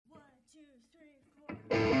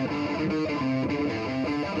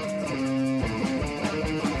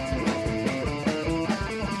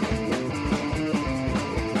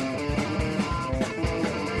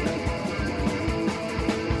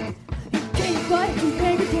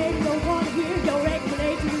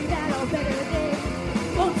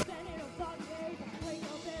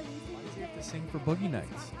Boogie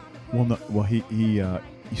Nights. Well, no, well, he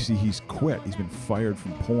you see, he's quit. He's been fired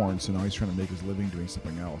from porn, so now he's trying to make his living doing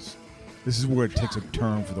something else. This is where it takes a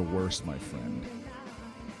turn for the worst, my friend.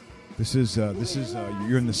 This is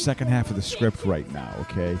you're in the second half of the script right now,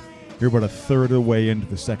 okay? You're about a third of the way into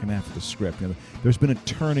the second half of the script. You know, there's been a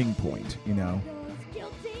turning point, you know.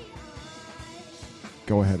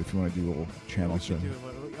 Go ahead if you want to do a little channel show.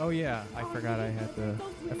 Oh yeah, I forgot I had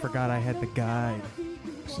the guide.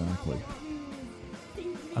 Exactly.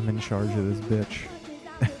 I'm in charge of this bitch.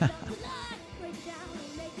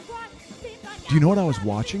 Do you know what I was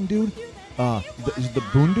watching, dude? The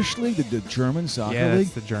Bundesliga, the German soccer Yeah, league.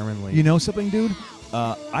 it's the German league. You know something, dude?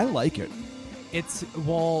 I like it. It's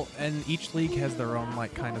and each league has their own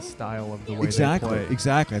like kind of style of the way Exactly. they play.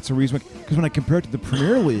 Exactly. That's the reason. Because when I compare it to the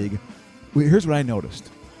Premier League, here's what I noticed: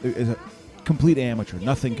 is a complete amateur,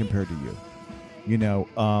 nothing compared to you. You know.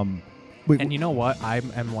 And you know what?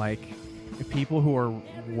 I'm like, people who are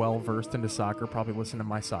well versed into soccer probably listen to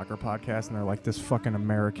my soccer podcast and they're like, this fucking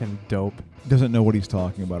American dope doesn't know what he's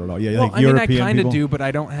talking about at all. Yeah, well, like I mean, European I kind of people. do, but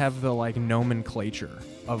I don't have the like nomenclature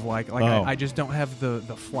of like Oh. I just don't have the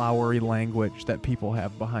flowery language that people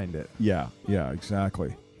have behind it. Yeah,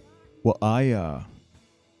 exactly. Well,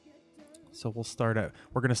 So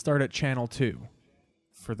we're gonna start at channel 2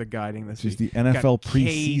 for the guiding this This is week. the NFL Got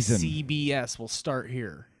preseason. KCBS. We'll start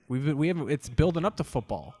here. We have it's building up to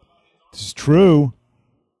football. this is true.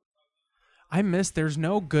 There's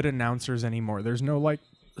no good announcers anymore. There's no like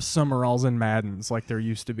Summeralls and Maddens like there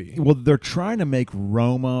used to be. Well, they're trying to make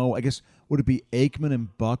Romo. I guess would it be Aikman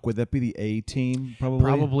and Buck? Would that be the A team?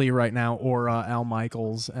 Probably right now, or Al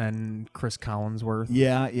Michaels and Chris Collinsworth.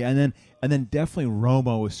 Yeah, and then definitely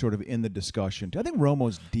Romo is sort of in the discussion. I think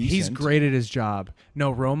Romo's decent. He's great at his job.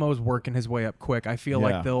 No, Romo's working his way up quick. I feel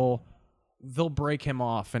like they'll break him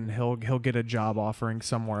off and he'll get a job offering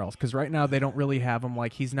somewhere else. Because right now they don't really have him.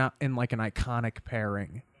 Like he's not in like an iconic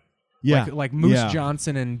pairing. Yeah, like Moose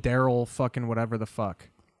Johnson and Daryl fucking whatever the fuck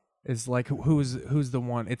is like who's the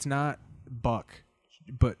one? It's not Buck,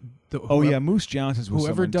 but Moose Johnson's with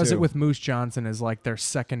whoever someone does too. it with Moose Johnson is like their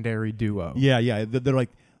secondary duo. Yeah. They're like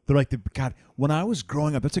the God. When I was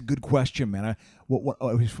growing up, that's a good question, man.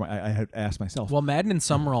 I had asked myself. Well, Madden and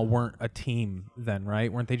Summerall weren't a team then,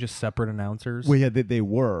 right? Weren't they just separate announcers? Well, yeah, they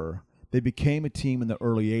were. They became a team in the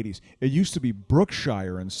early '80s. It used to be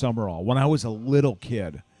Brookshire and Summerall. When I was a little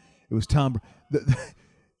kid, it was Tom.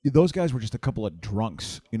 Those guys were just a couple of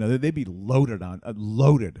drunks. You know, they'd be loaded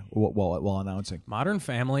while announcing. Modern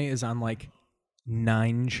Family is on like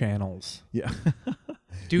 9 channels. Yeah.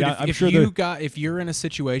 Dude, Yeah, if you're in a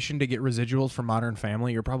situation to get residuals for Modern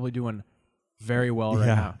Family, you're probably doing very well right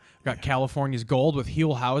now. Got California's Gold with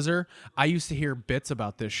Huell Hauser. I used to hear bits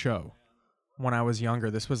about this show when I was younger.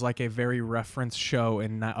 This was like a very referenced show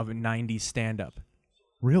of a 90s stand-up.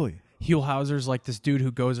 Really? Huell Hauser's like this dude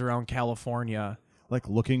who goes around California. Like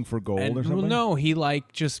looking for gold or something? Well, no, he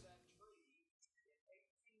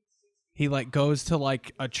goes to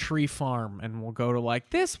like a tree farm and will go to like,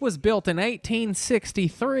 this was built in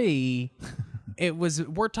 1863.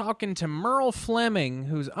 We're talking to Merle Fleming,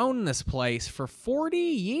 who's owned this place for 40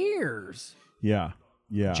 years. Yeah.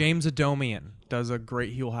 James Adomian does a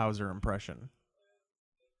great Huell Hauser impression.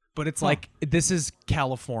 But it's like, this is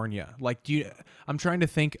California. Like, I'm trying to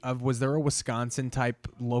think of, was there a Wisconsin type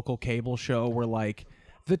local cable show where like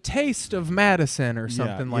The Taste of Madison or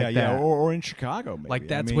something like that? Yeah, or in Chicago, maybe. Like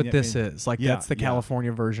that's what this is. Like that's the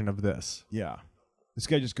California version of this. Yeah. This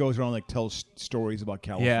guy just goes around like tells stories about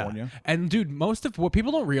California. Yeah. And dude, most of what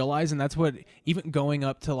people don't realize, and that's what even going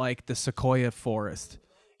up to like the Sequoia Forest,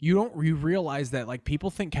 you realize that like people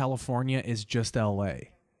think California is just LA.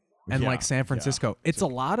 And like San Francisco, it's a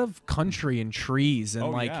lot of country and trees,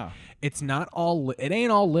 and it's not all. It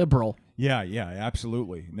ain't all liberal. Yeah,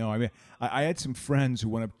 absolutely. No, I mean, I had some friends who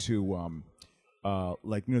went up to,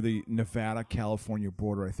 like near the Nevada-California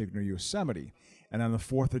border, I think near Yosemite, and on the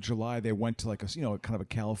 4th of July they went to like a kind of a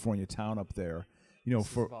California town up there,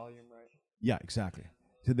 for volume, right? Yeah, exactly.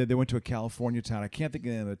 So they went to a California town. I can't think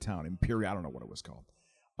of the name of the town. Imperial, I don't know what it was called.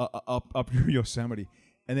 Up near Yosemite.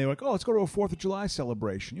 And they were like, let's go to a 4th of July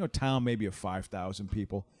celebration. Town maybe of 5,000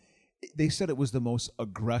 people. They said it was the most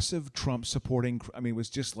aggressive Trump supporting. I mean, it was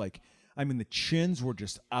just like, the chins were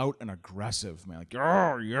just out and aggressive, man. Like,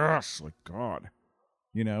 oh, yes, like God.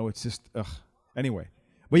 It's just, ugh. Anyway.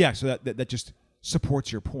 But yeah, so that just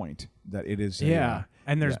supports your point that it is.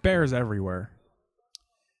 And there's bears everywhere.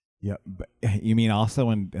 Yeah, but you mean also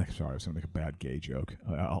sorry, I was going to make a bad gay joke.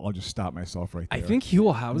 I'll just stop myself right there. I think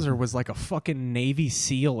Huell Hauser was like a fucking Navy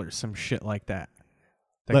SEAL or some shit like that.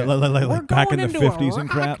 Like back in the 50s and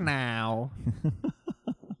crap? now.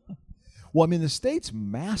 Well, I mean, the state's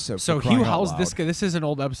massive. So for crying Hugh out Hauser, loud. this is an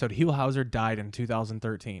old episode. Hugh Hauser died in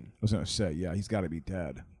 2013. I was gonna say, yeah, he's got to be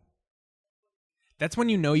dead. That's when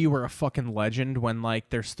you know you were a fucking legend, when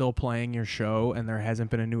like they're still playing your show and there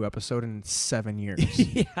hasn't been a new episode in 7 years.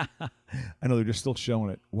 Yeah, I know they're just still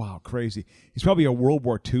showing it. Wow, crazy. He's probably a World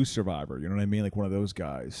War II survivor. You know what I mean? Like one of those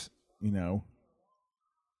guys. You know.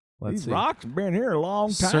 Let's see. Rock's been here a long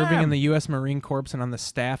time. Serving in the U.S. Marine Corps and on the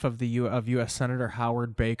staff of U.S. Senator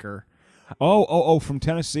Howard Baker. From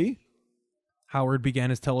Tennessee? Howard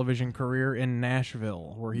began his television career in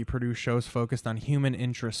Nashville, where he produced shows focused on human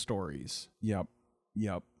interest stories. Yep.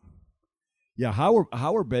 Yeah,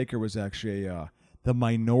 Howard Baker was actually the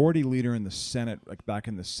minority leader in the Senate, like back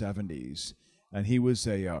in the 70s, and he was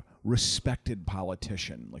a respected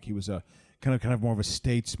politician. Like he was a kind of more of a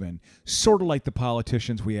statesman, sort of like the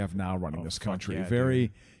politicians we have now running this country. yeah,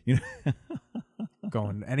 Very, dude.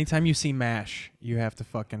 Going anytime you see MASH, you have to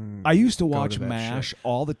fucking. I used to go watch to that MASH shit.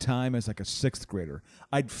 all the time as like a 6th grader.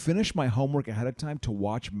 I'd finish my homework ahead of time to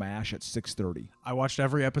watch MASH at 6:30. I watched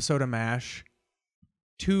every episode of MASH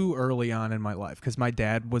too early on in my life because my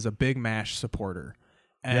dad was a big MASH supporter,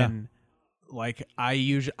 and like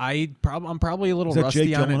I'm probably a little Is that rusty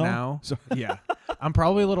Jake on it Gyllenhaal? now. Sorry. Yeah, I'm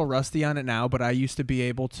probably a little rusty on it now, but I used to be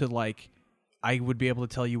able to like. I would be able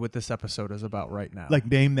to tell you what this episode is about right now. Like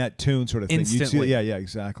name that tune sort of thing. You'd see- Instantly. yeah,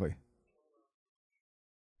 exactly.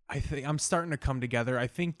 I think I'm starting to come together. I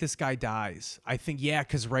think this guy dies. I think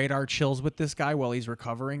because Radar chills with this guy while he's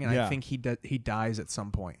recovering, and Yeah. I think he dies at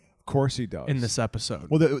some point Of course he does. in this episode.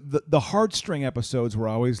 Well, the heartstring episodes were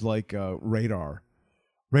always like Radar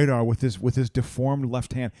with his deformed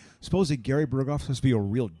left hand. Supposedly Gary Burghoff supposed to be a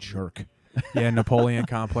real jerk. Yeah, Napoleon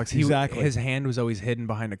complex. Exactly. His hand was always hidden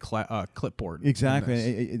behind a clipboard. in Exactly.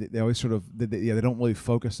 this. They always sort of they don't really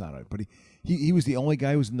focus on it. But he was the only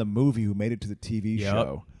guy who was in the movie who made it to the TV Yep.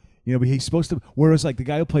 show. You know, but he's supposed to. Whereas like the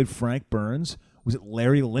guy who played Frank Burns, was it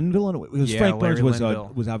Larry Linville? And it was Yeah, Frank Burns Larry was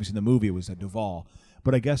Linville. was obviously in the movie. It was Duvall.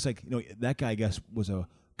 But I guess like that guy was a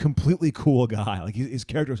completely cool guy. Like his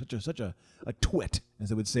character was such a twit, as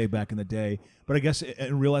they would say back in the day. But I guess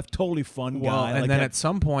in real life, totally fun Well, guy. and like then that- at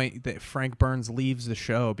some point, that Frank Burns leaves the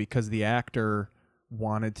show because the actor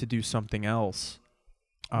wanted to do something else.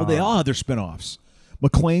 well, they all had their spinoffs.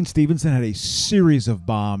 McLean Stevenson had a series of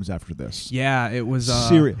bombs after this. Yeah, it was.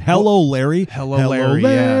 Hello, Larry. Hello, Larry, yeah.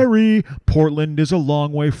 Larry. Portland is a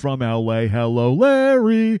long way from L.A. Hello,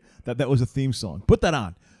 Larry. That was a theme song. Put that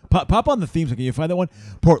on. Pop on the theme song. Can you find that one?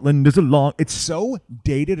 Portland is a long. It's so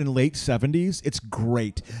dated in late 70s. It's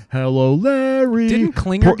great. Hello, Larry. Didn't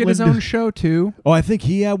Klinger get his own show too? Oh, I think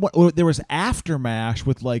he had one. Or there was After MASH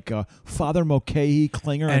with like Father Mulcahy,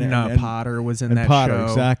 Klinger, And Potter was in and that Potter, show.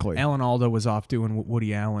 exactly. Alan Alda was off doing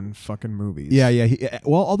Woody Allen fucking movies. Yeah.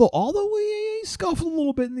 Well, although he scuffled a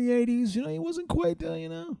little bit in the 80s, he wasn't quite,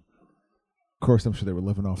 Of course, I'm sure they were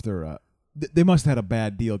living off their. They must have had a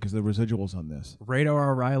bad deal because the residuals on this.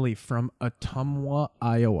 Radar O'Reilly from Ottumwa,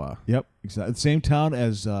 Iowa. Yep, exactly. Same town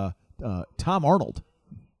as Tom Arnold.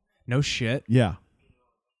 No shit. Yeah.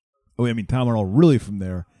 Oh, I mean, Tom Arnold really from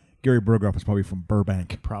there. Gary Burghoff is probably from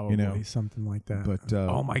Burbank. Probably something like that. But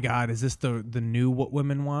oh my God, is this the new What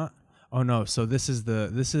Women Want? Oh no, so this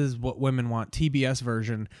is What Women Want TBS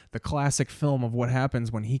version, the classic film of what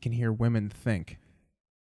happens when he can hear women think.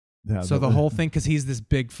 yeah, So the whole thing, because he's this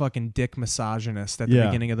big fucking dick misogynist at the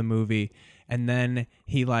beginning of the movie, and then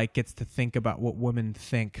he like gets to think about what women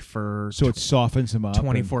think for so it softens him up.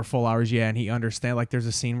 24 full hours. Yeah, and he understands. Like there's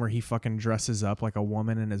a scene where he fucking dresses up like a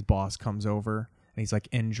woman, and his boss comes over, and he's like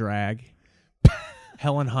in drag.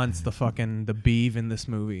 Helen Hunt's the beeve in this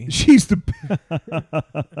movie. She's the.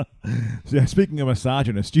 Yeah, speaking of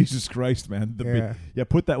misogynist, Jesus Christ, man. Yeah,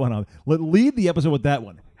 put that one on. Lead the episode with that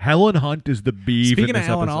one. Helen Hunt is the beef. Speaking in of this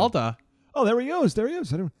Alan episode. Alda, Oh, there he is.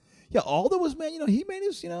 Yeah, Alda was, man. He made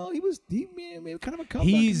his. He made kind of a comeback.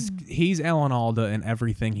 he's Alan Alda in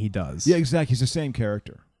everything he does. Yeah, exactly. He's the same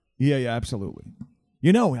character. Yeah, absolutely.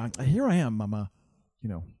 Here I am, Mama.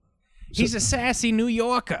 He's a sassy New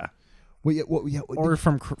Yorker. Well, Or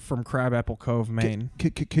from Crabapple Cove, Maine.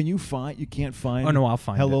 Can you find? You can't find. Oh no, I'll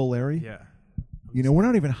find Hello, it. Larry. Yeah. We're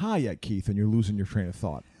not even high yet, Keith, and you're losing your train of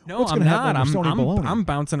thought. No, What's I'm gonna happen not. with Stoney Baloney? I'm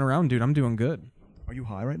bouncing around, dude. I'm doing good. Are you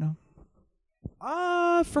high right now?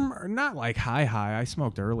 From not like high. I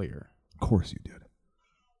smoked earlier. Of course you did.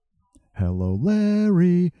 Hello,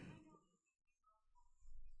 Larry.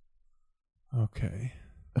 Okay.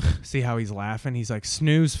 See how he's laughing? He's like,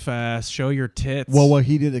 snooze fast, show your tits. Well,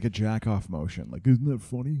 he did like a jack off motion. Like, isn't that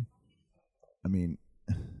funny? I mean,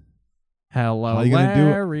 hello, how you gonna do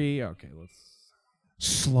it? Larry. Okay, let's.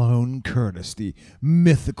 Sloane Curtis, the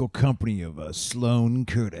mythical company of Sloane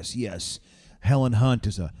Curtis. Yes, Helen Hunt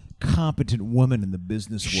is a competent woman in the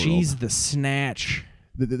business world. She's the snatch.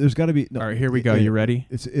 There's got to be. No, all right, here we go. You ready?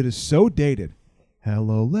 It is so dated.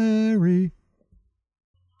 Hello, Larry.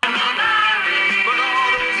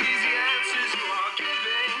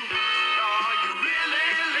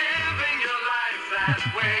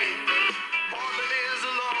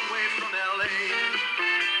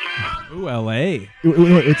 Ooh, L.A. He's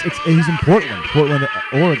in Portland,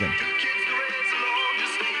 Oregon.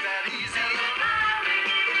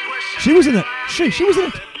 She was in it. She was in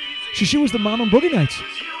it. She was the mom on Boogie Nights.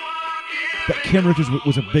 But Kim Richards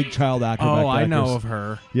was a big child actor. Oh, I know of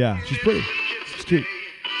her. Yeah, she's pretty. She's cute.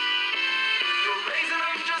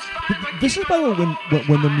 This is, by the way,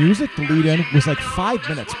 when the music, the lead in, was like 5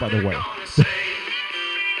 minutes, by the way.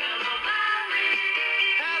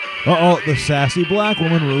 The sassy black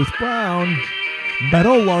woman, Ruth Brown.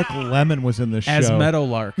 Meadowlark Lemon was in this show. As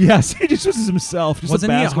Meadowlark. Yes, he just was himself. Just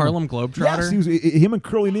Wasn't he a Harlem Globetrotter? Yes, him and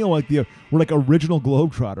Curly Neal were like original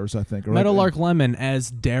Globetrotters, I think. Right? Meadowlark Lemon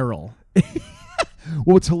as Daryl. Well,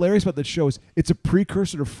 what's hilarious about that show is it's a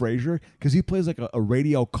precursor to Frasier because he plays like a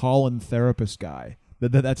radio call-in therapist guy.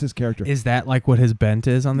 That's his character. Is that like what his bent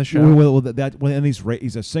is on the show? Well, and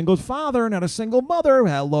he's a single father, not a single mother.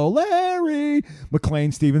 Hello, Larry.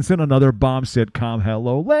 McLean Stevenson, another bomb sitcom.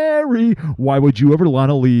 Hello, Larry. Why would you ever want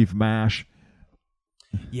to leave MASH?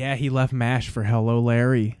 Yeah, he left MASH for Hello,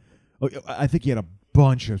 Larry. I think he had a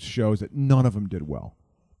bunch of shows that none of them did well.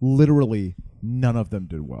 Literally, none of them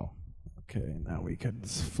did well. Okay, now we could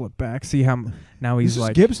flip back. See how now he's this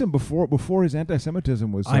like is Gibson before his anti-Semitism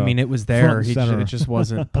was. I mean, it was there. It just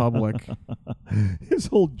wasn't public. His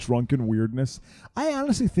whole drunken weirdness. I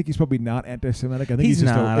honestly think he's probably not anti-Semitic. I think he's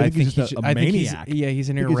not. I think he's just a maniac. He's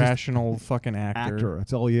an irrational fucking actor.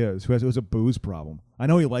 That's all he is. Who has a booze problem. I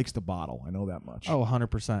know he likes to bottle. I know that much. Oh,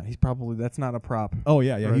 100%. He's probably that's not a prop. Oh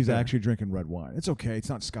yeah. Right he's there. actually drinking red wine. It's okay. It's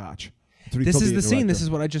not scotch. This is the scene. This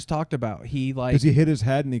is what I just talked about. Does he hit his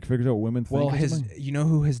head and he figures out what women think? Well, you know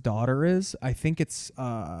who his daughter is? I think it's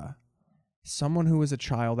someone who is a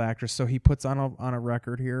child actress. So he puts on a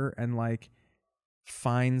record here and like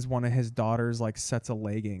finds one of his daughter's like sets of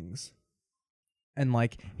leggings, and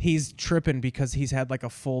like he's tripping because he's had like a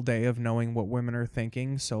full day of knowing what women are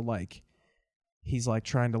thinking. So like he's like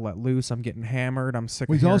trying to let loose. I'm getting hammered. I'm sick.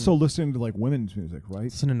 He's also listening to like women's music, right?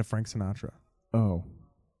 Listening to Frank Sinatra. Oh.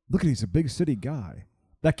 Look at he's a big city guy.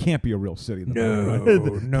 That can't be a real city. No.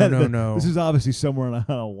 This is obviously somewhere on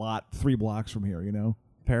a lot 3 blocks from here, you know?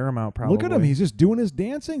 Paramount, probably. Look at him. He's just doing his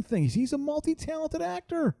dancing thing. He's a multi-talented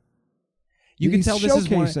actor. You can tell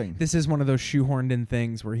this is one of those shoehorned in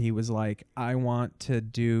things where he was like, I want to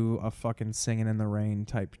do a Singing in the Rain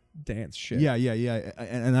type dance shit. Yeah.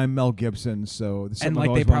 And I'm Mel Gibson, so and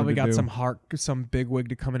like they probably got some bigwig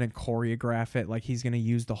to come in and choreograph it. Like he's gonna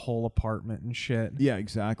use the whole apartment and shit. Yeah,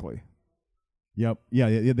 exactly. Yep.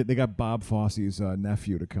 Yeah. They got Bob Fosse's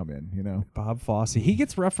nephew to come in. You know, Bob Fosse. He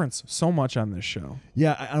gets referenced so much on this show.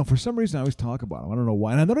 Yeah, I don't. For some reason, I always talk about him. I don't know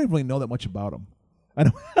why, and I don't even really know that much about him. I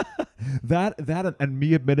don't that and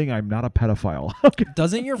me admitting I'm not a pedophile.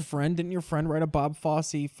 Didn't your friend write a Bob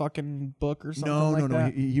Fosse fucking book or something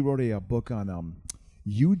that? No. He wrote a book on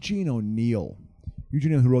Eugene O'Neill.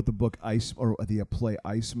 Eugene O'Neill, who wrote the book the play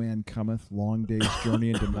Iceman Cometh, Long Day's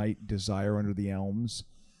Journey into Night, Desire Under the Elms.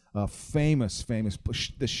 Famous,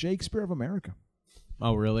 the Shakespeare of America.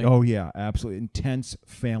 Oh, really? Oh, yeah, absolutely. Intense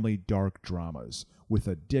family dark dramas with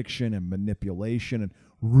addiction and manipulation and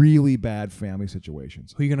really bad family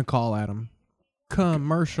situations. Who are you going to call, Adam?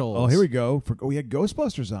 Commercials. Oh, here we go. We had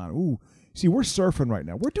Ghostbusters on. Ooh. See, we're surfing right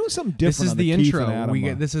now. We're doing something different. This is on the Keith intro. and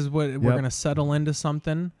Adam, This is what we're going to settle into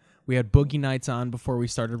something. We had Boogie Nights on before we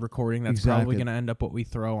started recording. That's probably going to end up what we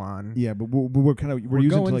throw on. Yeah, but we're using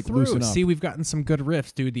going to like through. Loosen up. See, we've gotten some good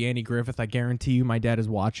riffs, dude. The Andy Griffith. I guarantee you, my dad is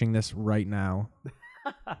watching this right now.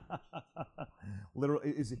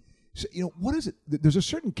 Literally, so, what is it? There's a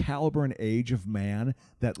certain caliber and age of man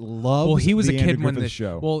that loves. Well, he was the a kid Andy when Griffith this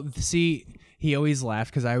show. Well, see, he always laughed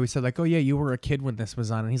because I always said like, "Oh yeah, you were a kid when this was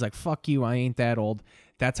on," and he's like, "Fuck you, I ain't that old."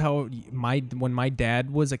 That's how when my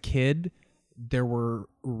dad was a kid, there were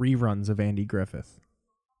reruns of Andy Griffith.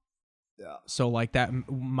 Yeah. So like that,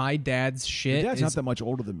 my dad's shit. Your dad's not that much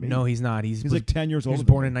older than me. No, he's not. He's like 10 years older. He was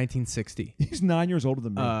born in 1960. He's 9 years older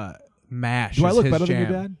than me. MASH. Do I look his better jam.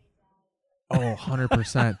 than your dad? Oh,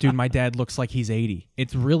 100%. Dude, my dad looks like he's 80.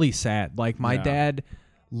 It's really sad. Like, my dad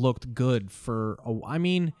looked good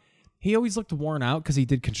he always looked worn out because he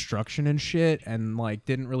did construction and shit and, like,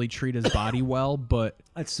 didn't really treat his body well, but...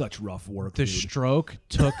 That's such rough work, The stroke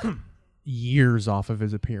took years off of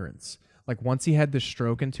his appearance. Like once he had the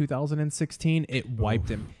stroke in 2016, it wiped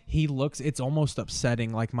him. It's almost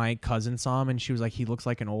upsetting. Like my cousin saw him and she was like, he looks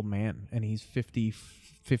like an old man and he's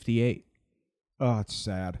 58. Oh, it's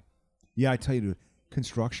sad. Yeah, I tell you, dude,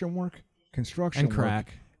 construction work And crack.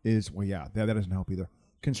 work is, well, yeah, that doesn't help either.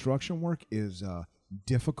 Construction work is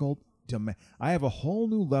difficult. I have a whole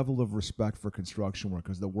new level of respect for construction work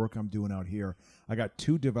because the work I'm doing out here, I got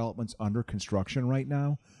 2 developments under construction right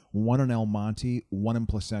now, one in El Monte, one in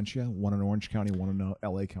Placentia, one in Orange County, one in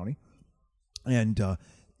LA County. And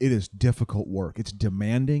it is difficult work. It's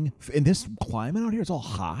demanding. In this climate out here, it's all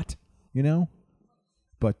hot, you know?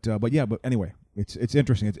 But anyway, it's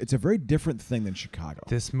interesting. It's a very different thing than Chicago.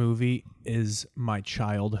 This movie is my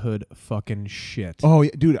childhood fucking shit. Oh,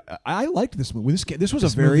 yeah, dude, I liked this movie. This was a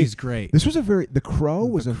very movie's great. This was a very The Crow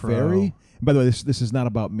was a Crow. very. By the way, this is not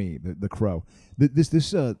about me. The Crow. This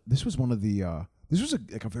was one of the. This was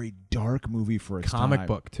like a very dark movie for its Comic time.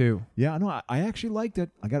 book too. Yeah, no, I actually liked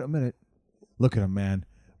it. I got to admit it. Look at him, man.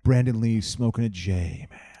 Brandon Lee smoking a J,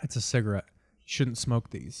 man. It's a cigarette. You shouldn't smoke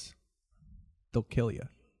these. They'll kill you.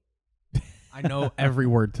 I know every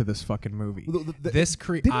word to this fucking movie. Didn't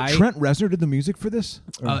Trent Reznor did the music for this?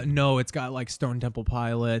 No, it's got like Stone Temple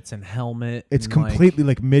Pilots and Helmet. It's and completely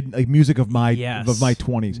like music of my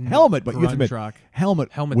 20s. Helmet, but you have to admit, rock.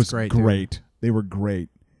 Helmet's was great. Dude. They were great.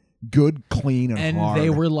 Good, clean, and hard.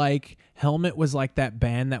 They were like, Helmet was like that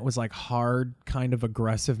band that was like hard, kind of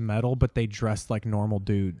aggressive metal, but they dressed like normal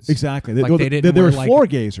dudes. Exactly. Like they were floor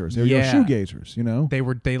gazers. They were shoe gazers, you know?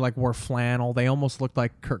 They like wore flannel. They almost looked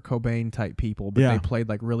like Kurt Cobain type people, but they played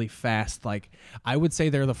like really fast. Like I would say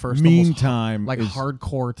they're the first Meantime like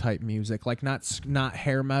hardcore type music. Like not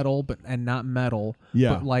hair metal, and not metal,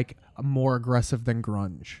 Yeah. but like more aggressive than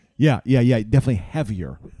grunge. Yeah. Definitely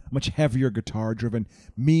heavier. Much heavier guitar driven.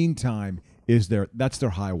 Meantime is that's their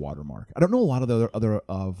high water mark. I don't know a lot of the other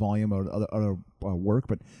volume or other work,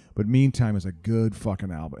 but Meantime is a good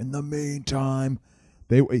fucking album. In the meantime,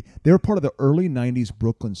 they were part of the early '90s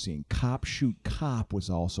Brooklyn scene. Cop Shoot Cop was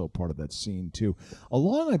also part of that scene too,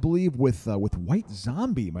 along I believe with White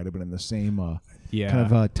Zombie might have been in the same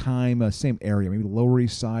kind of time, same area, maybe Lower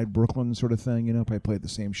East Side, Brooklyn sort of thing. You know, probably played the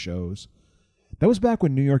same shows. That was back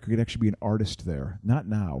when New York could actually be an artist there. Not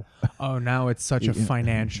now. Oh, now it's such a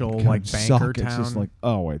financial kind like of banker It's just town.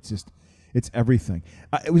 like, it's everything.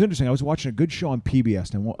 It was interesting. I was watching a good show on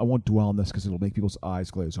PBS, and I won't dwell on this because it'll make people's eyes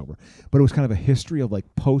glaze over. But it was kind of a history of like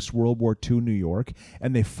post-World War II New York,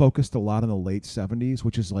 and they focused a lot on the late 70s,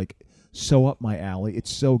 which is like so up my alley.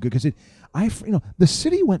 It's so good because the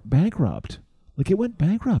city went bankrupt. Like it went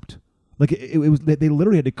bankrupt. Like it was, they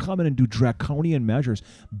literally had to come in and do draconian measures.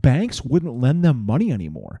 Banks wouldn't lend them money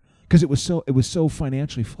anymore because it was so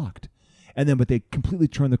financially fucked. And then, but they completely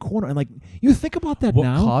turned the corner. And like, you think about that What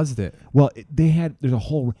now. caused it? Well, there's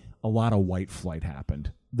a lot of white flight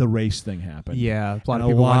happened. The race thing happened. Yeah, a lot And of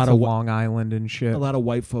people went to Long Island and shit. A lot of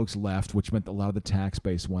white folks left, which meant a lot of the tax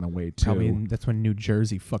base went away too. Probably that's when New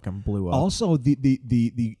Jersey fucking blew up. Also, the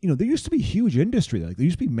there used to be huge industry. Like there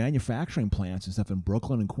used to be manufacturing plants and stuff in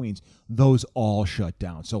Brooklyn and Queens. Those all shut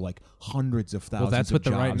down. So like hundreds of thousands. Well, that's what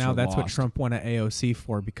of jobs that's what lost. Trump won at AOC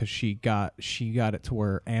for because she got it to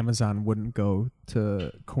where Amazon wouldn't go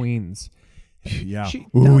to Queens. Yeah. She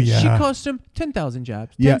yeah. She cost him 10,000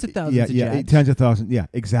 jobs. Tens of thousands of jobs. Tens of thousands. Yeah,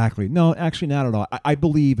 exactly. No, actually, not at all. I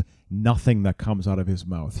believe nothing that comes out of his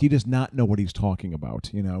mouth. He does not know what he's talking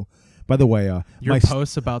about. You know. By the way, your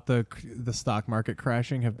posts about the stock market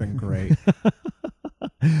crashing have been great.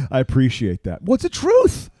 I appreciate that. What's the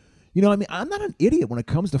truth? You know, I mean, I'm not an idiot when it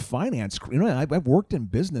comes to finance. You know, I've worked in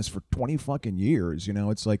business for 20 fucking years. You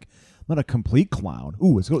know, it's like I'm not a complete clown.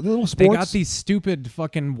 Ooh, it's a little sports. They got these stupid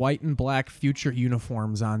fucking white and black future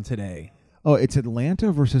uniforms on today. Oh, it's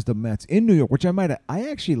Atlanta versus the Mets in New York, which I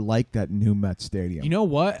actually like that new Mets stadium. You know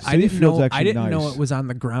what? Citi I didn't Field's know nice. it was on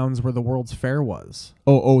the grounds where the World's Fair was.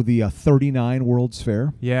 Oh, the 39 World's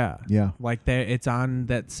Fair. Yeah. Yeah. Like it's on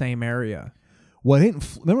that same area. Well, I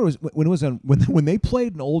didn't remember when it was on when they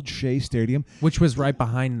played in Old Shea Stadium, which was right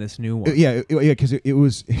behind this new one. Yeah, because it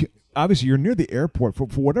was obviously you're near the airport for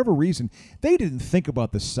whatever reason. They didn't think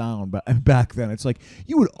about the sound, but back then it's like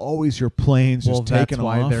you would always hear planes just taking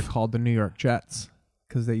off. That's why they're called the New York Jets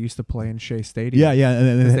because they used to play in Shea Stadium.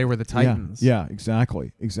 Yeah, because they were the Titans. Yeah,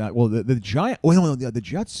 exactly. Well, the Giant. Well, no, the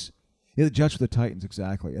Jets. Yeah, the Jets were the Titans,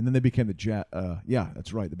 exactly. And then they became the Jet. Yeah,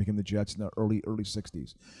 that's right. They became the Jets in the early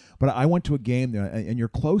 60s. But I went to a game there, and you're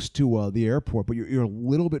close to the airport, but you're a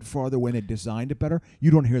little bit farther away, and they designed it better.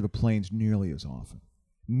 You don't hear the planes nearly as often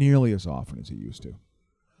as it used to.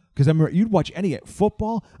 Because I remember you'd watch any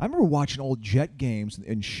football. I remember watching old Jet games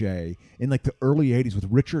in Shea in like the early '80s with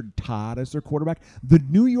Richard Todd as their quarterback. The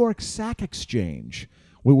New York Sack Exchange.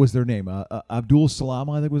 What was their name? Abdul Salam,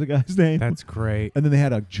 I think was the guy's name. That's great. And then they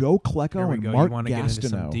had a Joe Klecko and Mark You want to get into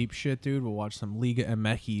some Gastineau. deep shit, dude? We'll watch some Liga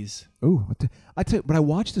MX. Ooh, I tell you, but I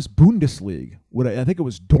watched this Bundesliga. I think it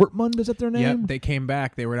was Dortmund. Is that their name? Yep, they came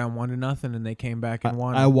back. They were down 1-0, and they came back and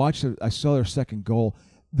won. I watched it. I saw their second goal.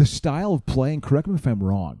 The style of playing, correct me if I'm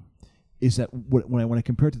wrong, is that when I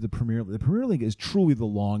compare it to the Premier League is truly the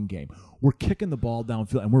long game. We're kicking the ball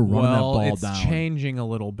downfield and we're running that ball it's down. changing a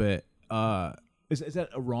little bit. Is that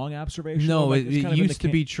a wrong observation? No, Like, it used to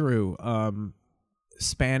be true.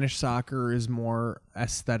 Spanish soccer is more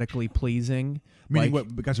aesthetically pleasing. Meaning like,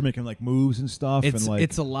 what, because they're making like moves and stuff.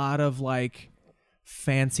 It's a lot of like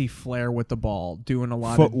fancy flair with the ball, doing a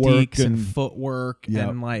lot Footwork of dekes and and footwork Yep.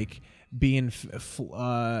 and like being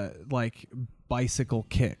like bicycle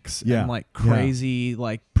kicks Yeah. and like crazy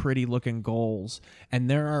like pretty looking goals. And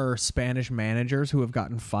there are Spanish managers who have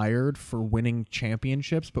gotten fired for winning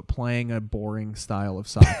championships but playing a boring style of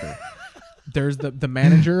soccer. There's the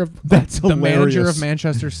manager of That's the manager hilarious. of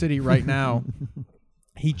Manchester City right now.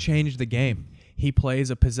 He changed the game. He plays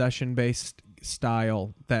a possession-based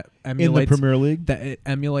style that emulates in the Premier League. that it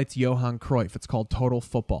emulates Johan Cruyff. It's called total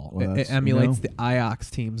football. Well, It emulates the Ajax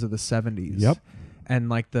teams of the 70s. Yep. And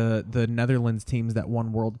like the Netherlands teams that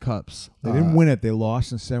won World Cups. They didn't win it. They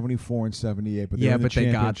lost in '74 and '78, but they were in the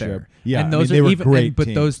they got there. championship. Yeah, and those they are were even. great But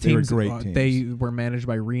teams. those They were teams, great teams. they were managed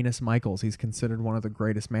by Rinus Michels. He's considered one of the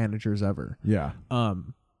greatest managers ever. Yeah.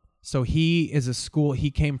 So he is a school. He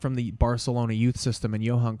came from the Barcelona youth system, and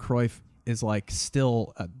Johan Cruyff is like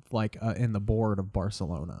still in the board of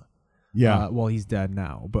Barcelona. Yeah. Well, he's dead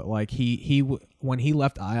now, but like he when he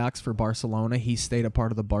left Ajax for Barcelona, he stayed a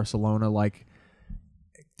part of the Barcelona like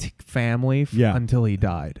family until he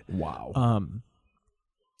died. Wow.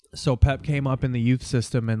 So Pep came up in the youth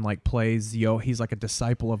system and like plays he's like a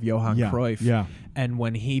disciple of Johan Cruyff. Yeah. And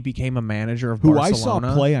when he became a manager of Who Barcelona, I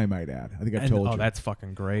saw play, I might add. I think I told you. Oh, that's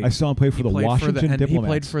fucking great. I saw him play for the Washington Diplomats. He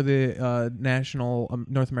played for the National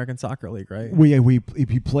North American Soccer League, right?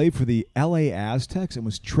 He played for the LA Aztecs and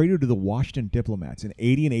was traded to the Washington Diplomats in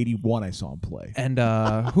 '80 and '81. I saw him play. And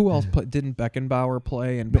who else didn't Beckenbauer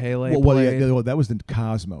play and Pele play? That was the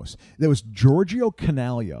Cosmos. There was Giorgio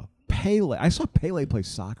Canaglia. Pele. I saw Pele play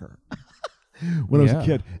soccer when I was a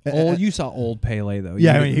kid. You saw old Pele though.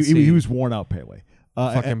 Yeah, I mean he was worn out Pele.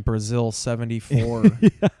 Fucking Brazil '74.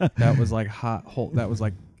 That was like that was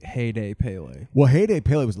like heyday Pele. Well, heyday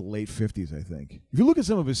Pele was the late '50s, I think. If you look at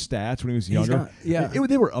some of his stats when he was younger,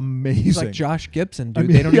 they were amazing. He's like Josh Gibson, dude. I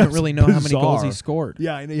mean, they don't even really know how many goals he bizarre. scored.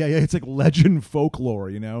 Yeah. It's like legend folklore,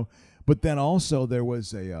 you know. But then also there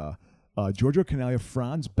was a Giorgio Canaglia,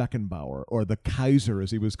 Franz Beckenbauer, or the Kaiser,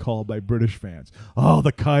 as he was called by British fans. Oh,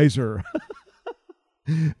 the Kaiser.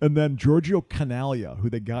 And then Giorgio Canaglia,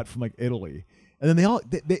 who they got from like Italy. And then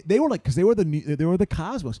they were like, because they were the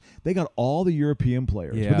Cosmos. They got all the European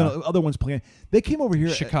players. Yeah. But then the other ones playing. They came over here.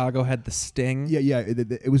 Chicago had the Sting. Yeah.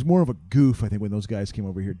 It was more of a goof, I think, when those guys came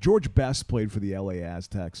over here. George Best played for the LA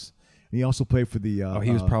Aztecs. And he also played for the.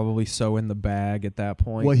 He was probably so in the bag at that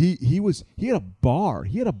point. Well, he had a bar.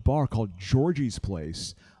 He had a bar called Georgie's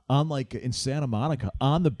Place in Santa Monica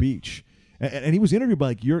on the beach. And he was interviewed by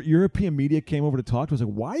like European media came over to talk to us.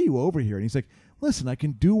 Like, why are you over here? And he's like, listen, I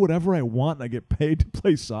can do whatever I want and I get paid to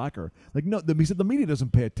play soccer. Like, no, he said the media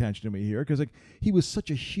doesn't pay attention to me here because like he was such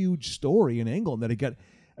a huge story in England that he got.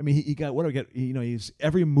 I mean, he got what do I get? You know,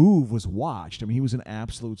 every move was watched. I mean, he was an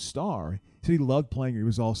absolute star. He said he loved playing. He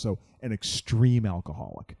was also an extreme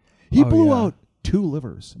alcoholic. He blew out 2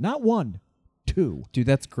 livers, not 1, 2. Dude,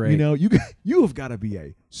 that's great. You know, you have got to be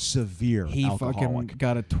a severe alcoholic. Fucking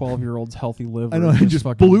got a 12-year-old's healthy liver. I know, he just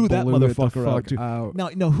blew that it motherfucker the out, too. out.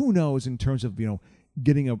 Now, who knows in terms of, you know,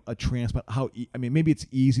 getting a transplant, I mean, maybe it's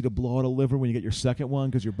easy to blow out a liver when you get your second one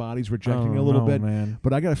because your body's rejecting it a little bit. Man.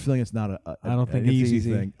 But I got a feeling it's not I don't think it's easy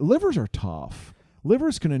easy thing. Livers are tough.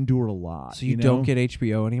 Livers can endure a lot. So you don't get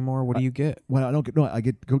HBO anymore? What do you get? Well, I don't get. No, I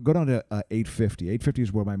get go down to 850. 850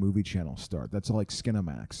 is where my movie channels start. That's all like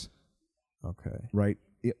Skinamax. Okay. Right.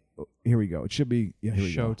 Here we go. It should be here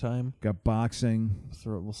we go. Showtime. Got boxing.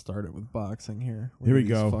 We'll start it with boxing here. Here we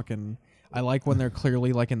go. I like when they're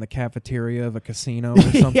clearly like in the cafeteria of a casino or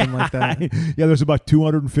something like that. Yeah, there's about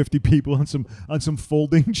 250 people on some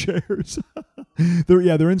folding chairs.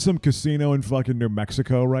 They're in some casino in fucking New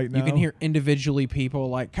Mexico right now. You can hear individually people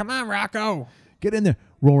like, "Come on, Rocco, get in there."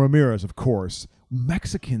 Raul Ramirez, of course.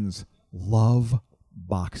 Mexicans love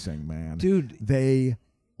boxing, man. Dude, they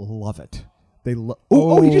love it.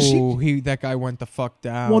 That guy went the fuck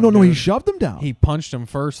down. Well, no, he shoved him down. He punched him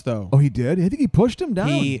first, though. Oh, he did? I think he pushed him down.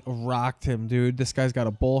 He rocked him, dude. This guy's got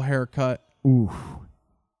a bowl haircut. Ooh.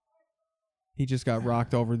 He just got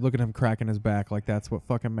rocked over. Look at him cracking his back like that's what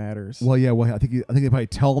fucking matters. Well, yeah. Well, I think they probably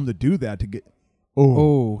tell him to do that to get.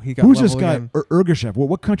 He got. Who's this guy? Again. Ergashev. Well,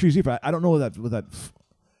 what country is he from? I don't know what that.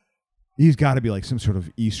 He's got to be like some sort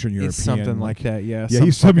of Eastern European. It's something like that. Yeah. Yeah,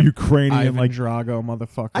 he's some Ukrainian Ivan like Drago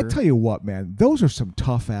motherfucker. I tell you what, man. Those are some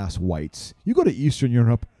tough ass whites. You go to Eastern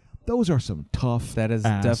Europe. Those are some tough. That is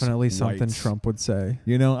definitely something whites. Trump would say.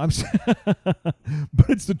 You know, but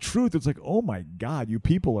it's the truth. It's like, oh my God, you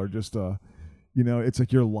people are just it's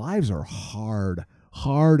like your lives are hard,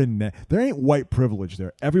 and there ain't white privilege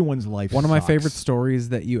there. Everyone's life. One of my sucks. favorite stories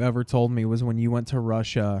that you ever told me was when you went to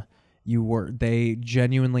Russia. They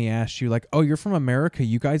genuinely asked you like, oh, you're from America.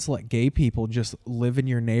 You guys let gay people just live in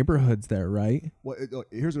your neighborhoods there, right? Well,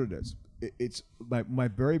 here's what it is. It's my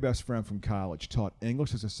very best friend from college taught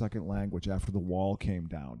English as a second language after the wall came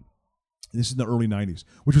down. This is in the early 90s,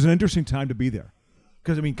 which was an interesting time to be there.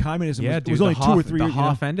 Because, I mean, communism was only 2 or 3 years. The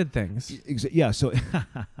Hoff ended things. Yeah, so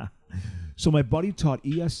so my buddy taught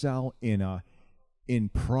ESL in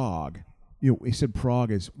Prague. You know, he said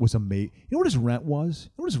Prague was amazing. You know what his rent was?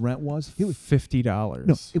 $50.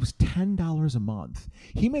 No, it was $10 a month.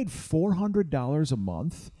 He made $400 a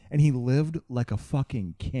month, and he lived like a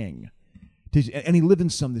fucking king. And he lived in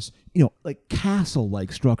this, like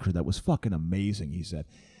castle-like structure that was fucking amazing, he said.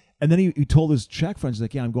 And then he told his Czech friends,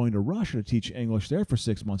 like, yeah, I'm going to Russia to teach English there for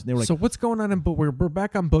 6 months. And they were like, so what's going on? We're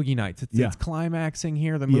back on Boogie Nights. It's climaxing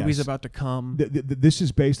here. The movie's about to come. This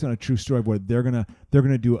is based on a true story where they're gonna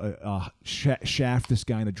do shaft this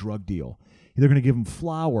guy in a drug deal. They're gonna give him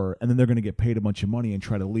flour, and then they're gonna get paid a bunch of money and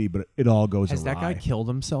try to leave. But it all goes. Has awry. that guy killed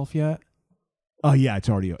himself yet? Oh yeah, it's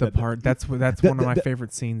already That's one of my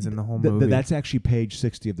favorite scenes in the whole movie. That's actually page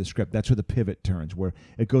 60 of the script. That's where the pivot turns, where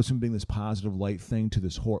it goes from being this positive light thing to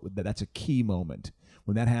this horror. That's a key moment.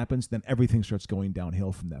 When that happens, then everything starts going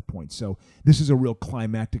downhill from that point. So this is a real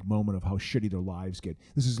climactic moment of how shitty their lives get.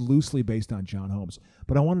 This is loosely based on John Holmes.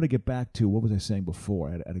 But I wanted to get back to, what was I saying before?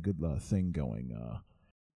 I had a good thing going.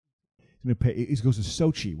 He goes to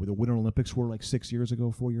Sochi, where the Winter Olympics were like 4 years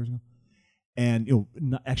ago. And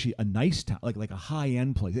actually a nice town, like a high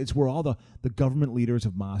end place. It's where all the government leaders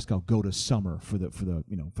of Moscow go to summer for the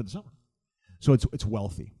summer. So it's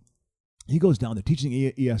wealthy. He goes down there teaching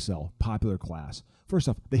ESL, popular class. First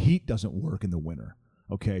off, the heat doesn't work in the winter.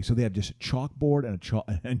 Okay, so they have just a chalkboard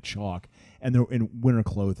and chalk, and they're in winter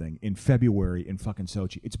clothing in February in fucking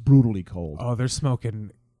Sochi. It's brutally cold. Oh, they're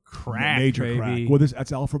smoking crack, major baby. Crack. Well,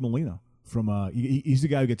 that's Alfred Molina. From he's the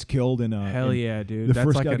guy who gets killed in hell yeah, dude. The that's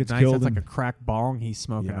first like guy a gets nice, killed. That's like a crack bong he's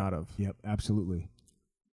smoking out of. Yep, absolutely.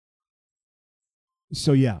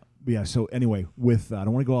 So yeah. So anyway, with I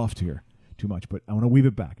don't want to go off here too much, but I want to weave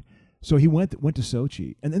it back. So he went to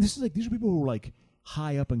Sochi, and this is like these are people who were like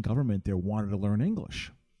high up in government there, wanted to learn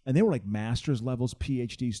English, and they were like master's levels,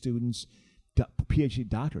 PhD students, PhD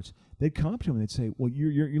doctorates. They'd come up to him and they'd say, "Well,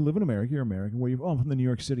 you live in America. You're American. Where you? Oh, I'm from the New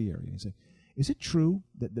York City area." He'd say, is it true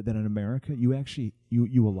that in America you actually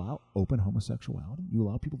you allow open homosexuality? You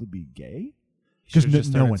allow people to be gay? Because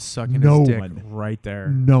no one sucking his dick right there.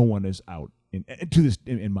 No one is out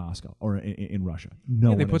in Moscow or in Russia. No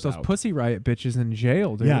one. They put those out. Pussy Riot bitches in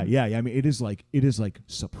jail, dude. Yeah. I mean, it is like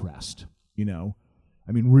suppressed.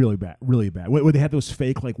 I mean, really bad. Where they have those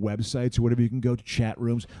fake like websites or whatever, you can go to chat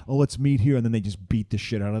rooms. Oh, let's meet here, and then they just beat the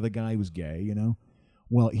shit out of the guy who's gay.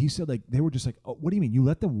 Well, he said like they were just like, oh, what do you mean? You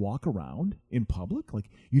let them walk around in public? Like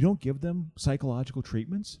you don't give them psychological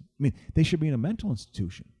treatments? I mean, they should be in a mental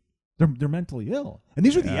institution. They're mentally ill, and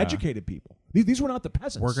these are the educated people. These were not the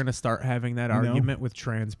peasants. We're gonna start having that argument with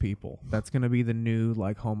trans people. That's gonna be the new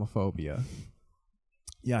like homophobia.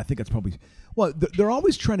 Yeah, I think that's probably. Well, they're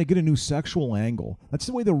always trying to get a new sexual angle. That's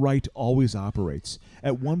the way the right always operates.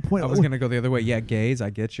 At one point, I was gonna go the other way. Yeah, gays, I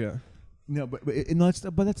get you. No, but that's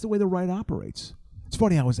the way the right operates. It's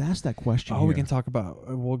funny. I was asked that question. We can talk about.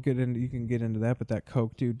 We'll get into. You can get into that, but that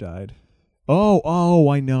Coke dude died. Oh,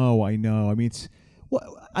 I know. I mean, it's.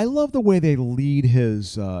 Well, I love the way they lead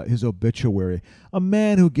his obituary. A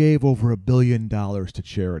man who gave over $1 billion to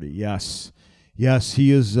charity. Yes,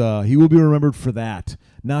 he is. He will be remembered for that.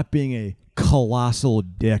 Not being a colossal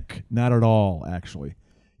dick. Not at all, actually.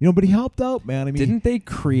 But he helped out, man. I mean, didn't they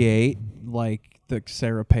create like the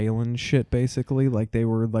Sarah Palin shit, basically? Like they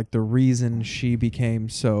were like the reason she became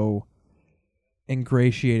so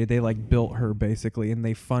ingratiated. They like built her basically, and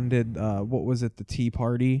they funded what was it, the Tea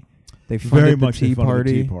Party? They funded Very the much Tea they funded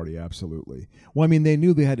Party. the Tea Party, absolutely. Well, I mean, they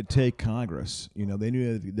knew they had to take Congress. You know, they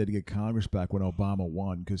knew they had to get Congress back when Obama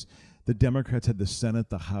won because the Democrats had the Senate,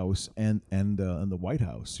 the House, and the White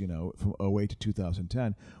House. You know, from 2008 to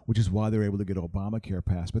 2010, which is why they were able to get Obamacare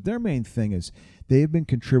passed. But their main thing is they have been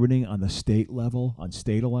contributing on the state level on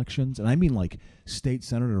state elections, and I mean like state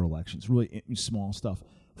senator elections, really small stuff,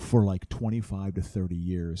 for like 25 to 30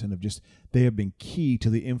 years, and they have been key to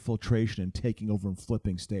the infiltration and taking over and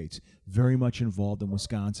flipping states. Very much involved in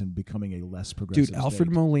Wisconsin becoming a less progressive Dude, Alfred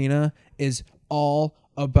state. Molina is all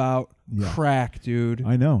about crack, dude.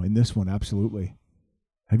 I know. In this one, absolutely.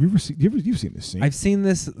 Have you ever seen? You've seen this scene? I've seen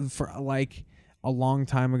this for like a long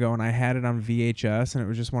time ago, and I had it on VHS, and it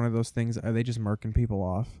was just one of those things. Are they just murking people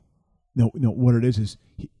off? No. What it is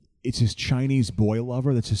it's his Chinese boy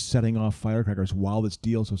lover that's just setting off firecrackers while this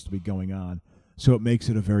deal is supposed to be going on. So it makes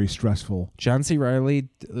it a very stressful. John C. Reilly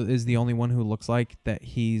is the only one who looks like that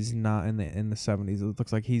he's not in the 70s. It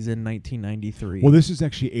looks like he's in 1993. Well, this is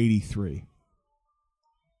actually 83.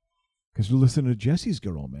 Because we're listening to Jesse's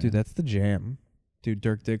Girl, man. Dude, that's the jam. Dude,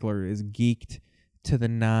 Dirk Diggler is geeked to the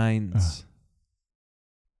nines.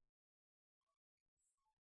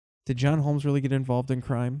 Did John Holmes really get involved in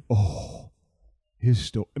crime? Oh, his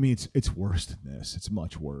story. I mean, it's worse than this. It's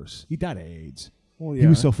much worse. He died of AIDS. Well, yeah. He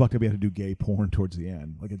was so fucked up he had to do gay porn towards the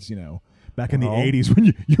end. Like it's back in the 80s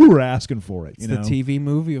when you were asking for it. It's the TV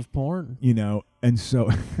movie of porn. And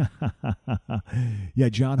so yeah,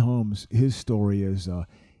 John Holmes. His story is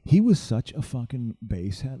he was such a fucking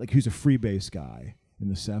basshead. Like he was a free bass guy in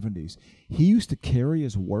the 70s. He used to carry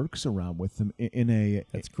his works around with him in a.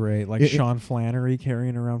 That's great. Like Sean Flannery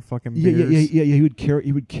carrying around fucking beers. Yeah. He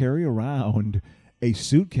would carry around a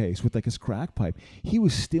suitcase with like his crack pipe. He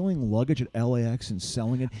was stealing luggage at LAX and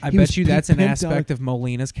selling it. I bet you that's an aspect of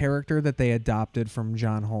Molina's character that they adopted from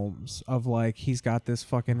John Holmes. Of like he's got this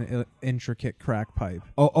fucking intricate crack pipe.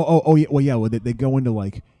 Oh yeah. Well, yeah. Well, they go into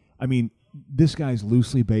like. I mean, this guy's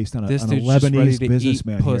loosely based on a Lebanese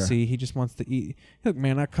businessman pussy. here. He just wants to eat. Look,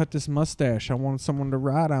 man, I cut this mustache. I want someone to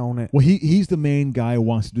ride on it. Well, he's the main guy who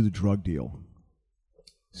wants to do the drug deal.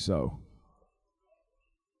 So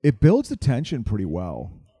it builds the tension pretty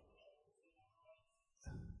well.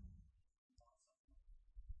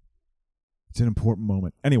 It's an important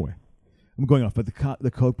moment. Anyway, I'm going off, but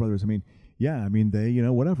the Koch brothers, I mean, yeah, I mean, they,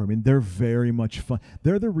 whatever. I mean, they're very much fun.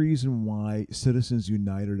 They're the reason why Citizens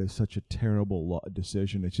United is such a terrible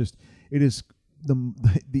decision. It is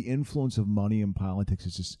the influence of money in politics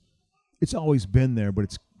is just, it's always been there, but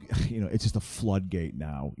it's, it's just a floodgate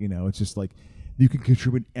now. It's just like you can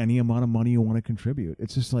contribute any amount of money you want to contribute.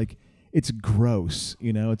 It's just like, it's gross.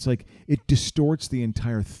 It's like it distorts the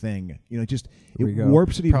entire thing. It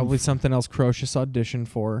warps it. Probably something else Crocious auditioned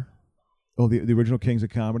for. Oh, the original Kings of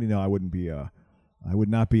Comedy? No, I wouldn't be. I would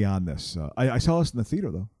not be on this. I saw this in the theater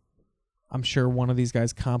though. I'm sure one of these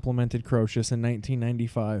guys complimented Crocious in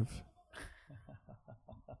 1995.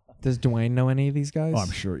 Does Dwayne know any of these guys? Oh,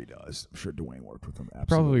 I'm sure he does. I'm sure Dwayne worked with them.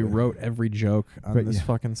 Absolutely. Probably wrote every joke on this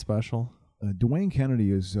fucking special. Dwayne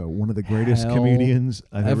Kennedy is one of the greatest comedians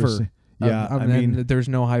I've ever seen. Yeah, I mean, there's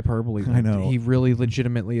no hyperbole. I know. He really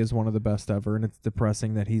legitimately is one of the best ever, and it's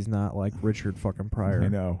depressing that he's not like Richard fucking Pryor. I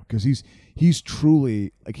know, because he's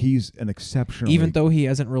truly, like, he's an exceptional. Even though he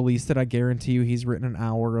hasn't released it, I guarantee you he's written an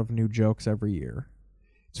hour of new jokes every year.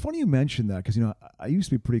 It's funny you mentioned that, because, I used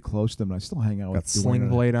to be pretty close to him, and I still hang out with Dwayne. Sling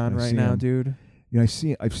Blade on right now, dude. I've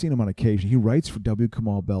seen him on occasion. He writes for W.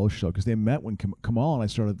 Kamau Bell's show, because they met when Kamau and I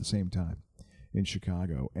started at the same time in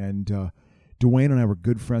Chicago. And Dwayne and I were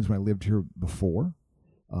good friends when I lived here before,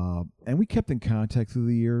 and we kept in contact through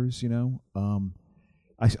the years.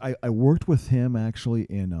 I worked with him actually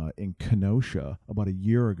in Kenosha about a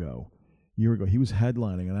year ago. He was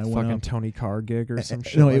headlining, and I went fucking up. Tony Carr gig or some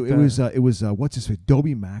shit. No, like it was what's his face?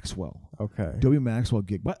 Dobie Maxwell. Okay. Dobie Maxwell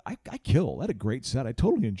gig, but I killed. I had a great set. I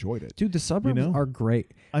totally enjoyed it. Dude, the suburbs are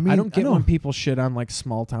great. I mean, I don't get when people shit on like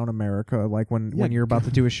small town America, like when you're about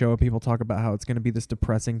to do a show and people talk about how it's going to be this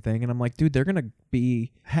depressing thing, and I'm like, dude, they're going to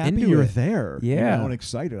be happy into you're it. there. Yeah, and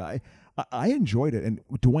excited. I enjoyed it, and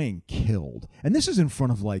Dwayne killed. And this is in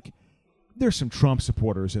front of there's some Trump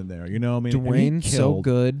supporters in there. Dwayne's so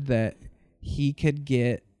good that he could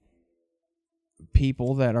get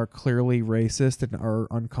people that are clearly racist and are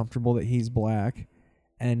uncomfortable that he's black,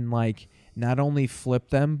 and not only flip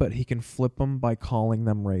them, but he can flip them by calling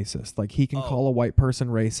them racist. Like he can call a white person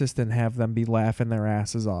racist and have them be laughing their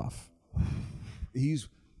asses off. He's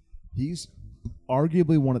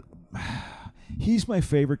arguably one of. He's my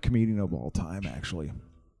favorite comedian of all time, actually.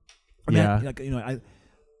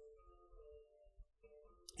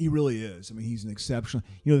 He really is. I mean, he's an exceptional.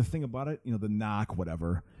 The thing about it, the knock,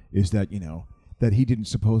 whatever, is that, that he didn't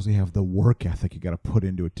supposedly have the work ethic you got to put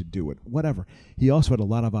into it to do it. Whatever. He also had a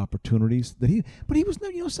lot of opportunities but he was,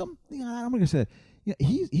 I'm going to say,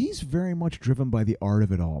 he's very much driven by the art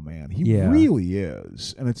of it all, man. He really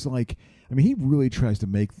is. And it's like, he really tries to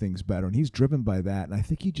make things better, and he's driven by that. And I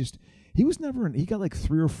think he got like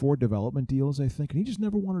 3 or 4 development deals, I think, and he just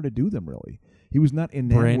never wanted to do them, really. He was not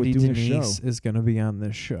enamored with doing a show. Denise is going to be on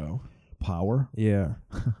this show. Power? Yeah.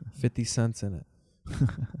 50 cents in it.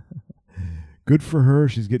 Good for her.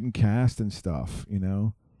 She's getting cast and stuff,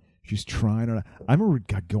 She's trying. I remember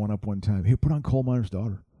going up one time. Hey, put on Coal Miner's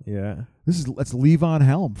Daughter. Yeah. That's Levon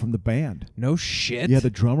Helm from the band. No shit. Yeah, the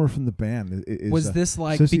drummer from the band. Was this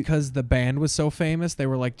like because the band was so famous, they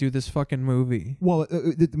were like, do this fucking movie? Well,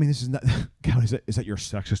 this is not. God, is that your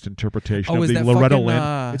sexist interpretation of the that Loretta fucking,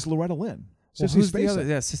 Lynn? It's Loretta Lynn. Well, who's the other?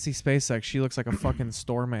 Yeah, Sissy Spacek. She looks like a fucking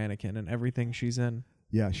store mannequin in everything she's in.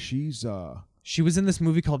 Yeah, she's. She was in this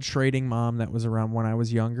movie called Trading Mom that was around when I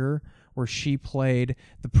was younger, where she played.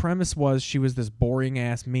 The premise was she was this boring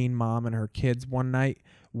ass mean mom, and her kids one night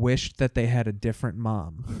wished that they had a different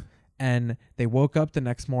mom. And they woke up the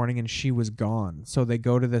next morning and she was gone. So they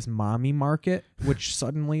go to this mommy market, which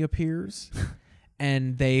suddenly appears,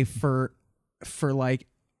 and they for like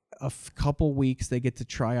a couple weeks they get to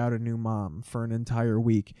try out a new mom for an entire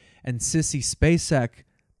week. And Sissy Spacek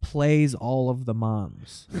plays all of the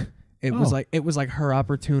moms. It was like her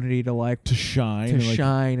opportunity to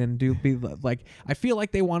shine and be like. I feel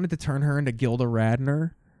like they wanted to turn her into Gilda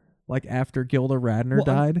Radner, like after Gilda Radner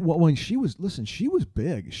died. Well, when she was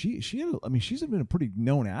big. She had. She's been a pretty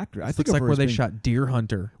known actor. I think looks like where they shot Deer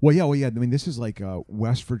Hunter. Well, yeah. This is like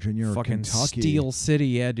West Virginia or fucking Kentucky. Steel City,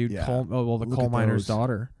 yeah, dude. Yeah. The Coal Miner's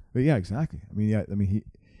Daughter. But yeah, exactly.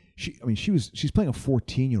 She's playing a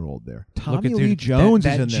 14-year-old there. Tommy Look at, Lee dude, Jones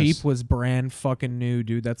that is in this. Jeep was brand fucking new,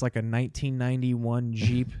 dude. That's like a 1991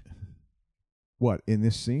 Jeep. What, in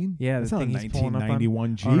this scene? Yeah, that's the not thing a he's pulling up 1991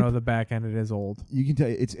 on. Jeep. Oh no, the back end it is old. You can tell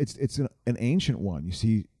it's an ancient one. You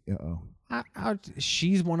see,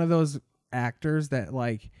 she's one of those actors that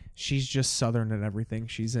like she's just Southern at everything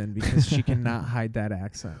she's in because she cannot hide that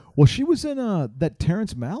accent. Well, she was in that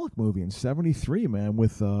Terrence Malick movie in '73, man,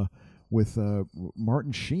 with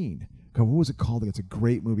Martin Sheen. God, what was it called? It's a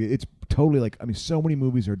great movie. It's totally like, so many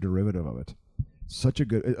movies are derivative of it. Such a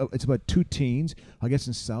good. It's about 2 teens, I guess,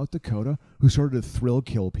 in South Dakota who started to thrill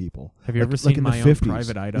kill people. Have you ever seen My Own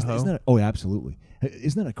Private Idaho? Isn't that, absolutely.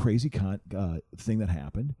 Isn't that a crazy thing that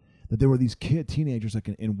happened? That there were these teenagers like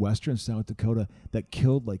in western South Dakota that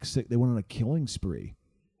killed like 6. They went on a killing spree.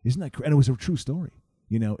 Isn't that? And it was a true story.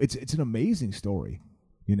 It's an amazing story.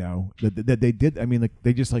 That they did.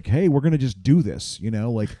 They just like, hey, we're gonna just do this.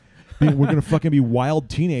 We're gonna fucking be wild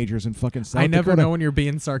teenagers in fucking South Dakota. I never know when you're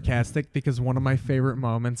being sarcastic because one of my favorite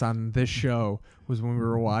moments on this show was when we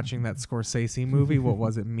were watching that Scorsese movie. What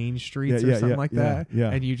was it, Mean Streets or something like that?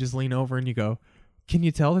 Yeah. And you just lean over and you go, "Can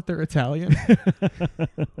you tell that they're Italian?"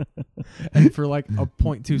 And for like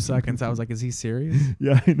 0.2 seconds, I was like, "Is he serious?"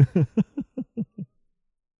 Yeah, I know.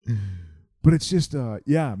 But it's just,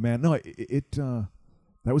 man. No,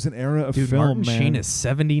 that was an era of film, Martin man. Sheen is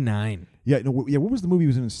 79. Yeah, what was the movie he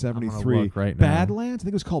was in '73? Right now. Badlands? I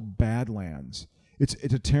think it was called Badlands. It's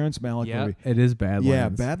a Terrence Malick movie. It is Badlands. Yeah,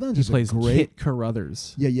 Badlands he is plays a great... Kit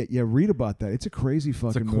Carruthers. Yeah, read about that. It's a crazy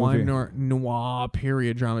fucking movie. It's a crime noir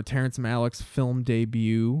period drama. Terrence Malick's film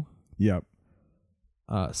debut. Yep.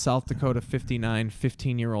 South Dakota 59,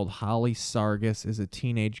 15-year-old Holly Sargis is a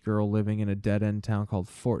teenage girl living in a dead-end town called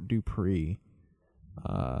Fort Dupree.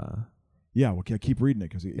 Yeah, well, keep reading it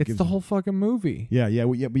because it it's the whole fucking movie. Yeah,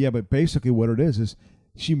 but basically what it is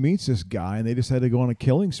she meets this guy and they decide to go on a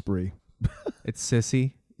killing spree. It's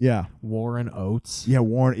Sissy. Yeah, Warren Oates. Yeah,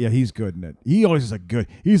 Warren. Yeah, he's good in it. He always is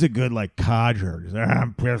he's a good like codger.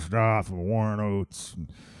 I'm pissed off with Warren Oates.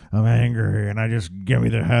 I'm angry, and I just give me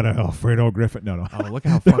the head of Alfredo Griffin. No. Oh, look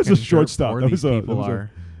how fucking that was a short stop. That was people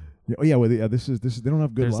are. This is. They don't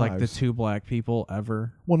have good There's lives. like the 2 black people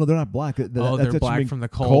ever. Well, no, they're not black. They're black from the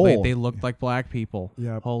coal. They looked like black people.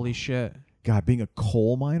 Yeah. Holy shit. God, being a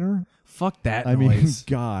coal miner. Fuck that noise. I mean,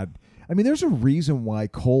 God. There's a reason why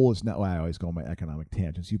coal is not. Well, I always go on my economic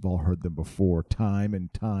tangents. You've all heard them before, time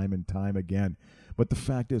and time and time again. But the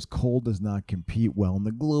fact is, coal does not compete well in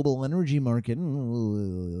the global energy market.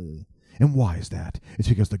 And why is that? It's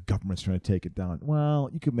because the government's trying to take it down. Well,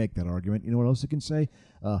 you could make that argument. You know what else you can say?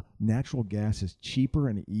 Natural gas is cheaper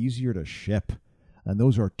and easier to ship. And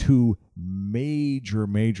those are 2 major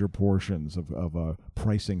portions of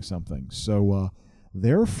pricing something. So,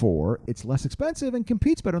 therefore, it's less expensive and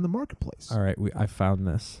competes better in the marketplace. All right, I found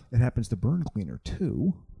this. It happens to burn cleaner,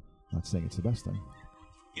 too. Not saying it's the best thing.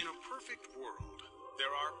 In a perfect world, there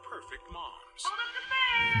are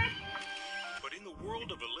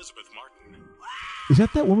world of Elizabeth Martin. Is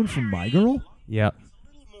that woman from My Girl? Yep.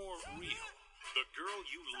 A little more real. The girl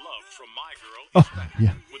you loved from My Girl is Oh, back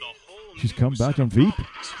yeah. with a whole She's new come back set on of Veep.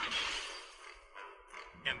 problems.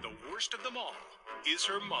 And the worst of them all is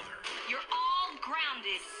her mother. You're all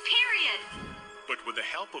grounded, period. But with the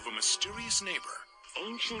help of a mysterious neighbor,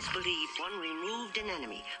 Ancients believe one removed an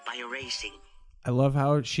enemy by erasing. I love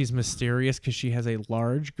how she's mysterious because she has a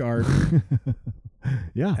large garden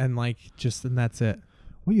Yeah. and and that's it.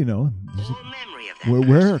 Well, you know, Or memory of that.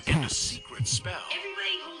 where are and a cats? secret spell.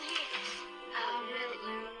 Everybody hold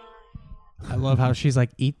hands. I love how she's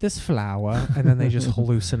like, eat this flower, and then they just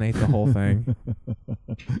hallucinate the whole thing.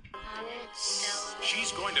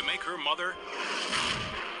 She's going to make her mother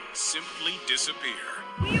simply disappear.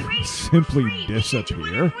 We erase Simply for free. We can do disappear?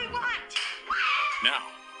 whatever we want. Now,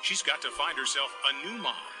 she's got to find herself a new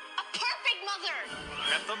mom A perfect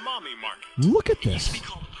mother. at the mommy market. Look at this.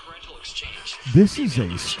 This is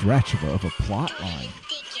a stretch of a plot line.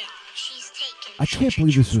 She's taken. I can't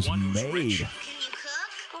believe this was One who's made. rich. Can you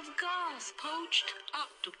cook? Of course, poached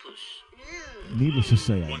octopus. Needless to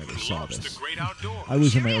say, I One never who saw loves this. the great outdoors. I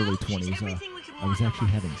was in my early She's 20s. everything we could I was want actually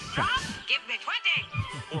in a having sex. Give me 20.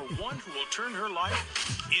 Or one who will turn her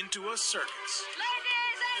life into a circus.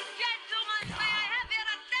 Ladies and gentlemen, may I have your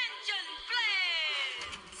attention,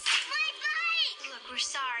 please? Look, we're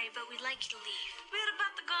sorry, but we'd like you to leave. We're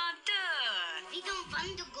about to go on tour. We don't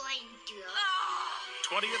want to go and do.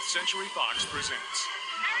 20th Century Fox presents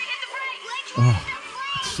Harry, hit the brakes. Oh,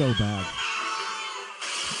 it's so bad.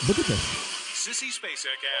 Look at this. Sissy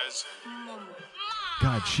Spacek as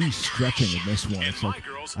God, she's stretching in this one. and It's My like,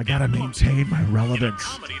 Girl's I gotta Anna maintain my in a relevance.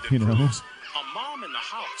 comedy that You know? proves a mom in the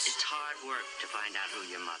house It's hard work to find out who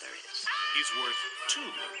your mother is. is worth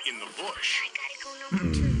two in the bush. Gotta go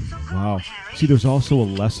number 2. Wow. See, there's also a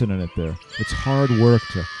lesson in it there. It's hard work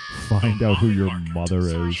to find out who your mother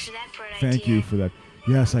So much is. for that bright Thank idea. you for that.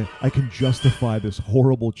 Yes, I can justify this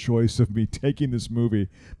horrible choice of me taking this movie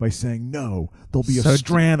by saying, no, there'll be So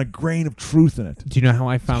a grain of truth in it. Do you know how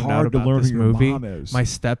I found out hard to about learn this who your movie? mom is. My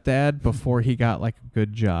stepdad, before he got like a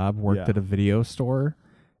good job, worked Yeah. at a video store,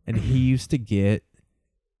 and he used to get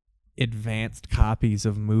advanced copies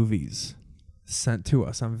of movies sent to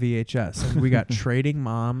us on VHS. And we got Trading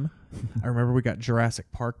Mom. I remember we got Jurassic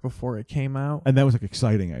Park before it came out. And that was like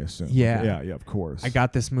exciting, I assume. Yeah. Yeah, of course. I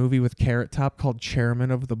got this movie with Carrot Top called Chairman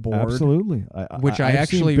of the Board. Absolutely. Which I I've seen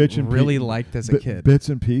actually bits and really liked as a kid. Bits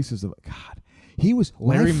and pieces of it. God. He was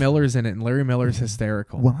Larry Miller's in it, and Larry Miller's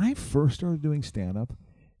hysterical. When I first started doing stand up,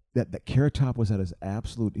 that Carrot Top was at his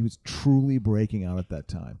absolute, he was truly breaking out at that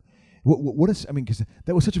time. What is, I mean, because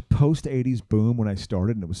that was such a post 80s boom when I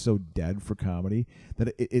started, and it was so dead for comedy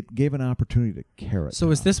that it gave an opportunity to Carrot So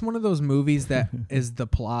Top. is this one of those movies that is the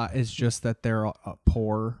plot is just that they're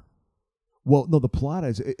poor? Well, no, the plot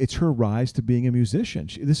is it's her rise to being a musician.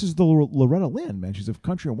 This is the Loretta Lynn, man. She's a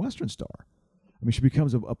country and western star. I mean, she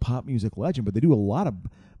becomes a pop music legend, but they do a lot of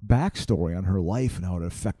backstory on her life and how it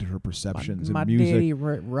affected her perceptions My and music. daddy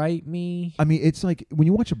write me. I mean, it's like when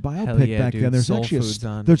you watch a Hell biopic yeah, back dude. then. There's Soul actually Food's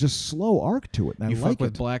on. there's a slow arc to it, and You I fuck like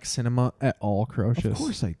with it. black cinema at all, Crocious? Of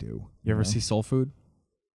course, I do. You ever know? see Soul Food?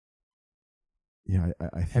 Yeah, I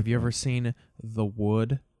think Have you ever seen The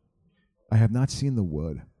Wood? I have not seen The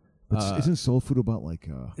Wood. But Uh, isn't Soul Food about like?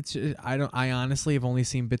 It's I honestly have only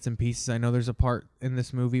seen bits and pieces. I know there's a part in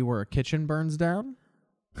this movie where a kitchen burns down.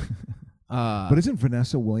 But isn't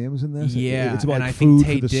Vanessa Williams in this? Yeah, it's about and like I think food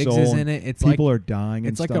Taye for the Diggs soul. is and in it. It's people like are dying.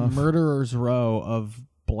 it's and like a stuff. murderer's row of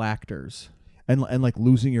blackers. And like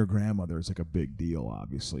losing your grandmother is like a big deal,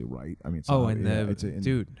 obviously, right? I mean, it's Oh, not- and yeah, the it's a, and-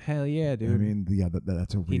 dude, hell yeah, dude. I mean,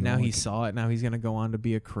 that's a real. he now he like- saw it. Now he's gonna go on to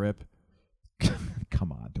be a Crip.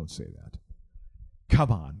 Come on, don't say that. Come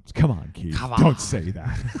on, Keith. Come Don't on. say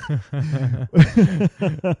that.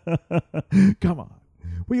 Come on.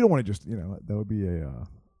 Well, you don't want to just, that would be a.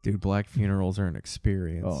 Dude, black funerals are an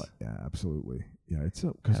experience. Oh yeah, absolutely. Yeah, it's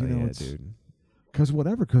because Hell yeah, it's dude. because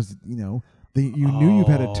whatever because you knew you've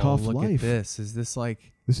had a tough look life. At this. Is this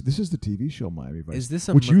like? This is the TV show Miami Vice. Is this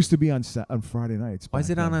a which mer- used to be on Friday nights? Why is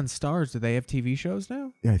back it then. on Stars? Do they have TV shows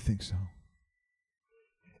now? Yeah, I think so.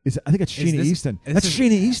 I think it's Is Sheena this- Easton. this That's is-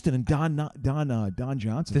 Sheena Easton and Don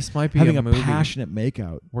Johnson. This might be having a movie. passionate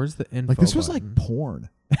makeout. Where's the info? Like this was like button? porn.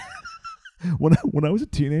 when I was a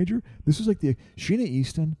teenager, this was like Sheena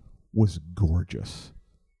Easton was gorgeous.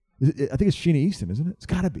 I think it's Sheena Easton, isn't it? It's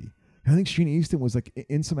got to be. I think Sheena Easton was like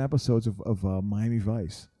in some episodes of Miami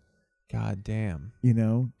Vice. God damn.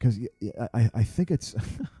 Because I think it's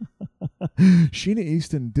Sheena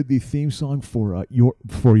Easton did the theme song for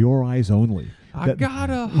Your Eyes Only. I got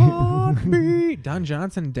a heartbeat. Don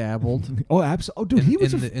Johnson dabbled. Oh, absolutely. Oh, dude, he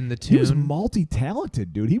was in the he was tune.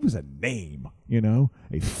 multi-talented, dude. He was a name,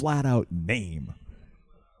 a flat-out name.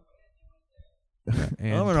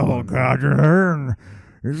 Antoine. God, you're here.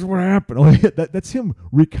 This is what happened. Oh, yeah, that's him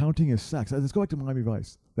recounting his sex. Let's go back to Miami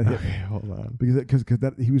Vice. That hit me. Hold on. Because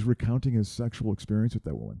he was recounting his sexual experience with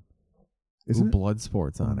that woman. Isn't it? Blood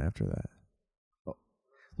Sport's on after that. Oh.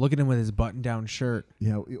 Look at him with his button-down shirt.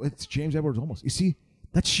 Yeah, it's James Edwards Olmos. You see,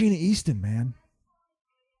 that's Sheena Easton, man.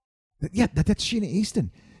 That's Sheena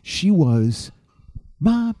Easton. She was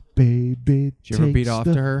my baby. Did you ever beat off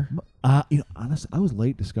to her? Honestly, I was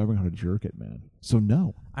late discovering how to jerk it, man. So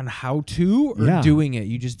no. On how to or Yeah. doing it?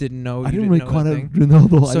 You just didn't know. I you didn't really know quite the thing? know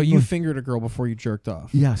the. So you fingered a girl before you jerked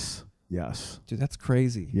off? Yes. Dude, that's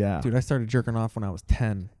crazy. Yeah. Dude, I started jerking off when I was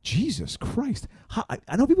 10. Jesus Christ!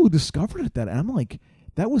 I know people who discovered it. And I'm like,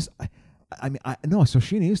 that was. No. So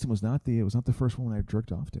Sheena Easton was not the first woman I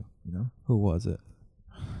jerked off to. Who was it?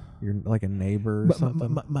 You're like a neighbor or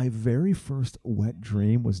something? My very first wet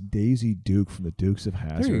dream was Daisy Duke from the Dukes of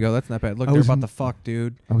Hazzard. There you go. That's not bad. Look, I they're was about n- to fuck,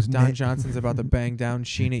 dude. I was Don na- Johnson's about to bang down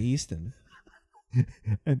Sheena Easton.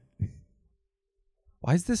 And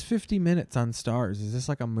Why is this 50 minutes on Stars? Is this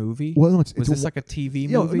like a movie? well, no, it's Was a this like a TV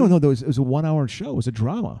Yeah, movie? no. It was a 1 hour show. It was a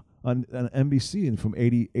drama on NBC and from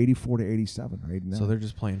 84 to 87 or 89. So they're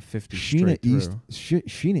just playing 50 Sheena straight through.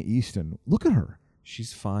 Sheena Easton. Look at her.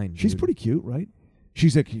 She's fine. She's dude. pretty cute, right?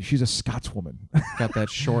 She's a Scotswoman. Got that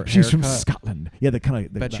short She's from haircut. Scotland. Yeah, the kind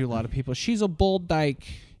of. Bet you a lot of people. She's a bull dyke.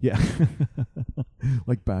 Yeah,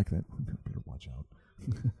 like back then. Better watch out.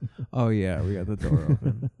 Oh yeah, we got the door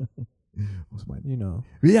open. What's my? You know,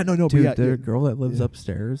 Yeah, no, dude. but The girl that lives yeah.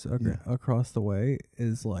 upstairs across the way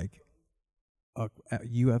is like a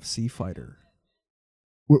UFC fighter.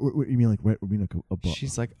 What you mean, like right? You mean like a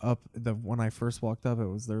She's like up. When I first walked up, there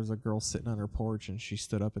was a girl sitting on her porch, and she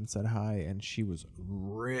stood up and said hi, and she was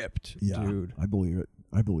ripped, yeah, dude. I believe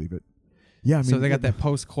it. Yeah, I mean, So they got that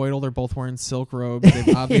post-coital. They're both wearing silk robes.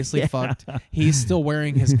 They've obviously fucked. He's still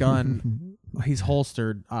wearing his gun. He's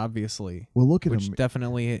holstered, obviously. Well, look at which him.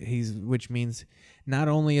 definitely which means not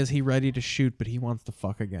only is he ready to shoot, but he wants to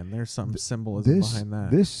fuck again. There's some symbolism behind that.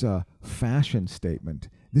 This fashion statement.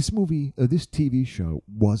 This movie, this TV show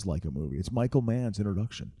was like a movie. It's Michael Mann's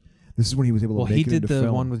introduction. This is when he was able to make he it did into the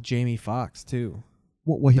film. one with Jamie Foxx too.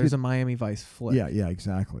 Well, he There's did, a Miami Vice flick. Yeah,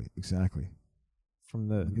 exactly. From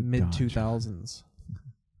the at mid Don 2000s.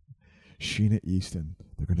 Sheena Easton.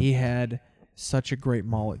 They're gonna. He had such a great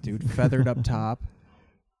mullet, dude. Feathered up top.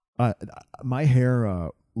 My hair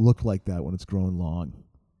looked like that when it's grown long.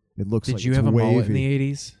 It looks Did like you it's have a wavy. mullet in the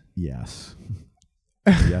 80s? Yes.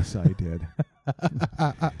 Yes, I did.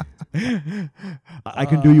 I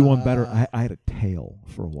can do you one better. I had a tail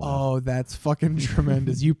for a while. Oh, that's fucking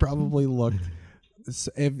tremendous. You probably looked.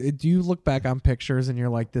 Do you look back on pictures and you're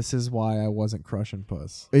like, this is why I wasn't crushing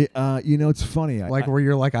puss? It's funny. Where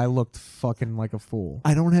you're like, I looked fucking like a fool.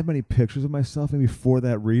 I don't have many pictures of myself. Maybe for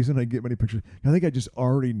that reason, I get many pictures. I think I just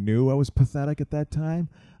already knew I was pathetic at that time.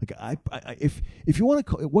 Like if you want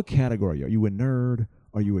to call, what category are you? Are you a nerd?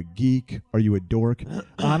 Are you a geek? Are you a dork?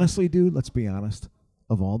 Honestly, dude, let's be honest.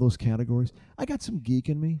 Of all those categories, I got some geek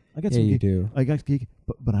in me. I got some you geek. do. I got geek,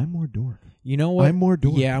 but I'm more dork. You know what? I'm more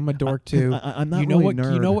dork. Yeah, I'm a dork too. I'm not you know really what?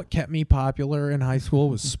 nerd. You know what kept me popular in high school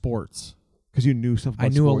was sports. Because you knew stuff about I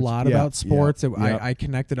knew sports. a lot Yeah, about sports. yeah. I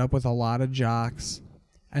connected up with a lot of jocks,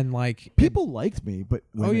 and like People liked me, but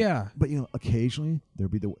women, yeah. But occasionally there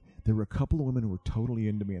were a couple of women who were totally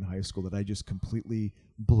into me in high school that I just completely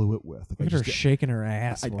blew it with. Like Look at her shaking her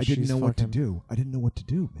ass. I while didn't she's know what to fucking- do. I didn't know what to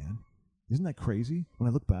do, man. Isn't that crazy? When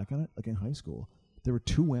I look back on it, like in high school, there were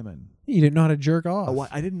two women. You didn't know how to jerk off. Oh,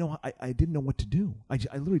 I didn't know. I didn't know what to do. I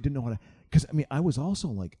literally didn't know how to. Because I was also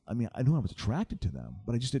like, I knew I was attracted to them,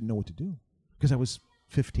 but I just didn't know what to do. Because I was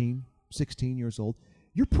 15, 16 years old.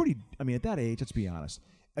 You're pretty. At that age, let's be honest.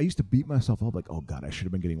 I used to beat myself up like, oh God, I should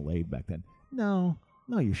have been getting laid back then. No,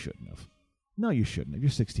 you shouldn't have. No, you shouldn't have. You're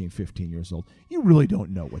 16, 15 years old. You really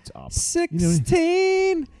don't know what's up.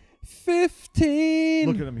 16, 15.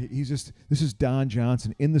 Look at him. This is Don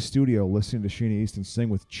Johnson in the studio listening to Sheena Easton sing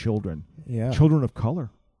with children. Yeah. Children of color.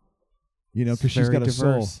 Because she's Very got a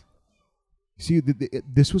soul. diverse. See,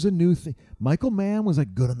 this was a new thing. Michael Mann was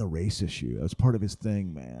like good on the race issue. That was part of his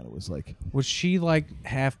thing, man. It was like. Was she like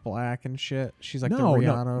half black and shit? She's like the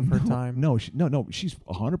Rihanna of her time. No, she's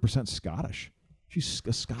 100% Scottish. She's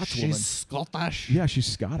a Scots woman. She's Scottish. Yeah, she's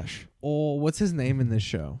Scottish. Oh, what's his name in this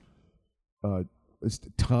show? It's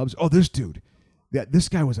Tubbs. Oh, this dude. Yeah, this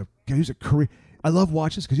guy was he was a career. I love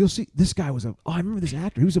watching this because you'll see this guy was I remember this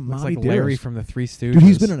actor. He was a Looks Mommy like Larry Dearest. from the Three Stooges. Dude,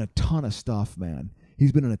 he's been in a ton of stuff, man.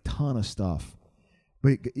 He's been in a ton of stuff.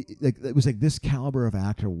 But it was like this caliber of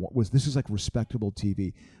actor this is like respectable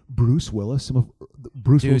TV. Bruce Willis,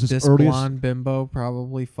 Bruce Dude, Willis's this earliest. blonde bimbo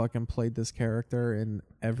probably fucking played this character in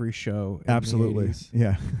every show. In Absolutely, the 80s.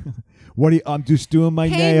 yeah. What are you? I'm just doing my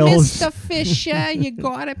nails. Hey, Mr. Fisher, you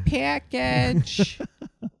got a package.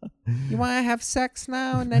 You want to have sex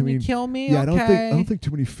now and then you kill me? Yeah, okay. I don't think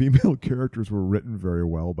too many female characters were written very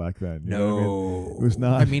well back then. You know what I mean? It was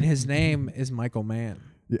not. I mean, his name is Michael Mann.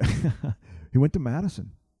 Yeah. He went to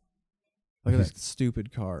Madison. Look at that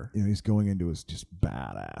stupid car. You know, he's going into his just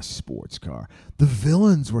badass sports car. The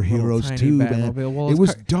villains were Little heroes tiny too, man. Batmobile. Well, it his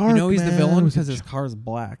was car- dark. You know he's the man. villain It was because his car's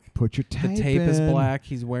black. Put your tape The tape is in. black.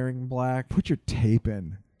 He's wearing black. Put your tape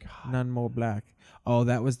in. God. None more black. Oh,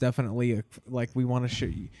 that was definitely we want to show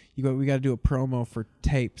you. We got to do a promo for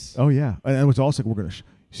tapes. Oh yeah, and it was also we're gonna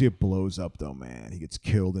see it blows up though, man. He gets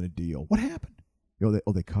killed in a deal. What happened?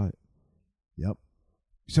 They cut it. Yep.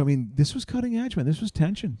 So I mean, this was cutting edge, man. This was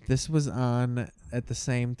tension. This was on at the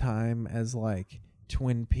same time as like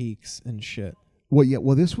Twin Peaks and shit. Well, yeah.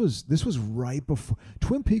 Well, this was right before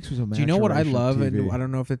Twin Peaks was a. Do you know what I maturation of love? TV. And I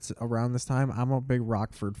don't know if it's around this time. I'm a big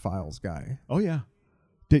Rockford Files guy. Oh yeah,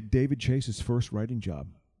 David Chase's first writing job,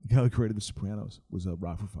 the guy who created The Sopranos, was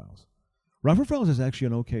Rockford Files. Rockford Files is actually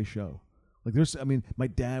an okay show. Like my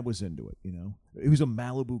dad was into it. You know, he was a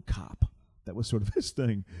Malibu cop. That was sort of his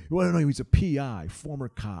thing. Well, I don't know. He was a PI, former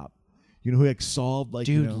cop. You know, who solved Dude,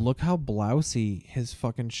 You know, look how blousy his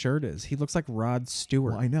fucking shirt is. He looks like Rod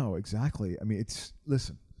Stewart. Well, I know exactly. I mean,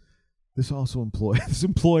 listen. This also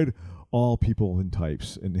employed all people and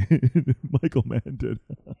types, and Michael Mann did.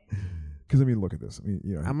 Because I mean, look at this. I mean,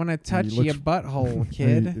 you know, I'm gonna touch your butthole,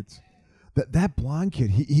 kid. I mean, that blonde kid.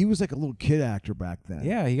 He was like a little kid actor back then.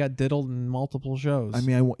 Yeah, he got diddled in multiple shows. I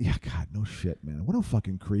mean, God, no shit, man. What a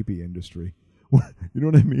fucking creepy industry. You know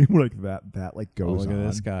what I mean? Like that like goes on. Look at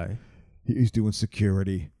this guy. He's doing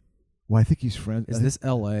security. Well, I think he's friends. Is this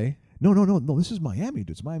L.A.? No. This is Miami,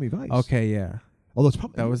 dude. It's Miami Vice. Okay, yeah. Although it's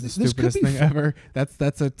probably That was the this could stupidest be thing ever.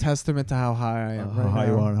 That's a testament to how high I am. Right how now.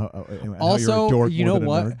 you are, and how you're a Also, dork you more know than a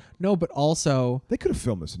what? nerd. No, but also, They could have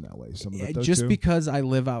filmed this in L.A. Some of it, though, just too. because I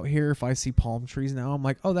live out here, if I see palm trees now, I'm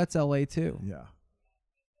like, oh, that's L.A. too. Yeah,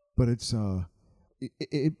 but it's no,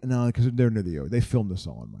 because they're near the O. They filmed this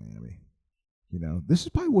all in Miami. You know, this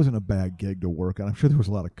probably wasn't a bad gig to work on. I'm sure there was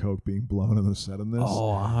a lot of coke being blown on the set on this.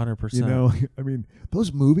 Oh, 100%. You know, I mean,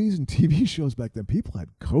 those movies and TV shows back then, people had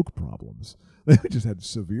coke problems. They just had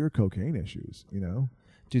severe cocaine issues. You know.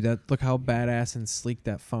 Dude, look how badass and sleek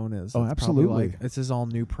that phone is. Oh, It's absolutely. probably like, this is all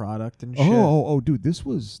new product and shit. Oh, dude, this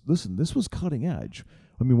was cutting edge.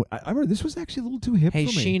 I mean, I remember this was actually a little too hip Hey,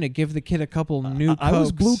 for me. Sheena, give the kid a couple new I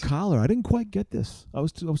was Cokes. blue collar. I didn't quite get this. I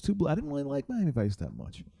was too blue. I didn't really like Miami Vice that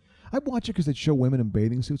much. I'd watch it because they'd show women in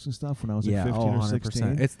bathing suits and stuff when I was like 15 or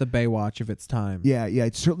 16. It's the Baywatch of its time. Yeah,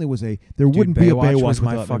 it certainly was There Dude, wouldn't be a Baywatch was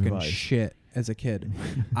my without Miami fucking Vice. shit as a kid.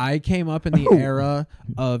 I came up in the Oh. era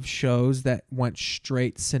of shows that went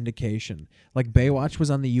straight syndication. Like Baywatch was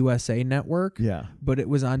on the USA Network, Yeah. but it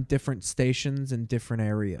was on different stations in different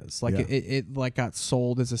areas. Like Yeah. it like got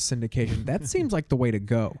sold as a syndication. That seems like the way to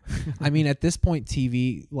go. I mean, at this point,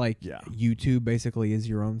 TV Yeah. YouTube basically is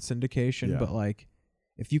your own syndication, Yeah. but like.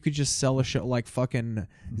 If you could just sell a show like fucking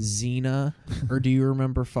Xena, or do you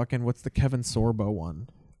remember fucking what's the Kevin Sorbo one?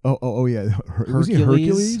 Oh yeah. Was he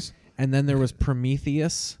Hercules? And then there was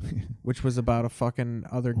Prometheus, which was about a fucking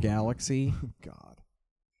other galaxy. God.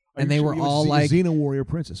 And they were all like Xena Warrior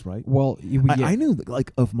Princess, right? Well, I knew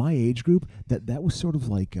like of my age group that was sort of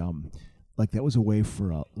like that was a way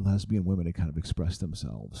for lesbian women to kind of express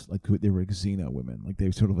themselves. Like they were Xena women. Like they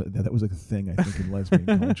sort of that was like a thing I think in lesbian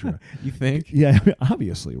culture. You think? Yeah, I mean,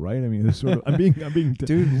 obviously, right? I mean, it's sort of I'm being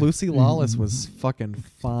Dude, Lucy Lawless was fucking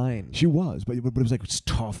fine. She was, but it was like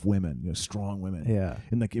tough women, strong women, Yeah.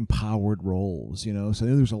 in like empowered roles, So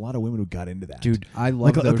there was a lot of women who got into that. Dude, I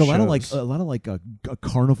love those a lot of shows. a lot of a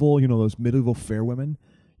carnival, those medieval fair women.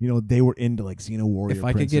 They were into like Xena Warrior. If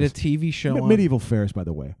I could get a TV show on medieval fairs, by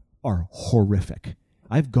the way, are horrific.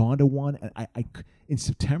 I've gone to one, and I in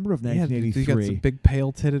September of 1983. you got some big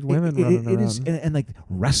pale-titted women running around. It is, and like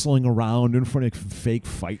wrestling around in front of fake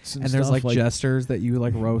fights and and stuff. there's like jesters that you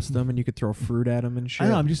like roast them and you could throw fruit at them and shit. I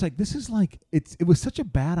know. I'm just like, this is like it was such a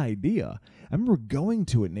bad idea. I remember going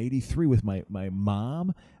to it in '83 with my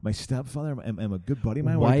mom, my stepfather, and a good buddy of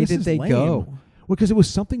mine. Why Like, this did is they lame. go? Well, because it was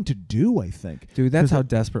something to do, I think. Dude, that's 'Cause how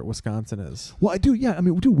desperate Wisconsin is. Well, I do. Yeah, I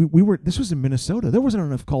mean, dude, we were. This was in Minnesota. There wasn't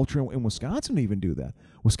enough culture in Wisconsin to even do that.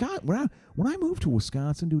 Wisconsin. When I moved to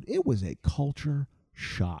Wisconsin, dude, it was a culture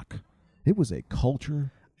shock. It was a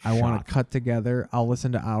culture I want Shock. to cut together. I'll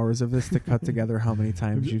listen to hours of this to cut together how many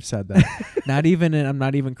times you've said that. I'm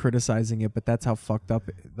not even criticizing it, but that's how fucked up.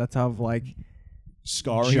 That's how like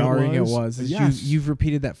Scarring jarring it was. is Yes. You've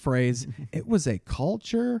repeated that phrase. It was a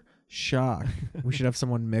culture shock. We should have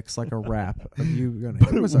someone mix like a rap of you going,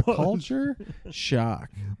 it was a culture shock.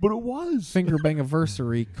 But it was. Finger bang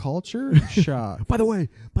anniversary culture shock. By the way,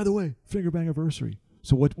 finger bang anniversary.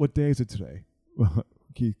 So what day is it today?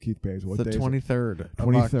 Keith Bays, what The day is it? 23rd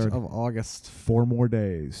 23rd. of August. 4 more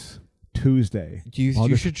days. Tuesday. You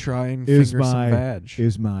August should try and is finger some my vag.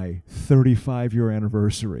 is my 35-year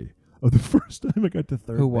anniversary of the first time I got to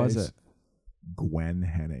third Who base. was it? Gwen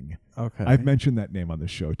Henning. Okay. I've mentioned that name on the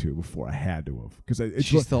show too before. I had to have because it's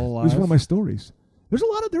She's still alive? It's one of my stories. There's a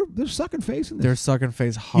lot of they're sucking face in this. They're sucking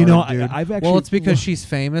face hard, know, dude. I've actually well, it's because she's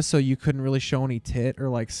famous, so you couldn't really show any tit or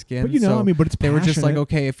like skin. But you know, so I mean, but it's they were just like, passionate.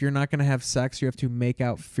 okay, if you're not gonna have sex, you have to make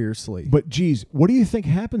out fiercely. But geez, what do you think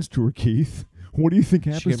happens to her, Keith? What do you think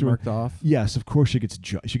happens she get to her? murked off. Yes, of course she gets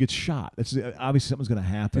shot. That's obviously something's going to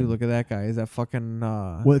happen. Dude, look at that guy. Is that fucking?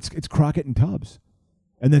 Well, it's Crockett and Tubbs,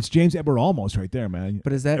 and that's James Edward Olmos right there, man.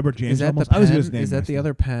 But is that Edward James is that Olmos? the I was pen? his name Is that the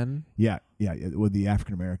other pen? Yeah, with the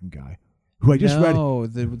African American guy, who I just read. No,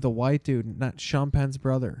 the white dude, not Sean Penn's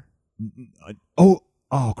brother. Oh,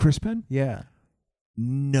 Chris Penn? Yeah,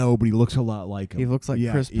 No, but he looks a lot like him. he looks like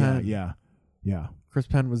Chris Penn. Yeah. Chris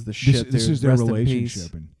Penn was the shit. This dude. is their Rest in relationship,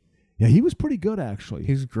 peace. and yeah, he was pretty good actually.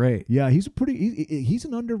 He's great. Yeah, he's he's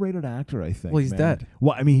an underrated actor, I think. Well, he's man. dead.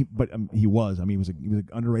 Well, I mean, he was. I mean, he was an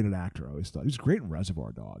underrated actor. I always thought he was great in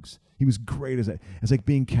Reservoir Dogs. He was great as like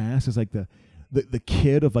being cast as like the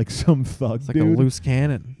kid of like some thug It's like dude. a loose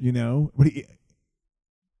cannon. You know, but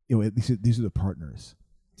these are the partners.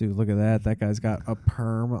 Dude, look at that. That guy's got a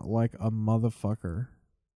perm like a motherfucker.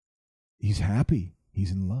 He's happy. He's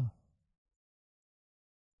in love.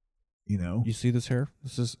 You know, You see this hair?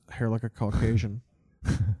 This is hair like a Caucasian.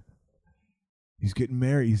 he's getting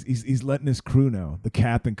married. He's letting his crew know. The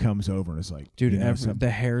captain comes over and is like, Dude, you know, the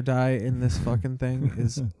hair dye in this fucking thing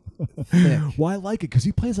is thick. Well, I like it because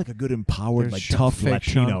he plays like a good, empowered, There's like Sean- tough fake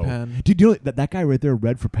Sean Latino. Penn. Did you know that guy right there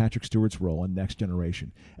read for Patrick Stewart's role in Next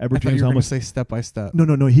Generation? I Edward thought James you were going to almost say Step by Step.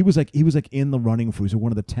 no. He was like in the running for. He was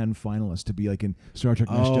one of the 10 finalists to be like in Star Trek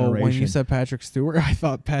Next Generation. When you said Patrick Stewart, I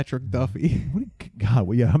thought Patrick Duffy. What God,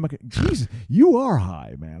 well, yeah, I'm not gonna, Jesus, you are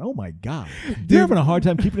high, man. Oh my God, you're having a hard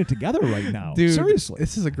time keeping it together right now. Dude, Seriously,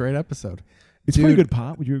 this is a great episode. it's pretty dude. good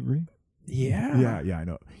pot. Would you agree? Yeah. Yeah, I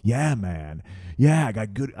know. Yeah, man. Yeah, I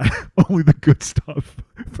got good. Only the good stuff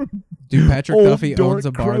from Dude, Patrick old Duffy owns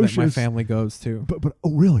a Dork bar that my Crocious. family goes to. But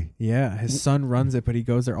oh really? Yeah, his son runs it, but he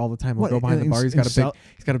goes there all the time. He'll What, go behind the in- bar. He's in got South-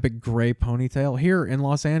 he's got a big gray ponytail here in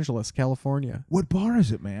Los Angeles, California. What bar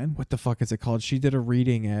is it, man? What the fuck is it called? She did a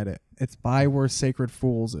reading at it. It's by where Sacred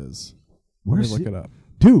Fools is. Where's Let me look it up.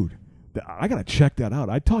 Dude, I gotta check that out.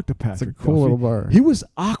 I talked to Patrick. cool Duffy. little bar. He was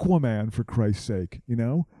Aquaman, for Christ's sake. You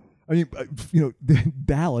know, I mean,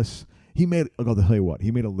 Dallas. He made. I'll tell you what.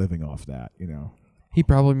 He made a living off that. You know, He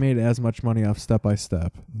probably made as much money off Step by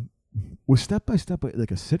Step. was Step by Step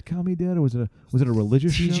like a sitcom he did, or was it a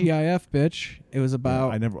religious show? TGIF, bitch. It was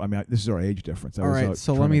about. I never. I mean, this is our age difference. I all was right, out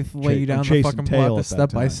so trying let me to lay you down the chasing fucking tail plot. The at that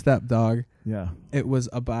Step by time. Step, dog. Yeah, It was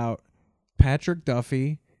about Patrick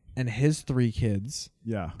Duffy and his 3 kids.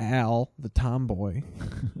 yeah. Al, the tomboy,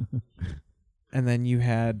 and then you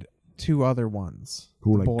had 2 other ones.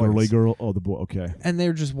 Who were the like boys. girly girl? Oh, the boy. Okay. And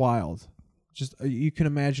they're just wild. Just you can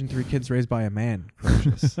imagine 3 kids raised by a man.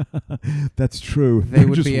 Gracious. That's true. They They're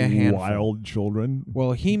would just be a handful. wild children.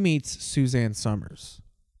 Well, he meets Suzanne Summers,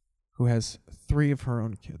 who has 3 of her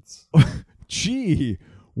own kids. Gee,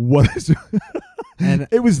 what is? And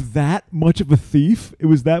It was that much of a thief. It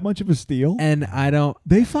was that much of a steal. and I don't.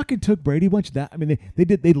 They fucking took Brady Bunch. That I mean, they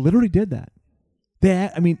did. They literally did that.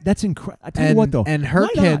 I mean, that's incredible. I tell you And- what, though, and her why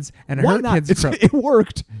not? kids- and Why her not? kids It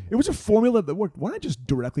worked. It was a formula that worked. Why not just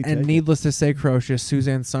directly take And it? needless to say, Crocious,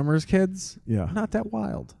 Suzanne Summers' kids, Yeah. not that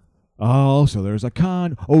wild. Oh, so there's a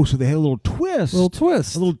con. Oh, so they had a little twist. Little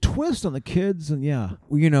twist. A little twist on the kids, and yeah.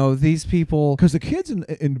 You know, these people. Because the kids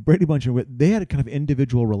in Brady Bunch, they had kind of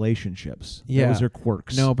individual relationships. Yeah. That was their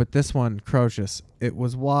quirks. No, but this one, Crocious, it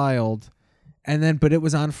was wild, but it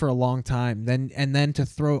was on for a long time. Then to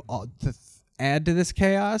add to this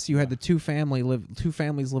chaos, you had the two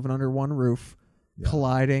families living under one roof,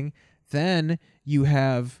 colliding. Then you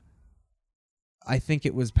have, I think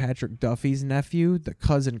it was Patrick Duffy's nephew, the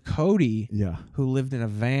cousin Cody, Yeah. who lived in a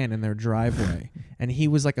van in their driveway, and he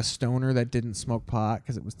was like a stoner that didn't smoke pot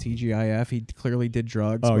because it was TGIF. He clearly did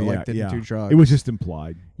drugs, Oh, but yeah. like didn't do drugs. It was just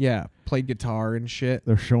implied. played guitar and shit.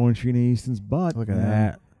 They're showing Sheena Easton's butt. Look at Yeah.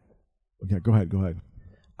 that. Okay, go ahead.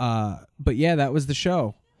 But yeah, that was the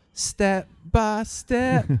show. step by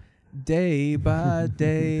step, day by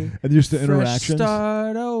day. And just the Fresh interactions.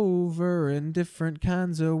 start over in different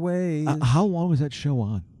kinds of ways. How long was that show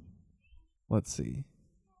on? Let's see.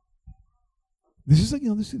 This is like,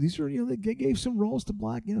 these are, they gave some roles to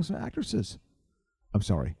black, some actresses. I'm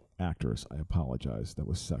sorry, actors. I apologize. That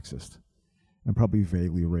was sexist and probably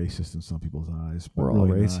vaguely racist in some people's eyes. But We're all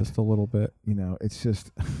really racist a little bit. It's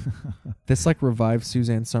just. This like revived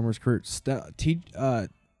Suzanne Summers' career.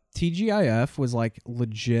 TGIF was like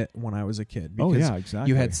legit when I was a kid. Oh, because yeah, exactly.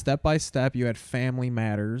 You had Step by Step. You had Family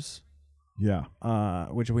Matters. Yeah.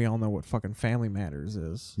 Which we all know what fucking Family Matters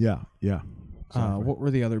is. Yeah. Yeah. Exactly. What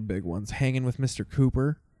were the other big ones? Hanging with Mr.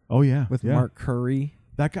 Cooper. Oh yeah, With yeah. Mark Curry.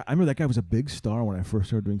 That guy. I remember that guy was a big star when I first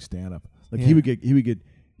started doing stand up. Like Yeah. he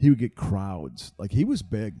would get crowds. Like he was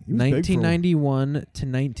big. He was big 1991 to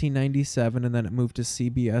 1997, and then it moved to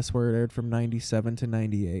CBS where it aired from 97 to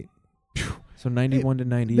 98. So 91 to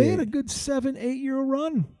 98. They had a good 7-8 year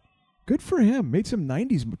run. Good for him. Made some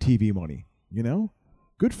 90s TV money.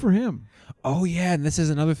 Good for him. Oh yeah, and this is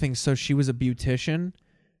another thing. So she was a beautician.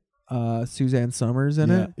 Suzanne Summers in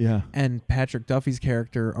it. Yeah. And Patrick Duffy's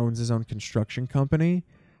character owns his own construction company.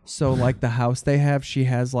 So like the house they have,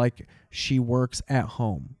 she works at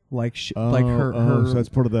home. Like her So that's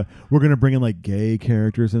part of we're gonna bring in like gay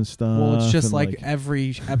characters and stuff. well, it's just and, like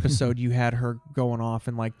every episode you had her going off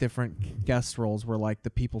in like different guest roles where like the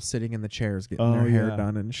people sitting in the chairs getting their hair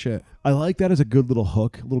done and shit. I like that as a good little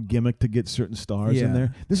hook, a little gimmick to get certain stars in Yeah.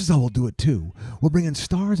 there. This is how we'll do it too. We'll bring in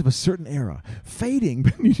stars of a certain era, fading.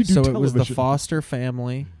 But you do So it was the television. Foster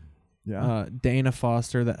family. Yeah. Dana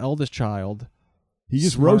Foster, the eldest child. He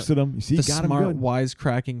just smart- roasted him. You see, The he got smart, him good.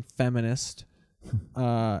 wisecracking feminist.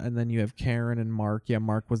 And then you have Karen and Mark. Yeah,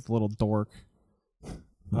 Mark was the little dork.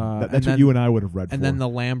 That's what you and I would have read for. And then the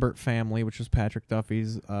Lambert family, which was Patrick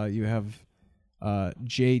Duffy's. You have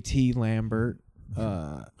J.T. Lambert.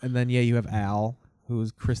 And then, you have Al, who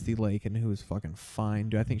is Christy Lake, and who is fucking fine.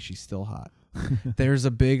 Dude, I think she's still hot. There's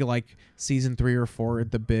a big, like, season 3 or 4,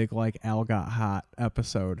 the big, like, Al got hot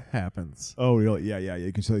episode happens. Oh, really? Yeah.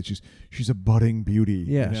 You can say that she's a budding beauty.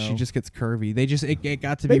 Yeah, she just gets curvy. They just it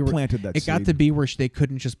got to be planted that It got seed. to be where they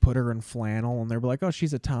couldn't just put her in flannel, and they were like, "Oh,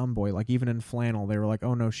 she's a tomboy." Like even in flannel, they were like,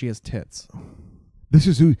 "Oh no, she has tits." This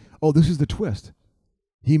is who. Oh, this is the twist.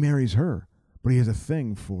 He marries her, but he has a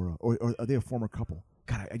thing for. Or are they a former couple?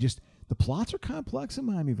 God, the plots are complex in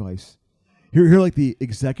Miami Vice. Here are like the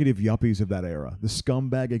executive yuppies of that era, the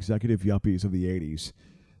scumbag executive yuppies of the 80s.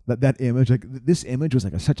 That image, like this image was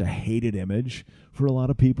like such a hated image for a lot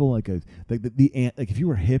of people. Like if you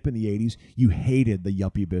were hip in the 80s, you hated the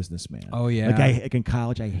yuppie businessman. Oh, yeah. Like in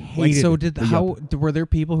college, I hated. Like so, the were there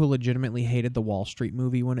people who legitimately hated the Wall Street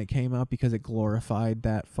movie when it came out because it glorified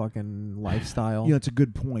that fucking lifestyle? Yeah, it's a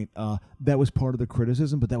good point. That was part of the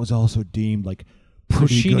criticism, but that was also deemed like So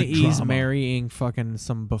pretty Sheena good E's drama. marrying fucking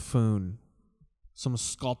some buffoon, some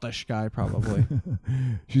Scottish guy probably.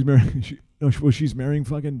 She's marrying. She's marrying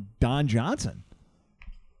fucking Don Johnson.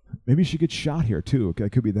 Maybe she gets shot here too. That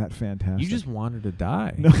could be that fantastic. You just wanted to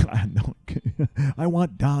die. no. I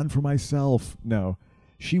want Don for myself. No,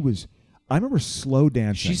 she was. I remember slow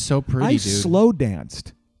dancing. She's so pretty, I dude. slow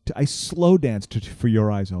danced. I slow danced for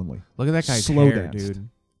Your Eyes Only. Look at that guy's Slow hair, danced. dude.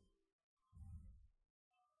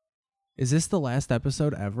 Is this the last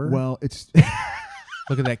episode ever? Well, it's.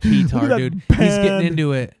 Look at that keytar, Look at that dude. He's getting band.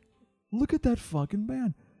 into it. Look at that fucking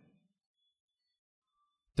band.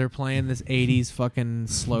 They're playing this 80s fucking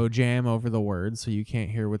slow jam over the words, so you can't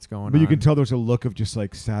hear what's going on. But you can tell there's a look of just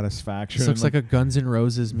like satisfaction. This looks like a Guns N'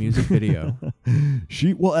 Roses music video.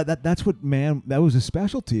 That's what that was his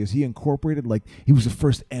specialty. Is he incorporated he was the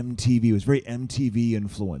first MTV. It was very MTV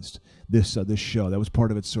influenced. This show that was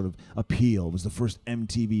part of its sort of appeal. It was the first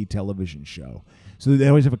MTV television show. So they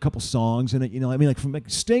always have a couple songs in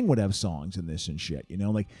it. Sting would have songs in this and shit.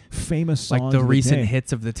 Like famous songs, Like the of recent day.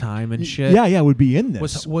 hits of the time and shit. Yeah, would be in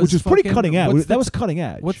this, which is pretty fucking- cutting edge. what's the That was cutting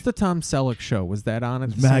edge. What's the Tom Selleck show? Was that on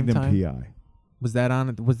at the Magnum same time? PI? Was that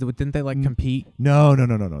on? Didn't they compete? No.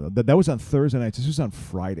 That was on Thursday nights. This was on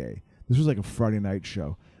Friday. This was like a Friday night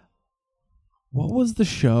show. What was the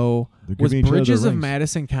show? They're Was giving each other Bridges of rings.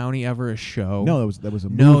 Madison County ever a show? No, that was a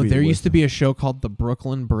movie. No, there with- used to be a show called The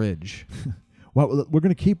Brooklyn Bridge. Well, we're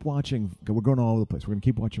going to keep watching. We're going all over the place. We're going to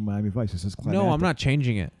keep watching Miami Vice. This is No, I'm climactic. not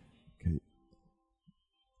changing it. Okay.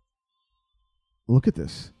 Look at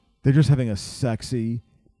this. They're just having a sexy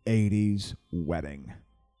 80s wedding.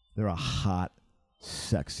 They're a hot,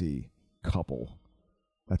 sexy couple.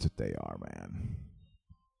 That's what they are, man.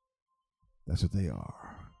 That's what they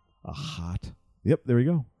are. A hot. Yep, there we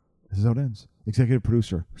go. This is how it ends. Executive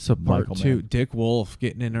producer. So part Michael 2, Mann. Dick Wolf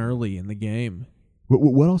getting in early in the game.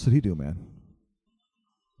 What else did he do, man?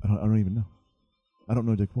 I don't even know. I don't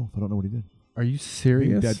know Dick Wolf. I don't know what he did. Are you Being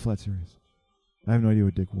serious? dead flat serious. I have no idea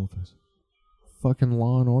what Dick Wolf is. Fucking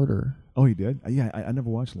Law and Order. Oh, he did? Yeah, I never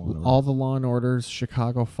watched Law and Order. All the Law and Orders,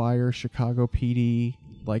 Chicago Fire, Chicago PD.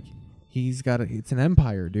 Like, he's got it's an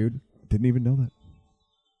empire, dude. Didn't even know that.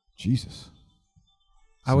 Jesus.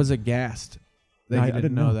 I was aghast that No, you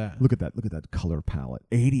didn't know that. Look at that color palette.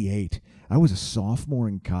 88. I was a sophomore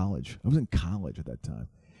in college. I was in college at that time,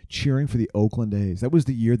 cheering for the Oakland A's. That was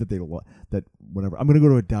the year that whatever. I'm going to go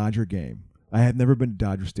to a Dodger game. I had never been to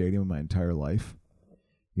Dodger Stadium in my entire life.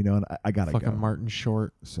 You know, and I gotta Fucking go. Martin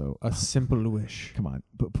Short. So A simple wish. come on,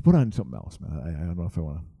 put on something else, man. I don't know if I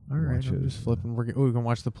want to. All right, I'm just flipping. We can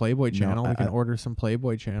watch the Playboy channel. We can order some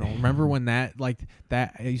Playboy channel. Remember when that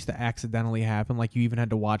used to accidentally happen? Like, you even had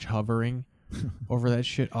to watch hovering over that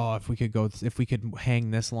shit. Oh, if we could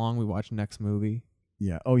hang this long, we watch next movie.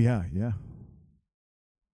 Yeah. Oh yeah. Yeah,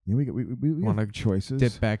 we Wanna have choices.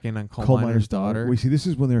 Dip back in on Coal Miner's Daughter. We see this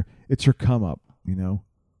is when it's her come up. You know.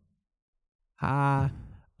 Hi,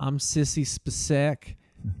 I'm Sissy Spacek.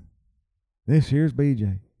 This here's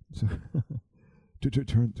BJ. So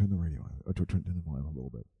turn the radio on, or turn the volume a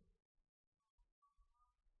little bit.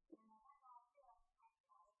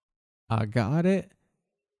 I got it.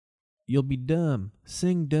 You'll be dumb.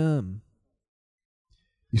 Sing dumb.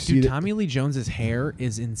 You see, Dude, Tommy Lee Jones's hair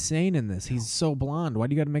is insane in this. He's so blonde. Why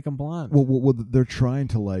do you got to make him blonde? Well, they're trying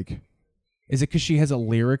to like. Is it because she has a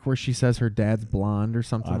lyric where she says her dad's blonde or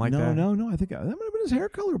something like that? No. I think that might have been his hair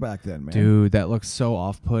color back then, man. Dude, that looks so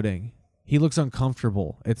off-putting. He looks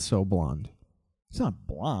uncomfortable. It's so blonde. It's not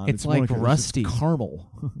blonde. It's like more rusty. It's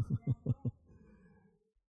caramel.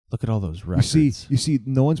 Look at all those records. You see,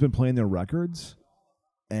 no one's been playing their records,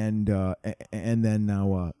 and then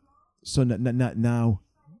now, so now,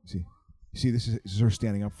 see, this is her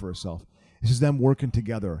standing up for herself. This is them working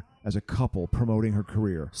together as a couple, promoting her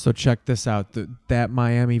career. So check this out. That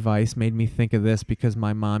Miami Vice made me think of this because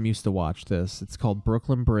my mom used to watch this. It's called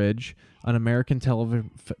Brooklyn Bridge, an American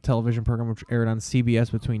television program which aired on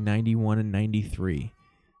CBS between 91 and 93.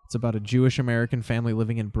 It's about a Jewish-American family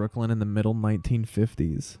living in Brooklyn in the middle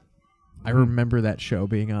 1950s. I remember that show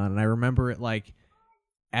being on, and I remember it like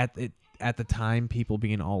at the time, people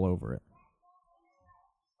being all over it.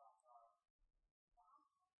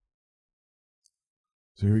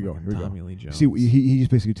 So here we go. Tommy Lee Jones. See, he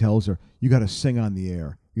just basically tells her, "You got to sing on the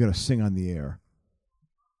air. You got to sing on the air."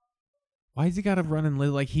 Why has he got to run and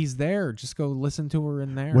live like he's there? Just go listen to her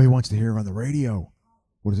in there. Well, he wants to hear her on the radio.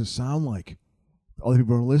 What does it sound like? All the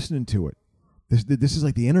people are listening to it. This is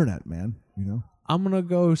like the internet, man. You know. I'm gonna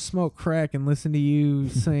go smoke crack and listen to you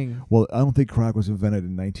sing. Well, I don't think crack was invented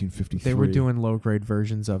in 1953. They were doing low grade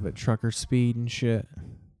versions of it, trucker speed and shit.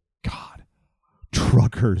 God,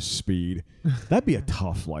 trucker speed. That'd be a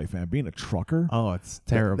tough life, man. Being a trucker. Oh, it's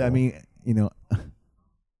terrible. I mean, you know.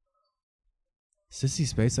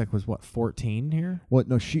 Sissy Spacek was what, 14 here? Well,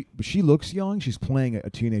 no, she looks young. She's playing a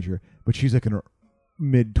teenager, but she's like in her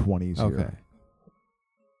mid-20s here. Okay.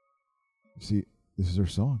 See, this is her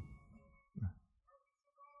song.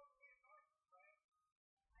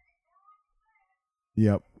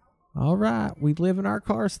 Yep. All right, we live in our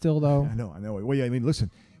car still, though. I know. Well, yeah, I mean, listen.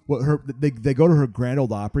 Well, they go to her Grand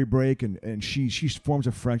Ole Opry break, and she forms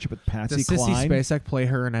a friendship with Patsy Does Cline. Sissy Spacek play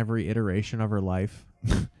her in every iteration of her life?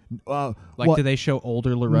 Do they show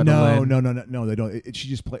older Loretta Lynn? No, they don't.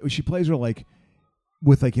 She plays her like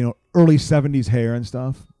with like early 70s hair and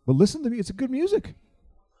stuff. But listen to me, it's good music.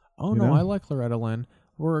 Oh no, I like Loretta Lynn.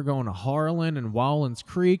 We're going to Harlan and Wallens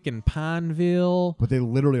Creek and Pineville. But they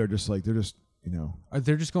literally are just like they're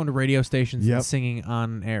just going to radio stations and singing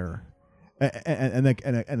on air.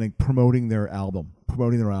 And promoting their album.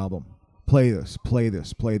 Play this.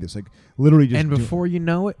 Like literally just. And before you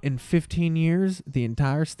know it, in 15 years, the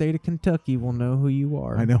entire state of Kentucky will know who you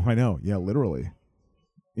are. I know. Yeah, literally.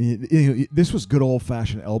 This was good old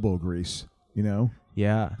fashioned elbow grease. You know.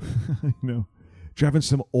 Yeah. Driving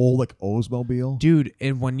some old like Oldsmobile. Dude,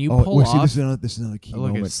 and when you pull off, this is another key look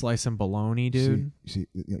moment. at slicing bologna, dude. See,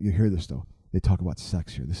 you hear this though. They talk about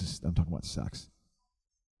sex here. I'm talking about sex.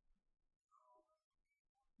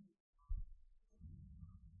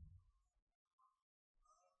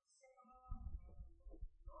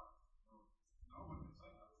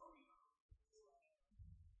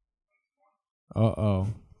 Uh-oh.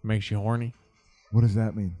 Makes you horny. What does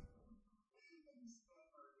that mean?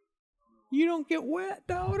 You don't get wet,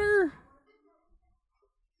 daughter.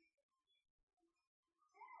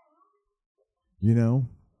 You know?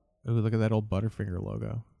 Ooh, look at that old Butterfinger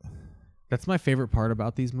logo. That's my favorite part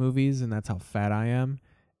about these movies, and that's how fat I am,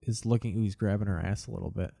 is looking. Ooh, he's grabbing her ass a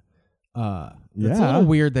little bit. It's Yeah. a little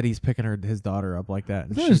weird that he's picking his daughter up like that.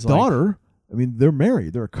 And It's not she's his daughter. I mean, they're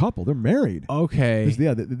married. They're a couple. They're married. Okay.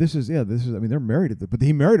 This is. I mean, they're married. But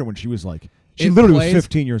he married her when she was like, she It literally plays- was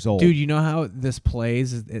 15 years old. Dude, you know how this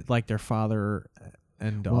plays? It's like their father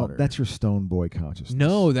and daughter. well, that's your stone boy consciousness.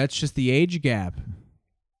 No, that's just the age gap.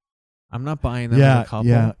 I'm not buying them as a couple.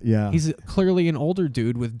 Yeah. He's clearly an older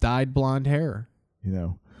dude with dyed blonde hair. You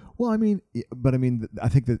know. Well, I mean, I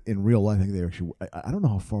think that in real life, I think they actually. I don't know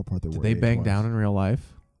how far apart they were. Did they bang down in real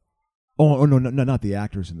life? Oh no, not the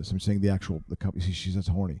actors in this. I'm saying the couple. See, she says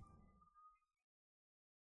horny.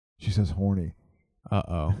 She says horny.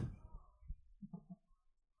 Uh-oh.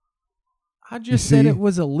 I just said see? it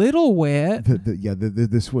was a little wet.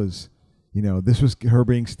 This was, this was her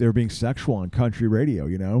they're being sexual on country radio.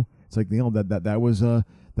 It's like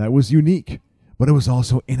that was unique, but it was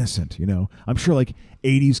also innocent. I'm sure like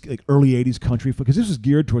early 80s country, because this was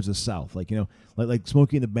geared towards the South. Like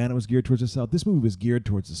Smokey and the Bandit was geared towards the South. This movie was geared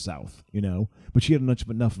towards the South. But she had enough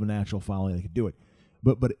of a natural following they could do it.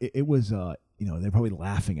 But it was they're probably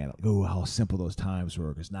laughing at it, like, oh, how simple those times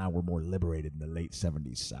were, because now we're more liberated in the late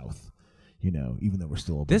 70s South. Even though we're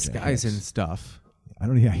still This guy's in stuff. I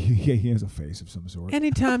don't know. Yeah, he has a face of some sort.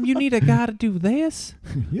 Anytime you need a guy to do this,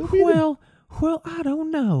 He'll be well, I don't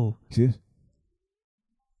know. See this?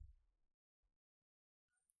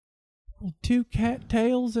 Two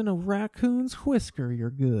cattails and a raccoon's whisker, you're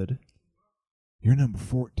good. You're number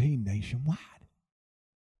 14 nationwide.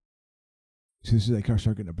 So this is like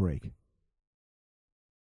start getting a break.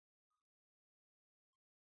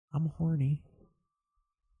 I'm horny.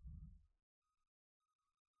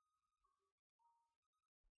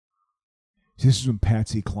 This is when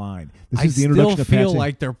Patsy Cline. This I is the introduction still of Patsy. feel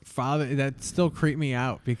like their father. That still creeped me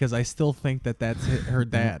out because I still think that's her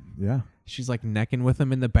dad. Yeah. She's like necking with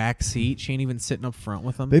him in the back seat. She ain't even sitting up front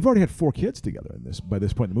with him. They've already had 4 kids together by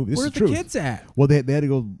this point in the movie. This Where's is the truth. kids at? Well, they had to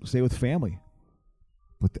go stay with family.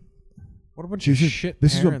 But What a bunch of shit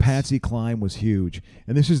this is when parents. Patsy Cline was huge,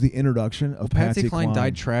 and this is the introduction of Patsy Cline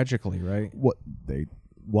died tragically, right? What they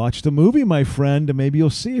watch the movie, my friend, and maybe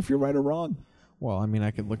you'll see if you're right or wrong. Well, I mean, I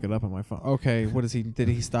could look it up on my phone. Okay, what is he? Did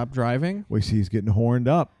he stop driving? We see he's getting horned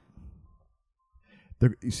up.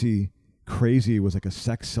 You see, Crazy was like a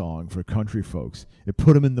sex song for country folks. It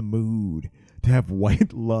put them in the mood to have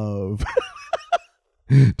white love,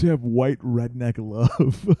 to have white redneck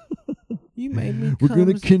love. You made me. We're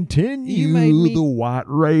going to continue the white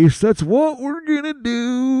race. That's what we're going to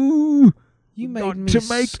do. You made Not me to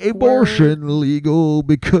make squirt. abortion legal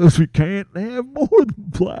because we can't have more than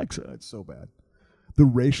blacks. It's so bad. The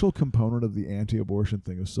racial component of the anti-abortion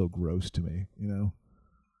thing is so gross to me,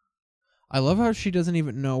 I love how she doesn't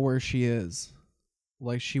even know where she is.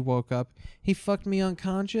 Like she woke up. He fucked me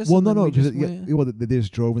unconscious. Well, and then no. we just Well, they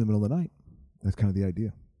just drove in the middle of the night. That's kind of the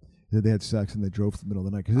idea. They had sex and they drove to the middle of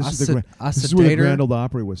the night. Because this is where the Grand Ole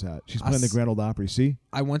Opry was at. She's playing the Grand Ole Opry. See?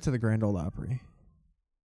 I went to the Grand Ole Opry.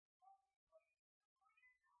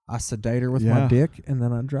 I sedate her with Yeah. my dick, and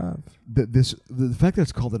then I drive. The fact that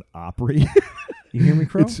it's called an Opry. You hear me,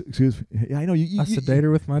 Crow? Excuse me. Yeah, I know. I sedate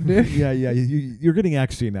her with my dick. Yeah. You're getting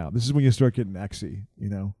XY now. This is when you start getting XY,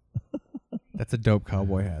 That's a dope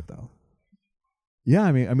cowboy hat, though. Yeah,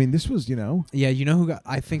 I mean, this was, Yeah, you know who got...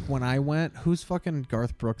 I think when I went... Who's fucking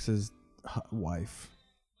Garth Brooks' wife?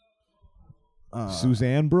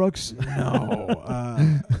 Suzanne Brooks? No.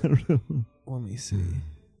 I don't know. Let me see.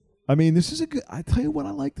 I mean, this is a good... I tell you what,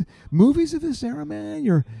 I like the movies of this era, man.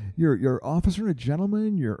 Your Officer and a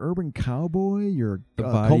Gentleman, your Urban Cowboy, your The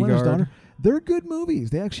Coleman's Bodyguard. Daughter. They're good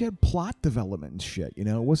movies. They actually had plot development and shit, It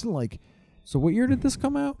wasn't like... So what year did this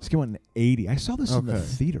come out? This came out in 80. I saw this in the Okay.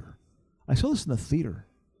 theater.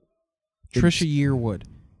 Trisha Yearwood.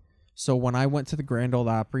 So when I went to the Grand Ole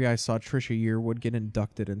Opry, I saw Trisha Yearwood get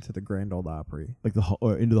inducted into the Grand Ole Opry. Like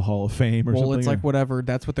into the Hall of Fame or something? Well, it's like or- whatever.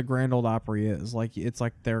 That's what the Grand Ole Opry is. Like it's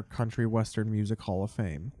like their country western music Hall of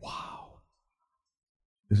Fame.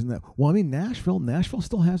 Isn't that... Well, I mean, Nashville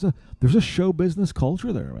still has there's a show business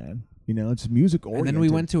culture there, man. It's music oriented. And then we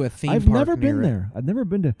went to a theme I've park never near been it. there. I've never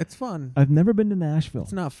been to... It's fun. I've never been to Nashville.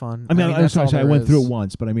 It's not fun. I mean, I'm that's sorry, all I there went through is. it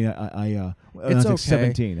once, but I mean, I when I It's was like okay.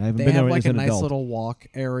 17. I haven't They been have there like as a an nice adult. little walk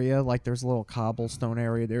area. Like there's a little cobblestone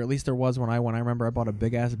area there. At least there was when I went. I remember I bought a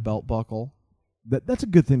big ass belt buckle. That's a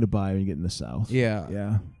good thing to buy when you get in the South. Yeah.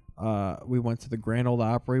 Yeah. We went to the Grand Ole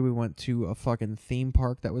Opry. We went to a fucking theme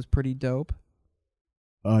park that was pretty dope.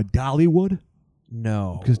 Dollywood?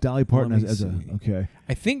 No, Because Dolly Parton Let me has a... see. Okay.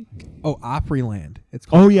 I think Opryland. It's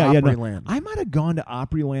called Oh, yeah, no. Opryland. I might have gone to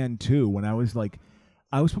Opryland, too, when I was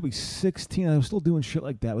probably 16. I was still doing shit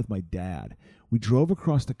like that with my dad. We drove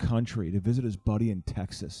across the country to visit his buddy in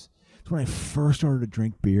Texas. It's when I first started to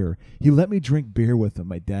drink beer. He let me drink beer with him.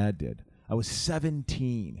 My dad did. I was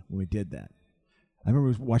 17 when we did that. I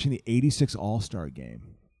remember watching the 86 All-Star game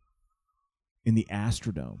in the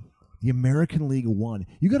Astrodome. The American League won.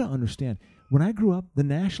 You got to understand, when I grew up, the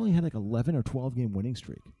National League had like 11 or 12 game winning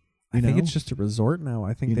streak. I think it's just a resort now.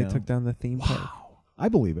 I think they took down the theme park. I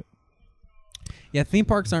believe it. Yeah, theme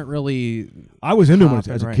parks aren't really. I was into them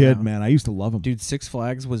as a right kid, now. man. I used to love them. Dude, Six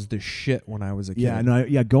Flags was the shit when I was a kid. Yeah,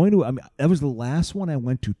 no, going to, I mean, that was the last one I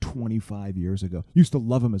went to 25 years ago. Used to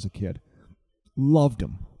love them as a kid. Loved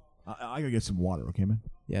them. I gotta get some water, okay, man?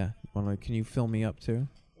 Yeah. Can you fill me up too?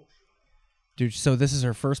 Dude, so this is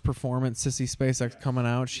her first performance. Sissy Spacek coming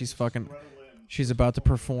out. She's about to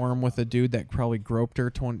perform with a dude that probably groped her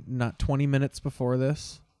 20 minutes before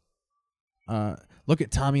this. Look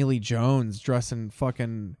at Tommy Lee Jones dressing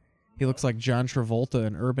fucking. He looks like John Travolta,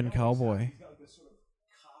 an urban cowboy.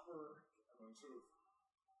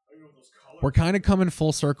 We're kind of coming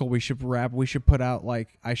full circle. We should put out,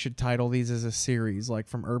 like, I should title these as a series, like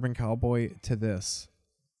from Urban Cowboy to this.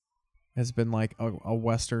 Has been like a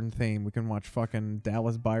Western theme. We can watch fucking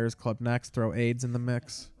Dallas Buyers Club next. Throw AIDS in the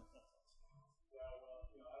mix.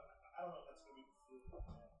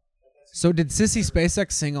 So did Sissy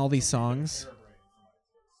Spacek sing all these songs?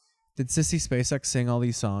 Did Sissy Spacek sing all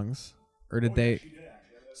these songs? Or did they?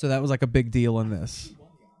 So that was like a big deal in this.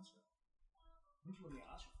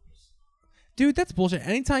 Dude, that's bullshit.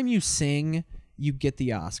 Anytime you sing, you get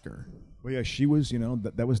the Oscar. Well, yeah, she was,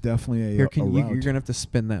 that was definitely a Here, a route. you're going to have to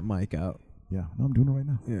spin that mic out. Yeah, no, I'm doing it right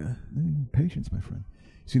now. Yeah. Patience, my friend.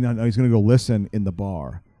 See, now he's going to go listen in the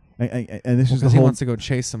bar. And this is the Because whole... he wants to go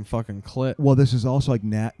chase some fucking clit. Well, this is also like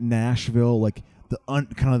Nashville, like the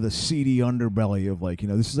kind of the seedy underbelly of, like,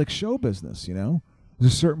 this is like show business, There's a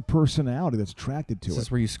certain personality that's attracted to This it.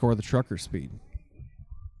 is where you score the trucker speed.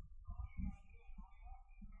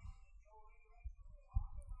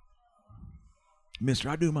 Mister,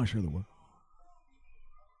 I do my share of the work.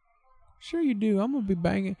 Sure you do. I'm going to be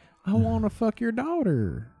banging. I want to fuck your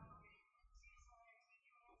daughter.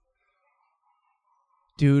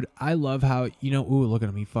 Dude, I love how, ooh, look at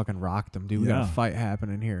him. He fucking rocked him, dude. We got Yeah. a fight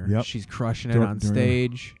happening here. Yep. She's crushing it During- on during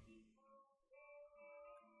stage.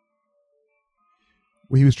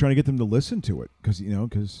 Well, he was trying to get them to listen to it because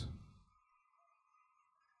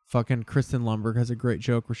Fucking Kristen Lundberg has a great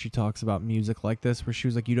joke where she talks about music like this, where she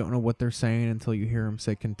was like, you don't know what they're saying until you hear them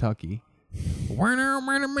say Kentucky. Kentucky.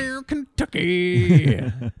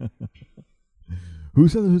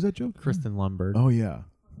 Who's that joke? Kristen Lundberg. Oh, yeah.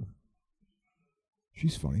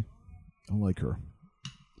 She's funny. I like her.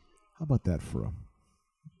 How about that for a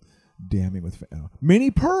damning with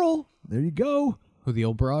Minnie Pearl? There you go. Who, the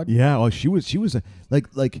old broad? Yeah. Well, she was a,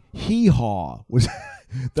 like Hee Haw was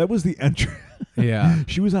that was the entry. Yeah.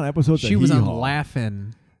 She was on episodes. She of was Hee on Haw.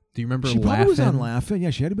 Laugh-In. Do you remember She Laugh-In? probably was on Laugh-In.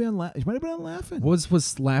 Yeah, she had to be on She might have been on Laugh-In.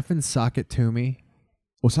 Was Laugh-In Sock It To Me?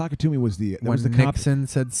 Well, Sock It To Me was the that When was the Nixon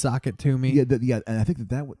said Sock It To Me? Yeah, and I think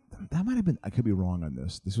that might have been. I could be wrong on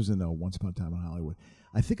this. This was in Once Upon a Time in Hollywood.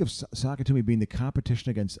 I think of Sock It To Me being the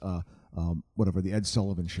competition against whatever, the Ed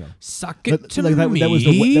Sullivan Show. Sock It To That Me. that was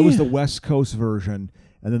the West Coast version,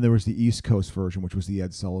 and then there was the East Coast version, which was the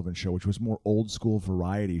Ed Sullivan Show, which was more old school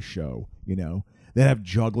variety show. They'd have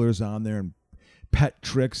jugglers on there, and pet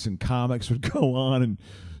tricks and comics would go on, and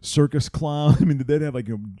circus clown. I mean, they'd have like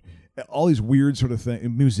all these weird sort of things.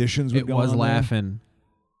 Musicians would It go was on there. Laughing.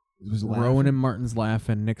 It was Laughing. Rowan and Martin's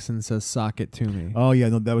Laughing. Nixon says Sock It To Me. Oh yeah,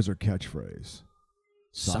 no, that was her catchphrase.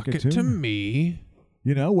 Sock It To Me.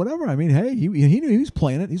 Whatever. I mean, hey, he knew he was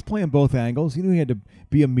playing it. He's playing both angles. He knew he had to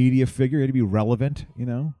be a media figure. He had to be relevant.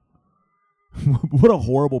 What a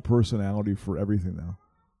horrible personality for everything, though.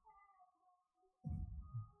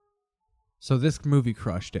 So this movie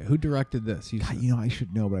crushed it. Who directed this? God, I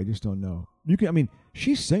should know, but I just don't know.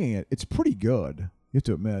 She's singing it. It's pretty good. You have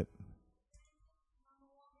to admit.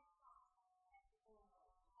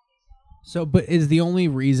 So, but is the only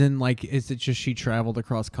reason, like, is it just she traveled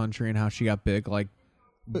across country and how she got big? Like,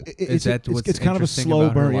 It's kind of a interesting slow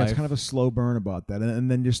about her burn. Yeah, it's life? kind of a slow burn about that, and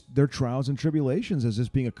then just their trials and tribulations as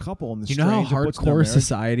just being a couple. And the You know how strains it puts in their hardcore marriage.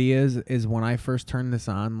 society is when I first turned this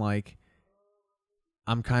on, like,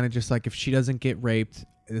 I'm kind of just like, if she doesn't get raped,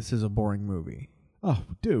 this is a boring movie. Oh,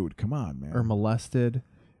 dude, come on, man. Or molested.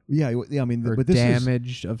 Yeah. I mean, Or but this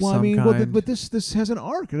damaged is, of well, some I mean, kind. but this has an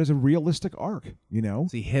arc. It has a realistic arc.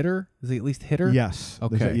 Is he hit her? Is he at least hit her? Yes.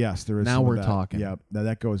 Okay. Yes, there is. Now some of we're that. talking. Yeah. Now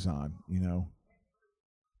that goes on.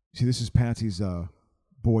 See, this is Patsy's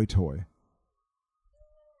boy toy.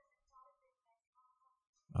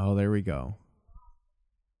 Oh, there we go.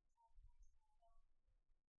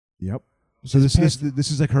 Yep. So this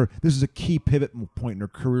is like her. This is a key pivot point in her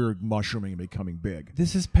career, mushrooming and becoming big.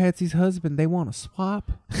 This is Patsy's husband. They want to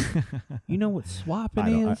swap. You know what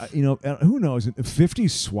swapping is? Who knows? 50s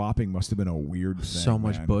swapping must have been a weird thing. So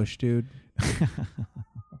much man. Bush, dude.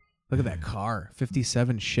 Look at that car,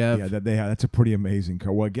 57 Chev. Yeah, that's a pretty amazing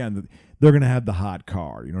car. Well, again, they're going to have the hot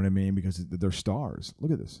car. You know what I mean? Because they're stars. Look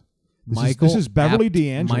at this. This is Beverly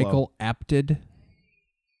D'Angelo. Michael Apted.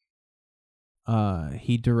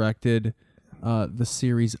 He directed the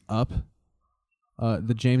series Up,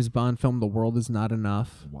 the James Bond film The World Is Not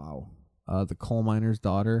Enough. Wow. The Coal Miner's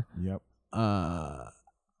Daughter. Yep.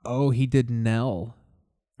 He did Nell.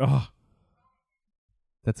 Oh,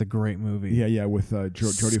 that's a great movie. yeah, with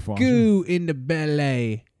Jodie Foster. Scoo in the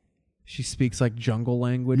ballet. She speaks like jungle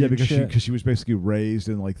language. Yeah, and because she was basically raised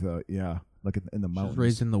in like in the mountains. She was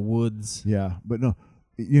raised in the woods. Yeah, but no,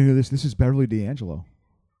 this is Beverly D'Angelo.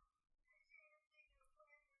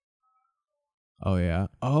 Oh yeah.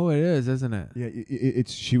 Oh, it is, isn't it? Yeah,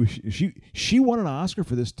 she won an Oscar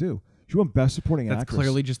for this too. She won Best Supporting That's Actress.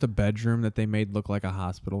 clearly just a bedroom that they made look like a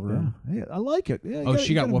hospital room. Yeah, I like it. Yeah,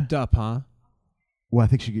 She got whooped up, huh? Well, I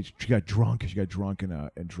think she got drunk. She got drunk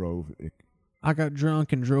and drove. I got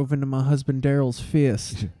drunk and drove into my husband Daryl's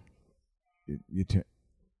fist.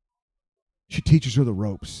 She teaches her the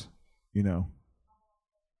ropes,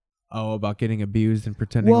 Oh, about getting abused and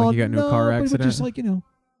pretending like you got into a car accident? But just like,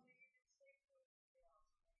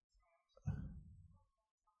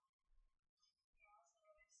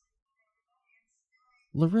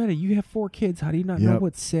 Loretta, you have 4 kids. How do you not know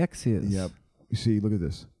what sex is? Yep. You see, look at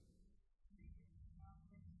this.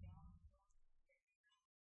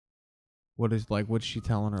 What's she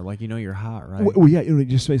telling her? Like, you're hot, right? Well, yeah,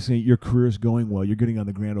 just basically your career is going well. You're getting on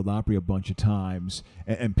the Grand Ole Opry a bunch of times,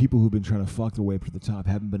 and people who've been trying to fuck their way up to the top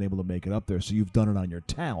haven't been able to make it up there. So you've done it on your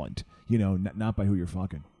talent, not by who you're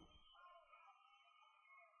fucking.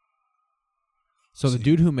 So the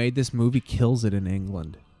dude who made this movie kills it in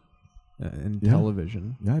England, in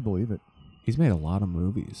television. Yeah, I believe it. He's made a lot of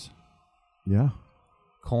movies. Yeah.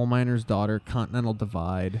 Coal Miner's Daughter, Continental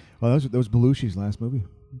Divide. Well, that was Belushi's last movie.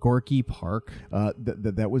 Gorky Park.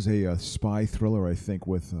 That was a spy thriller, I think,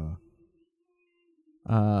 with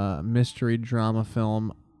mystery drama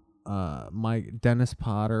film. Dennis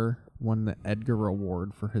Potter won the Edgar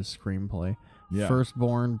Award for his screenplay. Yeah.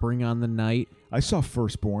 Firstborn, Bring on the Night. I saw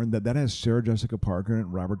Firstborn. That has Sarah Jessica Parker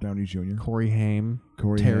and Robert Downey Jr. Corey Haim.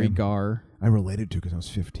 Terry Garr. I related to because I was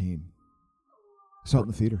 15. I saw it in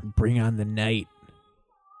the theater. Bring on the Night.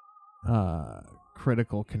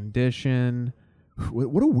 Critical Condition.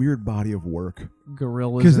 What a weird body of work.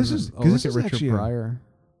 Gorillas. Because this is Richard actually Pryor.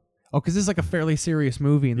 Because this is like a fairly serious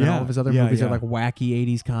movie, and then all of his other movies are like wacky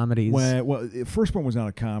 80s comedies. Well, Firstborn was not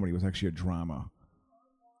a comedy. It was actually a drama.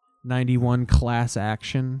 91 Class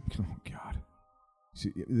Action. Oh, God.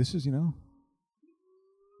 See, this is,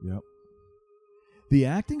 Yep. The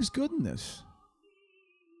acting's good in this.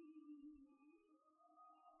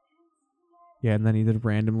 Yeah, and then he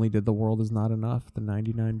randomly did The World Is Not Enough, the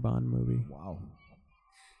 99 Bond movie. Wow.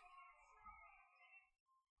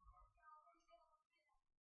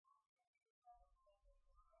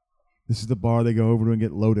 This is the bar they go over to and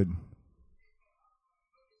get loaded.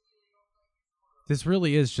 This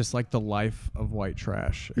really is just like the life of white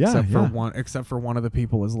trash, except for one of the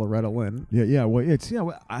people is Loretta Lynn. Yeah.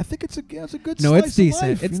 Well, I think it's a good. No, it's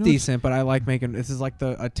decent. Life, it's decent, but I like making this is like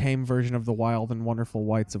a tame version of The Wild and Wonderful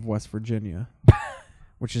Whites of West Virginia,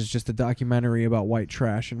 which is just a documentary about white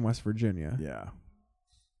trash in West Virginia. Yeah.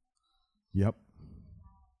 Yep.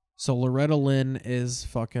 So Loretta Lynn is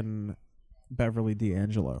fucking Beverly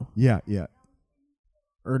D'Angelo. Yeah.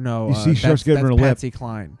 Or no, you see, that's Patsy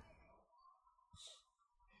Cline.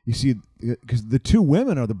 You see, because the two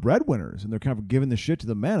women are the breadwinners, and they're kind of giving the shit to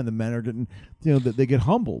the men, and the men are getting, they get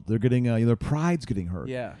humbled. They're getting, their pride's getting hurt.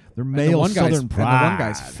 Yeah, their male Southern pride. And the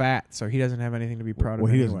one guy's fat, so he doesn't have anything to be proud of.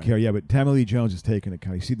 Well, he doesn't care. Yeah, but Tommy Lee Jones is taking it.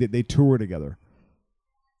 You see, they tour together.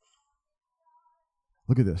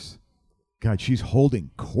 Look at this, God. She's holding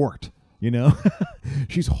court.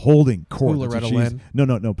 She's holding court. Who, Loretta Lynn?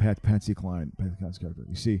 No. Patsy Cline. Patsy Cline's character.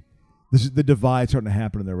 You see, this is the divide starting to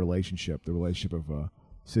happen in their relationship. The relationship of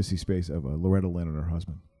Sissy Space of Loretta Lynn and her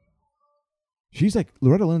husband. She's like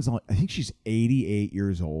Loretta Lynn's. I think she's 88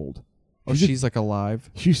 years old. She's like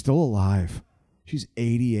alive. She's still alive. She's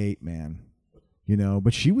 88, man.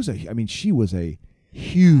 But she was a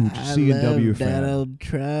huge C&W fan. Donald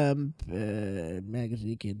Trump,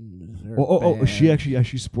 Mexicans.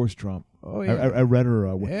 She supports Trump. Oh yeah. I read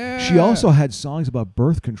her. She also had songs about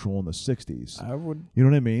birth control in the 60s. I would. You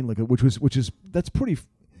know what I mean? Like that's pretty.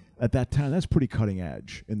 At that time, that's pretty cutting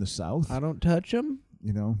edge in the South. I don't touch them.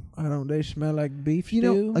 You know. Don't they smell like beef You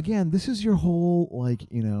know, again, this is your whole we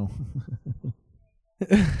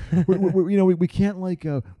can't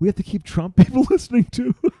we have to keep Trump people listening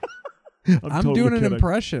to. I'm totally doing an kidding.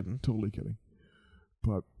 impression. Totally kidding.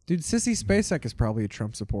 But Dude, Sissy Spacek is probably a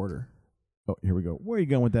Trump supporter. oh, here we go. Where are you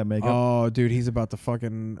going with that makeup? Oh, dude, he's about to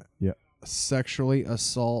fucking Yeah. sexually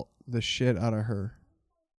assault the shit out of her.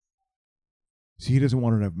 See, he doesn't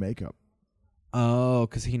want her to have makeup. Oh,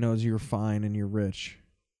 because he knows you're fine and you're rich.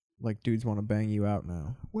 Like, dudes want to bang you out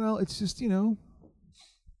now. Well, it's just Dude,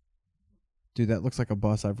 that looks like a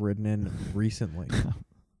bus I've ridden in recently.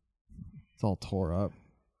 It's all tore up.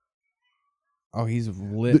 Oh, he's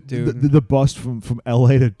lit, dude. the bus from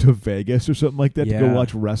LA to Vegas or something like that to go Yeah.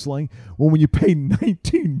 watch wrestling. Well, when you pay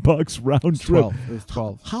 $19 round trip, 12. It was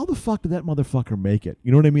 12. how the fuck did that motherfucker make it?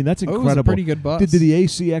 You know what I mean? That's Oh, incredible. it was a pretty good bus. Did the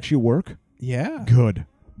AC actually work? Yeah. Good.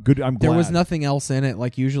 I'm glad. There was nothing else in it.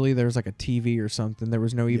 Like, usually there's like a TV or something. There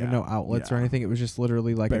was no outlets or yeah. anything. It was just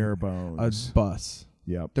literally like bare a bones. bus.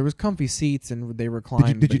 Yep. There was comfy seats and they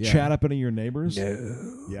reclined. Did you but yeah. chat up any of your neighbors?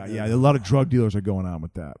 No. Yeah. A lot of drug dealers are going on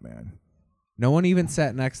with that, man. No one even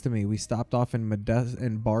sat next to me. We stopped off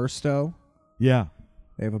in Barstow. Yeah.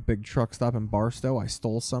 They have a big truck stop in Barstow. I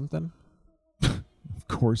stole something. Of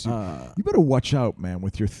course. You better watch out, man,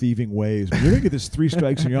 with your thieving ways. When you're going to get this 3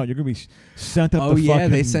 strikes and you're out, you're going to be sent up Oh, the yeah.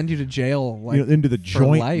 fucking... They send you to jail into the for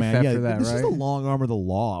joint, life man. after Yeah, that, this is right? the long arm of the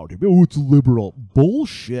law. Oh, it's liberal.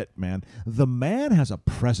 Bullshit, man. The man has a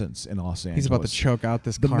presence in Los Angeles. He's about to choke out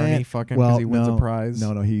this The carny man- fucking well, because he wins no, a prize.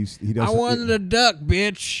 No, he doesn't. I wanted a duck,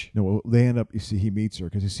 bitch. No, well, they end up. You see, he meets her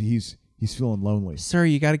because he's feeling lonely. Sir,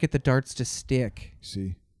 you got to get the darts to stick.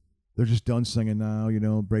 See, they're just done singing now.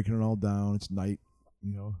 Breaking it all down. It's night.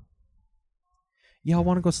 Y'all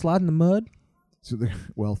want to go slide in the mud? So,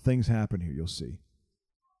 things happen here. You'll see.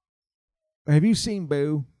 Have you seen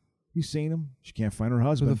Boo? You seen him? She can't find her Who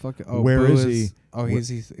husband. the fuck? Oh, Where Boo is he? Oh, Where-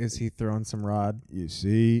 is he throwing some rod? You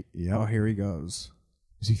see? Yeah. Oh, here he goes.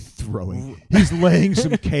 Is he throwing? He's laying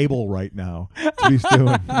some cable right now. That's what he's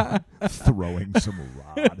doing. Throwing some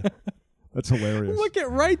rod. That's hilarious. Look at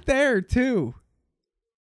right there too.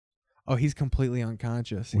 Oh, he's completely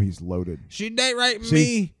unconscious. Well, he's loaded. She date raping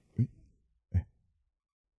See? me.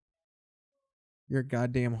 You're a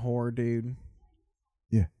goddamn whore, dude.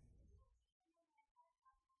 Yeah.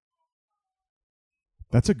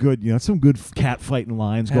 That's a good, that's some good cat fighting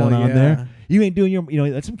lines Hell going on yeah. there. You ain't doing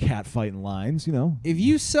that's some cat fighting lines, If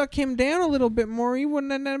you suck him down a little bit more, he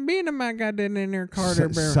wouldn't end up being a my goddamn in there, Carter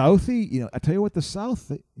Bear. Southie, I tell you what, the South,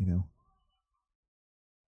 Let me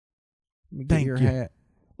get Thank your you. hat.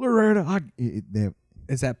 Loretta,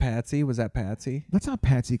 Is that Patsy? Was that Patsy? that's not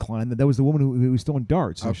Patsy Cline. That was the woman who was throwing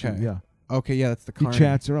darts. So Okay. yeah. Okay, yeah, that's the He carny.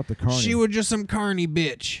 chats her up, the carny. She was just some carny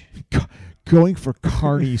bitch. Going for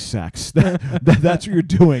carny sex. That's what you're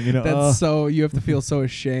doing. That's so you have to feel so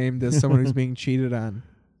ashamed as someone who's being cheated on.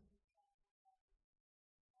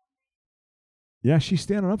 Yeah, she's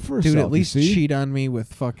standing up for herself. Dude, at least you see? cheat on me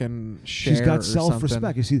with fucking Cher She's got or self-respect.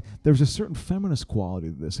 something. You see, there's a certain feminist quality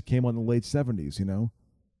to this. It came on in the late 70s,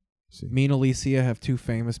 See. Me and Alicia have two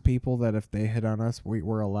famous people that if they hit on us,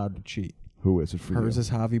 we're allowed to cheat. Who is it for Hers you? is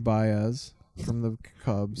Javi Baez from the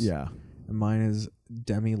Cubs. Yeah, And mine is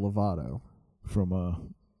Demi Lovato.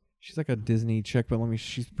 from She's like a Disney chick, but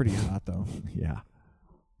she's pretty hot though. yeah.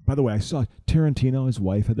 By the way, I saw Tarantino, his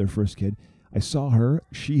wife, had their first kid. I saw her.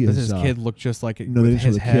 She Does is his kid look just like it no, they with didn't show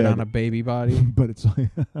his the head kid. on a baby body? but it's like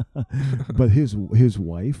but his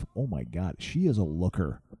wife, oh my god, she is a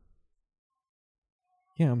looker.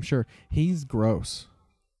 Yeah, I'm sure. He's gross.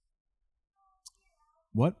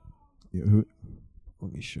 What? Who?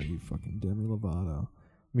 Let me show you fucking Demi Lovato.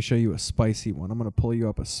 Let me show you a spicy one. I'm going to pull you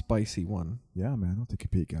up a spicy one. Yeah, man, I'll take a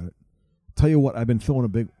peek at it. Tell you what, I've been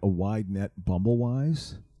throwing a wide net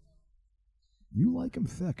Bumblewise. You like him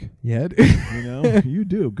thick. Yeah. You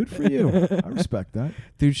do. Good for you. I respect that.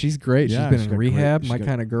 Dude, she's great. Yeah, she's she's been in got great- rehab. she's My got-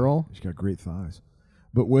 kind of girl. She's got great thighs.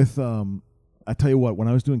 But with, I tell you what, when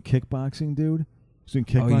I was doing kickboxing, dude, doing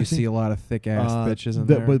kickboxing. Oh, you see a lot of thick ass bitches in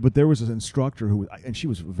the- there. But there was an instructor and she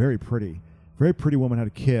was very pretty. Very pretty woman, had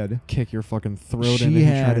a kid. Kick your fucking throat She in if you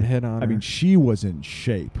try had, to hit on her. I mean, she was in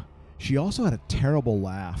shape. She also had a terrible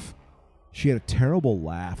laugh. She had a terrible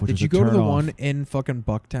laugh, which Did was you a go to the turn-off. one in fucking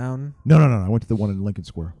Bucktown? No. I went to the one in Lincoln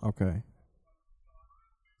Square. Okay.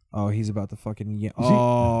 Oh, he's about to fucking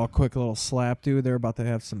oh, quick little slap, dude. They're about to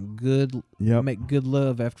have some good, Yep. make good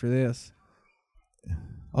love after this.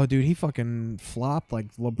 Oh, dude, he fucking flopped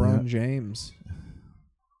like LeBron James.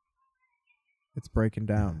 It's breaking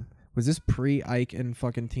down. Was this pre-Ike and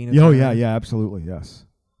fucking Tina Oh, Turner? yeah, absolutely, yes.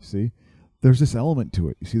 See? There's this element to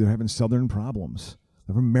it. You see, they're having Southern problems.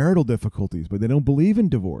 Having marital difficulties, but they don't believe in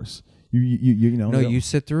divorce. You know. No, you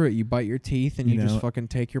sit through it. You bite your teeth and you just fucking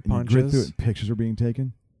take your punches. You grit through it. Pictures are being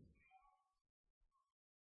taken.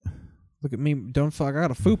 Look at me. Don't fuck. I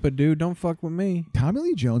got a fupa, dude. Don't fuck with me. Tommy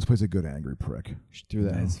Lee Jones plays a good angry prick. She threw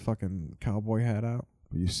that his fucking cowboy hat out.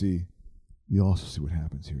 But you also see what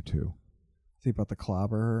happens here too. Is he about to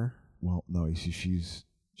clobber her? Well, no. You see,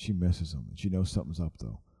 she misses him. She knows something's up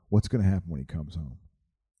though. What's going to happen when he comes home?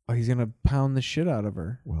 Oh, he's gonna pound the shit out of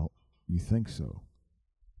her. Well, you think so.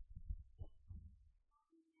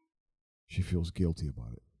 She feels guilty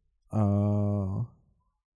about it. Oh.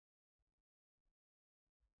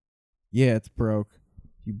 Yeah, it's broke.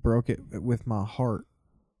 You broke it with my heart.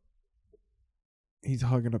 He's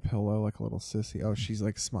hugging a pillow like a little sissy. Oh, she's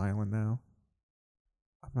like smiling now.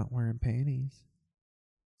 I'm not wearing panties.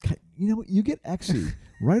 You know what? You get exy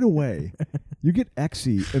right away. You get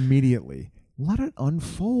exy immediately. Let it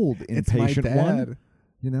unfold in patient one.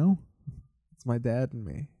 You know? It's my dad and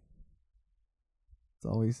me.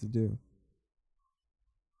 That's all we used to do.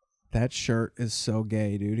 That shirt is so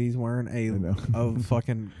gay, dude. He's wearing a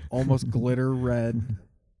fucking almost glitter red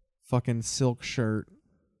fucking silk shirt.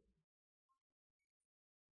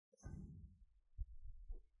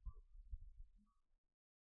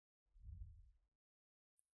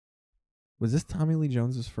 Was this Tommy Lee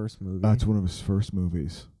Jones's first movie? It's one of his first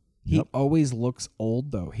movies. He always looks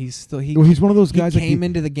old though. He's one of those guys that came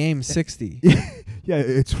into the game 60. Yeah,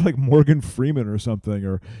 it's like Morgan Freeman or something,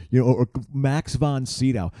 or or Max von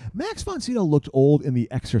Sydow. Max von Sydow looked old in The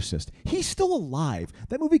Exorcist. He's still alive.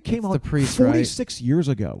 That movie came out 46 years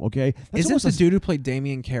ago. Okay, isn't the dude who played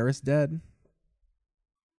Damien Karras dead?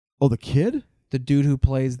 Oh, the kid, the dude who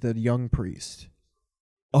plays the young priest.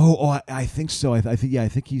 I think so. I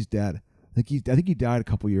think he's dead. I think he died a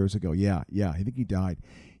couple years ago. Yeah, I think he died.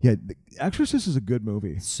 Yeah, The Exorcist is a good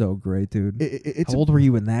movie. So great, dude. How old were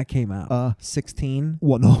you when that came out? 16?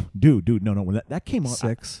 Well, no, dude, no. When that came out,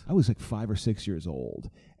 6. I was like 5 or 6 years old,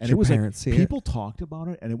 and Did it was your like parents see people talked about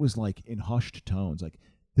it, and it was like in hushed tones, like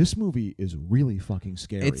this movie is really fucking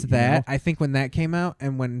scary. It's that I think when that came out,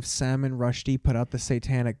 and when Salman Rushdie put out the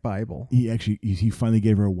Satanic Bible, he finally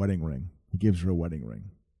gave her a wedding ring. He gives her a wedding ring.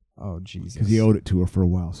 Oh Jesus! Because he owed it to her for a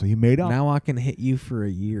while, so he made up. Now I can hit you for a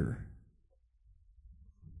year.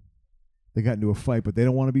 They got into a fight, but they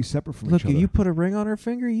don't want to be separate from each other. Look, if you put a ring on her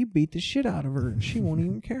finger, you beat the shit out of her, and she won't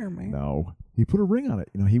even care, man. No, he put a ring on it.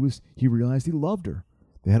 He realized he loved her.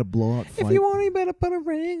 They had a blowout fight. If you want, you better put a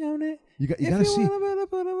ring on it. You gotta see.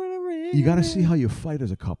 You gotta see how you fight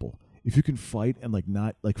as a couple. If you can fight and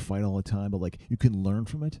not fight all the time, but you can learn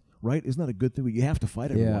from it, right? Isn't that a good thing? You have to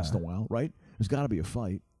fight every once in a while, right? There's got to be a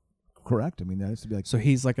fight. Correct. I mean, that has to be So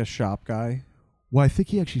he's like a shop guy. Well, I think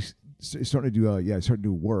he actually starting to do. Starting to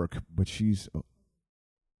do work, but she's.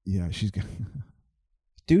 She's.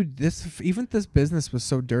 Dude, this business was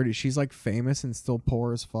so dirty. She's like famous and still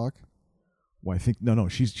poor as fuck. Well, I think no.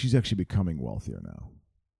 She's actually becoming wealthier now.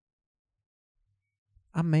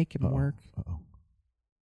 I'm making work. Uh-oh.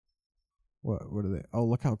 What are they? Oh,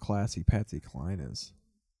 look how classy Patsy Cline is.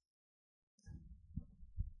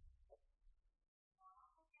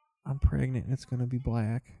 I'm pregnant and it's going to be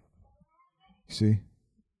black. See?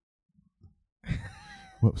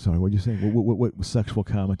 Sorry, what did you say? What sexual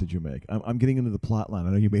comment did you make? I'm getting into the plot line.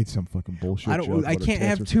 I know you made some fucking bullshit joke. I can't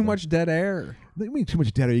have too much dead air. What do you mean too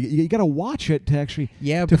much dead air? You got to watch it to actually...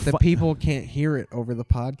 Yeah, but the people can't hear it over the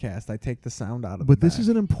podcast. I take the sound out of it. But this is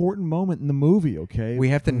an important moment in the movie, okay? We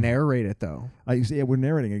have to narrate it, though. Yeah, we're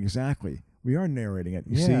narrating it, exactly. We are narrating it.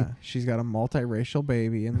 You see? She's got a multiracial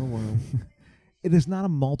baby in the womb. It is not a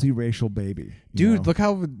multiracial baby. Dude, look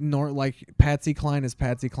how Patsy Cline is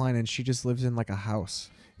Patsy Cline, and she just lives in a house.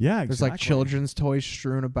 Yeah, exactly. There's children's toys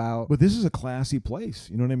strewn about. But this is a classy place.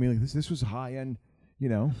 You know what I mean? This was high end.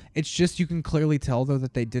 It's just you can clearly tell though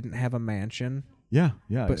that they didn't have a mansion. Yeah,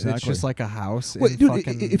 but exactly. It's just like a house. Wait, dude,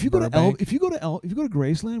 if you go Burbank. to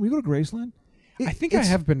Graceland, we go to Graceland. I think I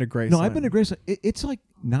have been to Graceland. No, I've been to Graceland. It's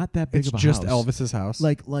not that big of a house. It's just Elvis's house.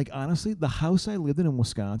 Like honestly, the house I lived in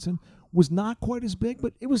Wisconsin was not quite as big,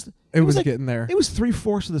 but it was getting there. It was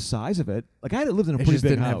 3/4 of the size of it. I had lived in a pretty big house. It just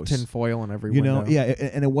didn't have tin foil in every window. Yeah,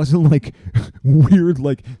 and it wasn't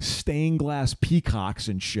weird stained glass peacocks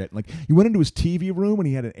and shit. You went into his TV room and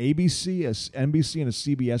he had an ABC, a NBC, and a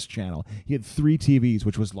CBS channel. He had 3 TVs,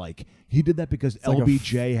 which was he did that because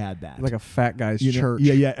LBJ had that. Like a fat guy's church.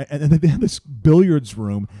 Yeah, and then they had this billiards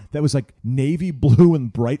room that was navy blue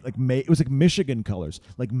and bright, it was Michigan colors,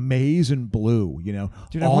 maize and blue.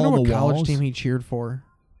 Dude, I wonder what college team he cheered for.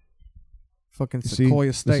 Fucking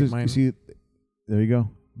Sequoia State, man. You see, there you go.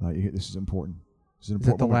 This is important. Is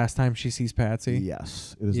that the last time she sees Patsy?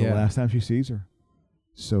 Yes, it is the last time she sees her.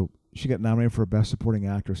 So she got nominated for a Best Supporting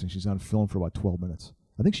Actress, and she's on film for about 12 minutes.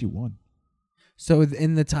 I think she won. So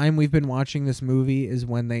in the time we've been watching this movie is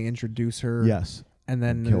when they introduce her. Yes. And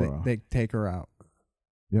then Kill her. they take her out.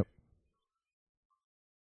 Yep.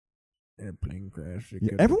 Airplane crash.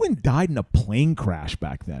 Yeah, everyone died in a plane crash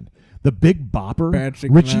back then. The Big Bopper,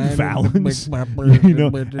 Patrick Richie Knight, Valens, the Big Bopper, you know,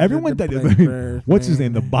 the everyone died. plane crash, What's his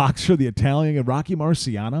name? man. The boxer, the Italian, and Rocky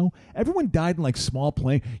Marciano. Everyone died in like small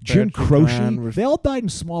plane. Jim Patrick Croce. Knight was They all died in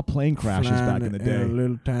small plane crashes back in the a day.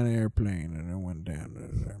 little tiny airplane, and it went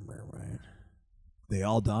down. They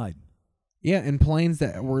all died. Yeah, in planes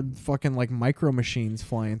that were fucking like micro machines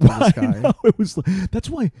flying through the I sky. know, it was. That's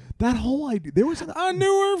why that whole idea. There was. I knew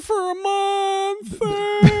her for a month.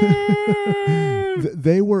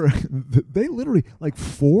 They were. They literally like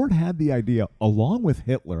Ford had the idea, along with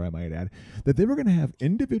Hitler, I might add, that they were going to have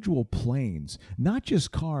individual planes, not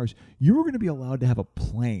just cars. You were going to be allowed to have a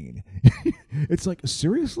plane. It's like,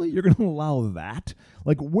 seriously, you're going to allow that?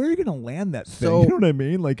 Like, where are you going to land that thing? So- You know what I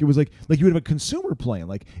mean? Like, it was like you would have a consumer plane.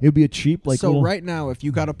 Like, it would be a cheap like. So little, right now, if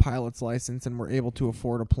you got a pilot's license and were able to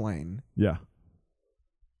afford a plane, yeah.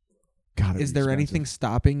 God, is there anything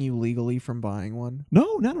stopping you legally from buying one?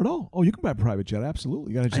 No, not at all. Oh, you can buy a private jet.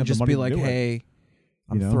 Absolutely. You got to And have the just money be to like, do it. hey,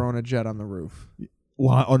 I'm You know? throwing a jet on the roof.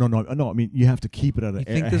 Well, oh no. I mean, you have to keep it at You a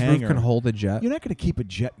think a this hangar. roof can hold a jet? You're not going to keep a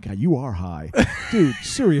jet guy. You are high, dude.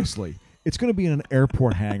 Seriously, it's going to be in an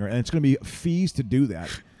airport hangar, and it's going to be fees to do that.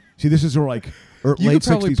 See, this is like You late could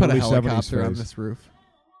probably 60s, put a early helicopter 70s on phase. this roof.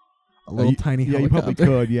 A little You- tiny yeah, helicopter. you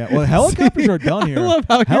probably could. Yeah, well, helicopters are done here. I love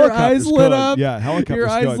how your Helicopters eyes lit could. up. Yeah, helicopters Your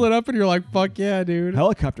eyes could. lit up, and you're like, "Fuck yeah, dude!"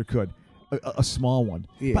 Helicopter could. A small one.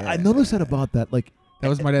 But I Yeah. noticed that about that. Like, That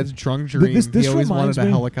was my dad's drunk dream. This he always reminds wanted a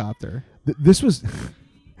me- helicopter. This was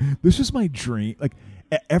this was my dream. Like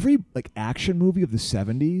every like action movie of the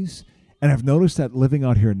 70s, and I've noticed that living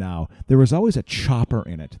out here now, there was always a chopper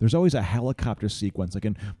in it. There's always a helicopter sequence, like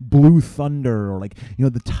in Blue Thunder or like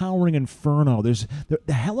the Towering Inferno. There's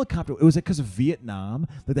the helicopter. It was because of Vietnam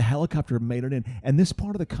that the helicopter made it in, and this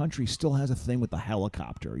part of the country still has a thing with the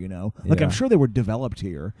helicopter. Like Yeah. I'm sure they were developed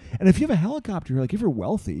here, and if you have a helicopter, like if you're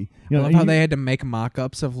wealthy, I love how they had to make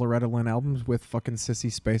mock-ups of Loretta Lynn albums with fucking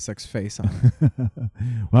Sissy SpaceX face on it.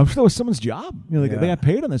 Well, I'm sure that was someone's job. They Yeah. got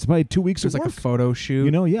paid on this. Probably 2 weeks It was of like work. a photo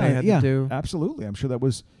shoot. Yeah, they had yeah, to do. absolutely. I'm sure that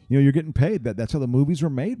was, you're getting paid. That's how the movies were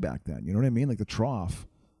made back then. You know what I mean? Like the trough.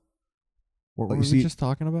 What Like, were you we see- just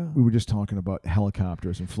talking about? We were just talking about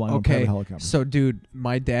helicopters and flying on private Okay, helicopters. so dude,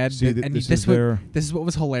 my dad See, did, and this this is was their- this is what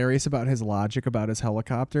was hilarious about his logic about his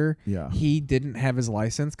helicopter. Yeah. he didn't have his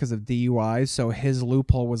license because of DUIs, so his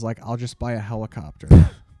loophole was like, I'll just buy a helicopter.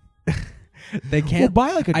 They can't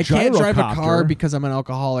buy like a I can't drive a car gyrocopter. because I'm an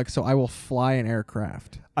alcoholic, so I will fly an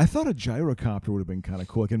aircraft. I thought a gyrocopter would have been kind of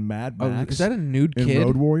cool, like in Mad Oh, Max. is that a nude in kid,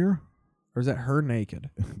 Road Warrior? or is that her naked?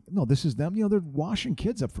 No, this is them. They're washing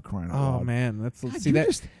kids up for crying out Oh loud. man, that's God, see you're that.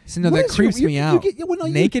 just- See, no, what that is your- creeps me you out. get- well, no,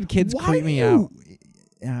 you- Naked kids why creep do me you- out.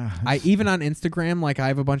 Yeah, I even on Instagram, like I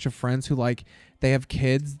have a bunch of friends who like they have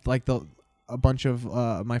kids, like a bunch of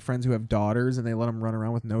my friends who have daughters, and they let them run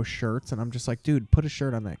around with no shirts, and I'm just like, dude, put a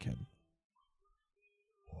shirt on that kid.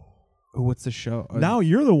 Oh, what's the show? now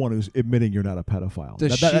you're the one who's admitting you're not a pedophile.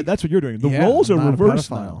 The That's what you're doing. The yeah, roles are I'm not a reversed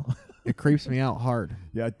pedophile. now. It creeps me out hard.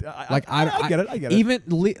 Yeah, Like I get it. I get it. Even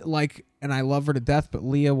like, and I love her to death, but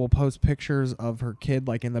Leah will post pictures of her kid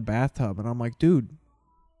like in the bathtub, and I'm like, dude,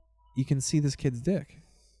 you can see this kid's dick.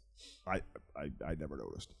 I never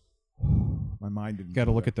noticed. My mind didn't. Got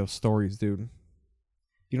to do look that. at those stories, dude.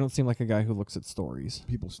 You don't seem like a guy who looks at stories.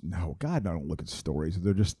 People. No, God, I don't look at stories.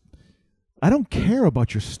 They're just. I don't care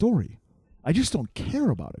about your story. I just don't care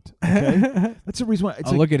about it. Okay? That's the reason why.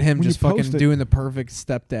 It's Oh, look at him when you just fucking post it- doing the perfect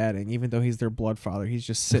stepdadding, even though he's their blood father. He's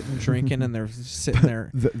just sitting drinking, and they're just sitting there.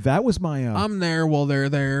 That was my. I'm there while they're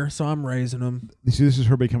there, so I'm raising them. You see, this is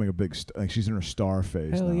her becoming a big. Like she's in her star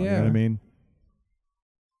phase Hell now. You know yeah. what I mean?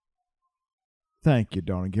 Thank you,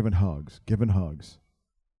 darling. Giving hugs. Giving hugs.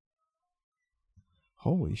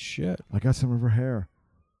 Holy shit! I got some of her hair.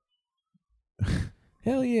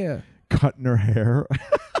 Hell yeah! Cutting her hair.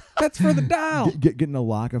 That's for the doll. Getting a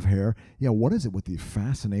lock of hair. Yeah, what is it with the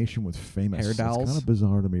fascination with famous? Hair dolls? It's kind of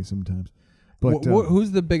bizarre to me sometimes. But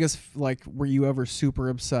Who's the biggest? Like, were you ever super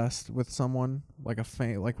obsessed with someone? Like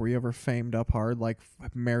like, were you ever famed up hard? Like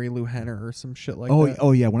Mary Lou Henner or some shit like that?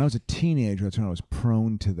 oh yeah, when I was a teenager, that's when I was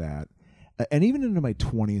prone to that. And even into my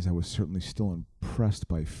 20s, I was certainly still impressed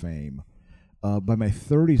by fame. By my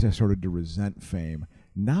 30s, I started to resent fame.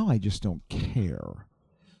 Now I just don't care.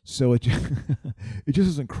 So it just, it just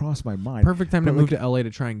doesn't cross my mind. Perfect time to But move to LA to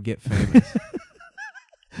try and get famous.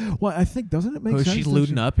 Well, I think, doesn't it make Oh, is sense? she that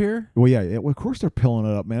looting up here? Well, yeah, well, of course they're pilling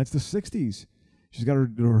it up, man. It's the 60s. She's got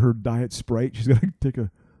her diet Sprite. She's got to take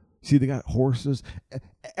a. See, they got horses.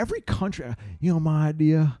 Every country, my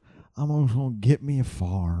idea. I'm going to get me a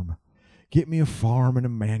farm. Get me a farm and a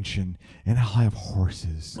mansion, and I'll have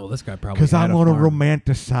horses. Well, this guy probably because I'm going to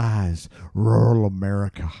romanticize rural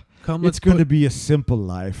America. It's going to be a simple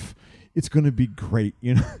life. It's going to be great.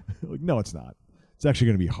 No, it's not. It's actually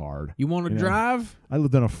going to be hard. You want to drive? I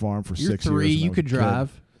lived on a farm for 6 years. You're 3. You could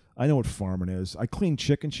drive. I know what farming is. I cleaned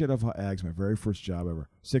chicken shit off of eggs. My very first job ever.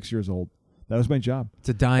 6 years old. That was my job. It's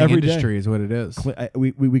a dying industry, is what it is.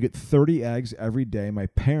 We get 30 eggs every day. My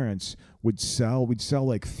parents we'd sell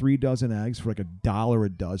like 3 dozen eggs for like $1 a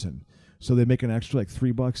dozen. So they make an extra like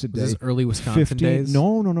 $3 a day. This is early Wisconsin days?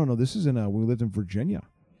 No. This is we lived in Virginia.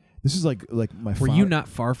 This is like my. Were you not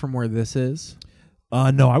far from where this is?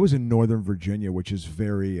 No, I was in Northern Virginia, which is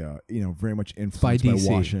very, very much influenced by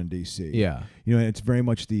Washington D.C. Yeah, it's very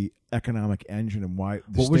much the economic engine and why.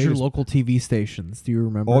 What was your local TV stations? Do you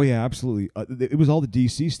remember? Oh yeah, absolutely. It was all the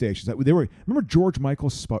D.C. stations. They were. Remember George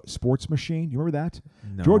Michael's Sports Machine? You remember that?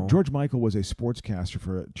 No. George Michael was a sportscaster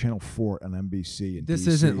for Channel 4 on NBC. In this DC.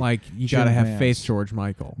 Isn't like you got to have faith, George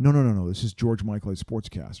Michael. No. This is George Michael, a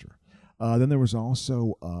sportscaster. Then there was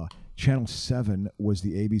also Channel 7 was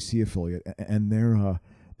the ABC affiliate, and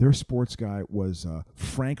their sports guy was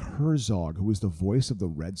Frank Herzog, who was the voice of the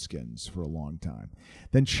Redskins for a long time.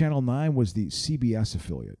 Then Channel 9 was the CBS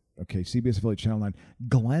affiliate. Okay, CBS affiliate Channel 9.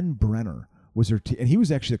 Glenn Brenner was their and he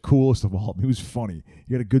was actually the coolest of all. He was funny.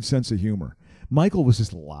 He had a good sense of humor. Michael was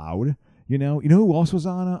just loud. You know who else was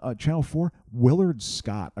on Channel 4? Willard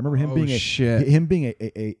Scott. I remember him being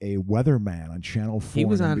a weatherman on Channel 4. He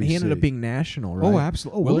was on. NBC. He ended up being national, right? Oh,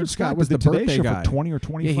 absolutely. Willard Scott was the birthday guy for 20 or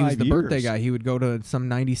 25 years. Yeah, he was the birthday guy. He would go to some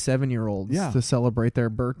 97-year-olds to celebrate their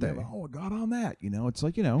birthday. Yeah, I got on that. It's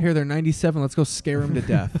like Here they're 97. Let's go scare them to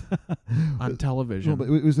death on television. No, but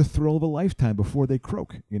it was the thrill of a lifetime before they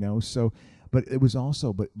croak. So. But it was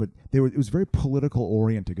also, but it was very political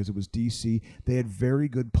oriented because it was DC. They had very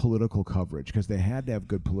good political coverage because they had to have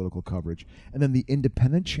good political coverage. And then the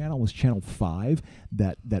independent channel was Channel 5.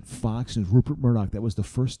 That Fox and Rupert Murdoch. That was the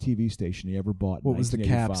first TV station he ever bought. What was the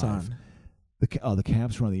Caps on? The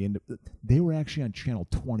Caps were on the end. They were actually on Channel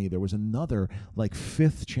 20. There was another like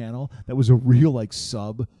 5th channel that was a real like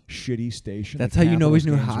sub shitty station. That's how you know he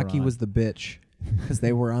knew hockey was the bitch. Because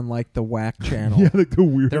they were on like the whack channel. Yeah, like the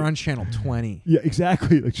weird. They're on Channel 20. Yeah,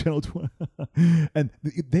 exactly, like Channel 20. And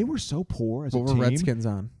they were so poor as a team. What were Redskins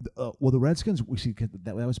on? Well, the Redskins. We see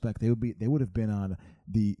that was back. They would have been on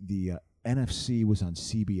the NFC was on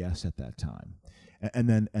CBS at that time, and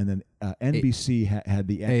then NBC had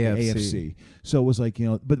the AFC. So it was like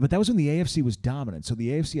but that was when the AFC was dominant. So the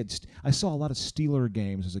AFC had. I saw a lot of Steeler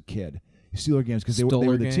games as a kid. Steeler games because they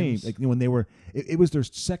were the team. Like when they were, it was their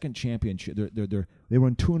second championship. They were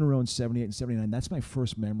in 2 in a row in 78 and 79. That's my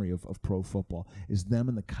first memory of pro football is them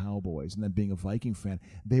and the Cowboys. And then being a Viking fan,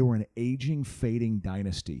 they were an aging, fading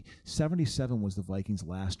dynasty. 77 was the Vikings'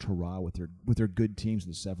 last hurrah with their good teams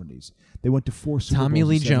in the 70s. They went to 4 Super Bowls. Tommy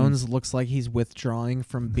Lee Jones looks like he's withdrawing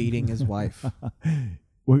from beating his wife.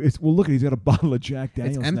 Well, look, he's got a bottle of Jack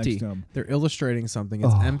Daniels it's empty. next to him. They're illustrating something.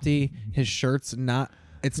 It's empty. His shirt's not.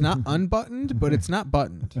 It's not unbuttoned, but it's not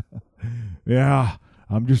buttoned. Yeah.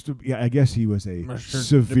 I guess he was a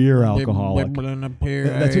severe alcoholic.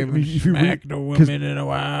 That's it. Smack the women in a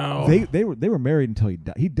while. They were married until he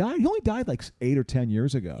died. He only died like 8 or 10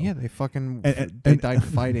 years ago. Yeah, they died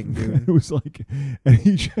fighting, dude. It was like,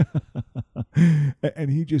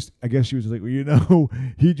 and he just, I guess she was like, well,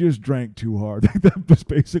 he just drank too hard. That was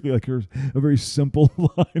basically like a very simple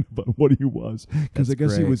line about what he was. Because I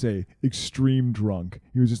guess he was a extreme drunk.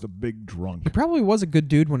 He was just a big drunk. He probably was a good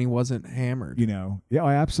dude when he wasn't hammered. Yeah,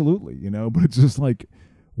 absolutely. But it's just like,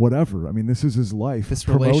 whatever. I mean, this is his life. This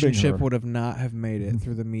relationship would have not have made it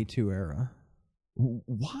through the Me Too era.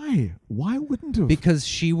 Why? Why wouldn't have? Because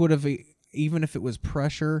she would have, even if it was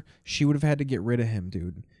pressure, she would have had to get rid of him,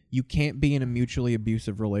 dude. You can't be in a mutually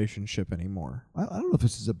abusive relationship anymore. I don't know if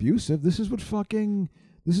this is abusive. This is what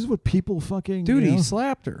people fucking. Dude, he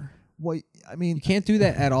slapped her. Well, I mean, you can't do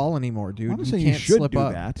that at all anymore, dude. I'm not you saying can't you should slip do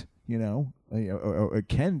up. that. It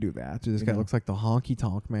can do that. Dude, this guy looks like the honky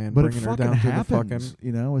tonk man, but bringing it her fucking down happens. to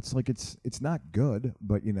the fucking. It's like it's not good,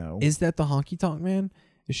 but Is that the honky tonk man?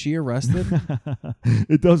 Is she arrested?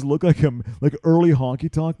 It does look like him, like early honky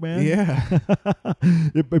tonk man. Yeah.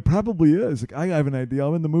 It probably is. Like, I have an idea.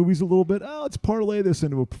 I'm in the movies a little bit. Oh, let's parlay this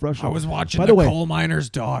into a professional. I was watching By the way, coal miner's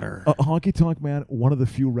daughter. Honky tonk man, one of the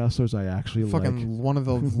few wrestlers I actually Fucking like. one of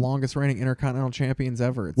the longest reigning intercontinental champions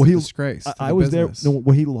ever. It's Well, a disgrace. to I the was business. there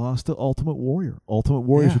when he lost to Ultimate Warrior. Ultimate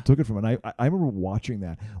Warriors Yeah. who took it from him. And I remember watching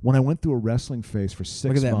that when I went through a wrestling phase for 6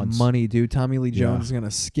 Look at that months. money, dude. Tommy Lee Yeah. Jones is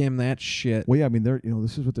gonna skim that shit. Well, yeah, I mean, they're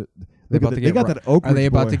this is what They they got that Oak Are they Ridge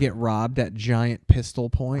about boy. to get robbed at Giant Pistol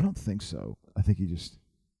I Point? don't think so. I think he's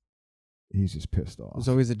just pissed off. There's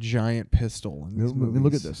always a giant pistol in these I mean, look at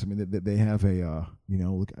movies. this. I mean, they have a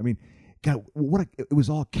look. I mean, God, it was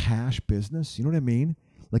all cash business. You know what I mean?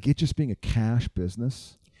 Like it just being a cash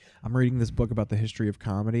business. I'm reading this book about the history of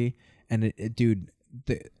comedy, and dude,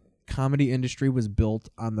 the comedy industry was built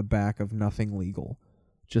on the back of nothing legal,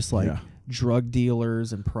 just like Yeah. drug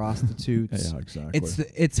dealers and prostitutes. Yeah, exactly.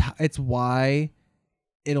 It's why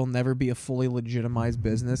it'll never be a fully legitimized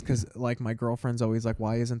business, because like my girlfriend's always like,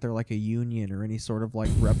 why isn't there like a union or any sort of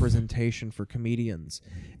like representation for comedians?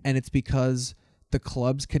 And it's because the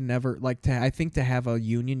clubs can never I think to have a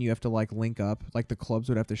union you have to like link up, like the clubs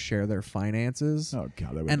would have to share their finances. Oh God,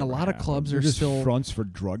 that would and a never lot of happen. clubs They're are just still fronts for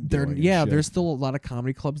drug dealing. and shit. there's still a lot of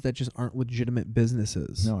comedy clubs that just aren't legitimate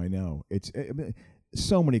businesses. No, I know. I mean,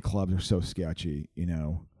 so many clubs are so sketchy. You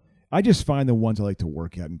know, I just find the ones I like to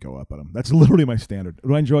work at and go up at them. That's literally my standard.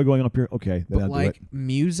 Do I enjoy going up here? Okay, then But I'll like do it.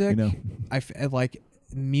 music, You know? I like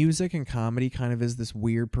music and comedy kind of is this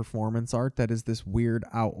weird performance art that is this weird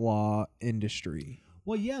outlaw industry.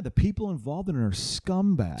 Well, yeah, the people involved in it are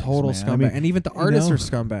scumbags. Total man. scumbag. I mean, And even the you artists know, are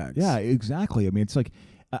scumbags. Yeah, exactly. I mean, it's like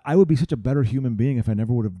I would be such a better human being if I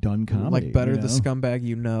never would have done comedy. Like better you the know? scumbag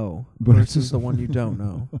you know But it's versus just- the one you don't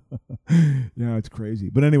know. Yeah, it's crazy.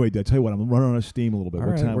 But anyway, I tell you what, I'm running out of steam a little bit. All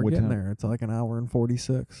what right, time? we're what getting time? there. It's like an hour and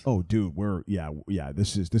 46. Oh, dude, yeah.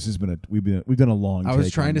 This has been we've done a long. I was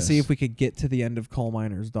take trying on to see this. if we could get to the end of Coal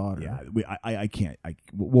Miner's Daughter. Yeah, I can't.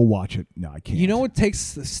 We'll watch it. No, I can't. You know what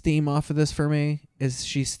takes the steam off of this for me is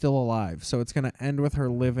she's still alive, so it's going to end with her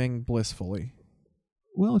living blissfully.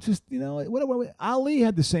 Well, it's just what Ali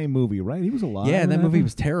had the same movie, right? He was alive. Yeah, and that movie whatever.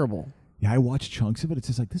 was terrible. Yeah, I watched chunks of it. It's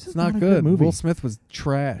just like this is It's not a good. movie. Will Smith was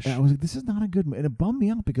trash. And I was like, this is not a good movie. And it bummed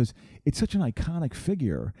me out because it's such an iconic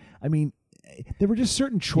figure. I mean, there were just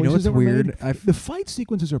certain choices what's that were weird? made. The fight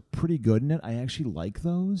sequences are pretty good in it. I actually like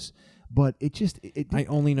those. But it just... I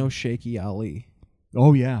only know Shaky Ali.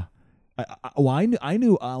 Oh, yeah. I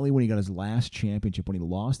knew Ali when he got his last championship, when he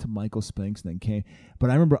lost to Michael Spinks and then came.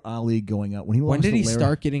 But I remember Ali going out when he lost. When did to he Larry-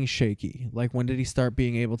 start getting shaky? Like, when did he start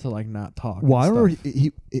being able to, like, not talk? Well, I and remember stuff?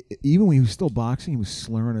 he even when he was still boxing, he was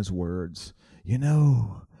slurring his words. He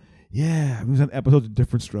was on episodes of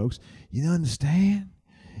Different Strokes. You understand?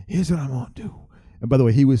 Here's what I'm gonna do. And by the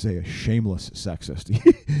way, he was a shameless sexist.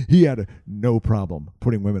 He had no problem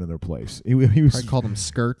putting women in their place. He was. I called him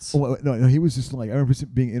skirts. Oh, no, he was just like, I remember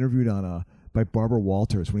being interviewed on by Barbara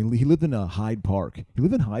Walters when he lived in Hyde Park. He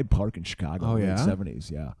lived in Hyde Park in Chicago Oh, in the yeah? late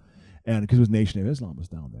 70s, yeah. And because it was Nation of Islam was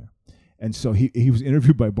down there. And so he was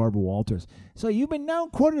interviewed by Barbara Walters. So you've been now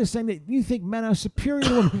quoted as saying that you think men are superior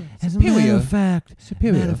to women. As a matter Superior. of fact,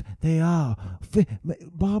 Superior. they are.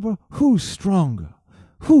 Barbara, who's stronger?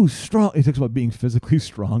 Who's strong? He talks about being physically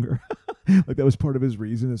stronger. Like that was part of his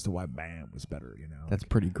reason as to why Bam was better, That's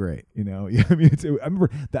pretty great. yeah. I mean, I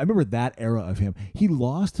remember that era of him. He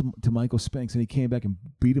lost to Michael Spinks, and he came back and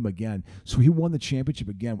beat him again. So he won the championship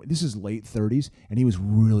again. This is late 30s, and he was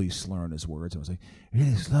really slurring his words. I was like,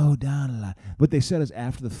 really slow down a lot. What they said is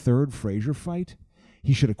after the third Frazier fight,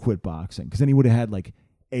 he should have quit boxing because then he would have had like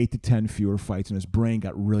 8 to 10 fewer fights, and his brain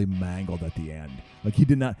got really mangled at the end. Like he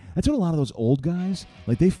did not. That's what a lot of those old guys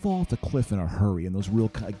like. They fall off a cliff in a hurry, and those real.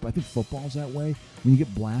 Like, I think football's that way. When you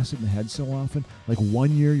get blasted in the head so often, like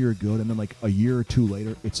 1 year you're good, and then like a year or two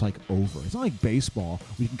later, it's like over. It's not like baseball.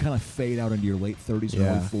 We can kind of fade out into your late 30s or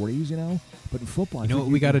Yeah. early 40s, But in football, I You know think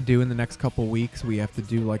what we got to do in the next couple weeks? We have to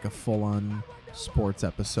do like a full-on sports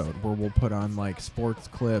episode where we'll put on like sports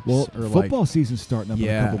clips Well, or football season's starting up in a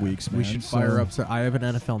yeah, couple weeks, man. we should fire up. So I have an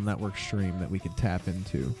NFL Network stream that we could tap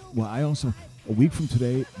into. Well, I also a week from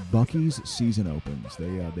today, Bucky's season opens.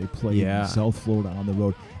 They play Yeah. in South Florida on the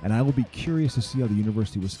road, and I will be curious to see how the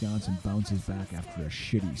University of Wisconsin bounces back after a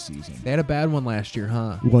shitty season. They had a bad one last year,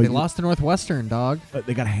 huh? Well, They lost to Northwestern, dog.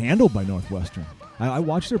 They got handled by Northwestern. I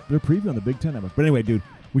watched their preview on the Big Ten Network. But anyway, dude,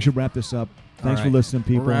 we should wrap this up. Thanks All for right. listening,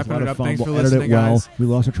 people. We're It was wrapping a lot it of up. fun. Thanks We'll for edit listening, it well. guys. We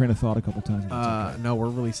lost our train of thought a couple times. But that's okay. No, we're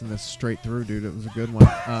releasing this straight through, dude. It was a good one.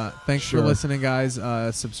 Thanks Sure. for listening, guys.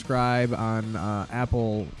 Subscribe on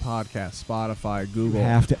Apple Podcasts, Spotify, You Google.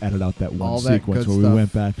 have to edit out that one all that sequence good where stuff. we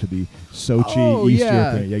went back to the Sochi Oh, Easter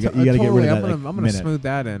yeah. thing. You got to Totally. get rid of that. I'm gonna minute. smooth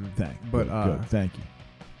that in. Good. But Thank you.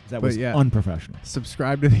 That but was yeah. unprofessional.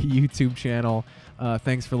 subscribe to the YouTube channel.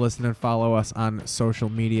 Thanks for listening. Follow us on social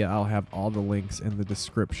media. I'll have all the links in the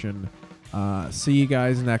description. See you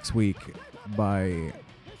guys next week. Bye.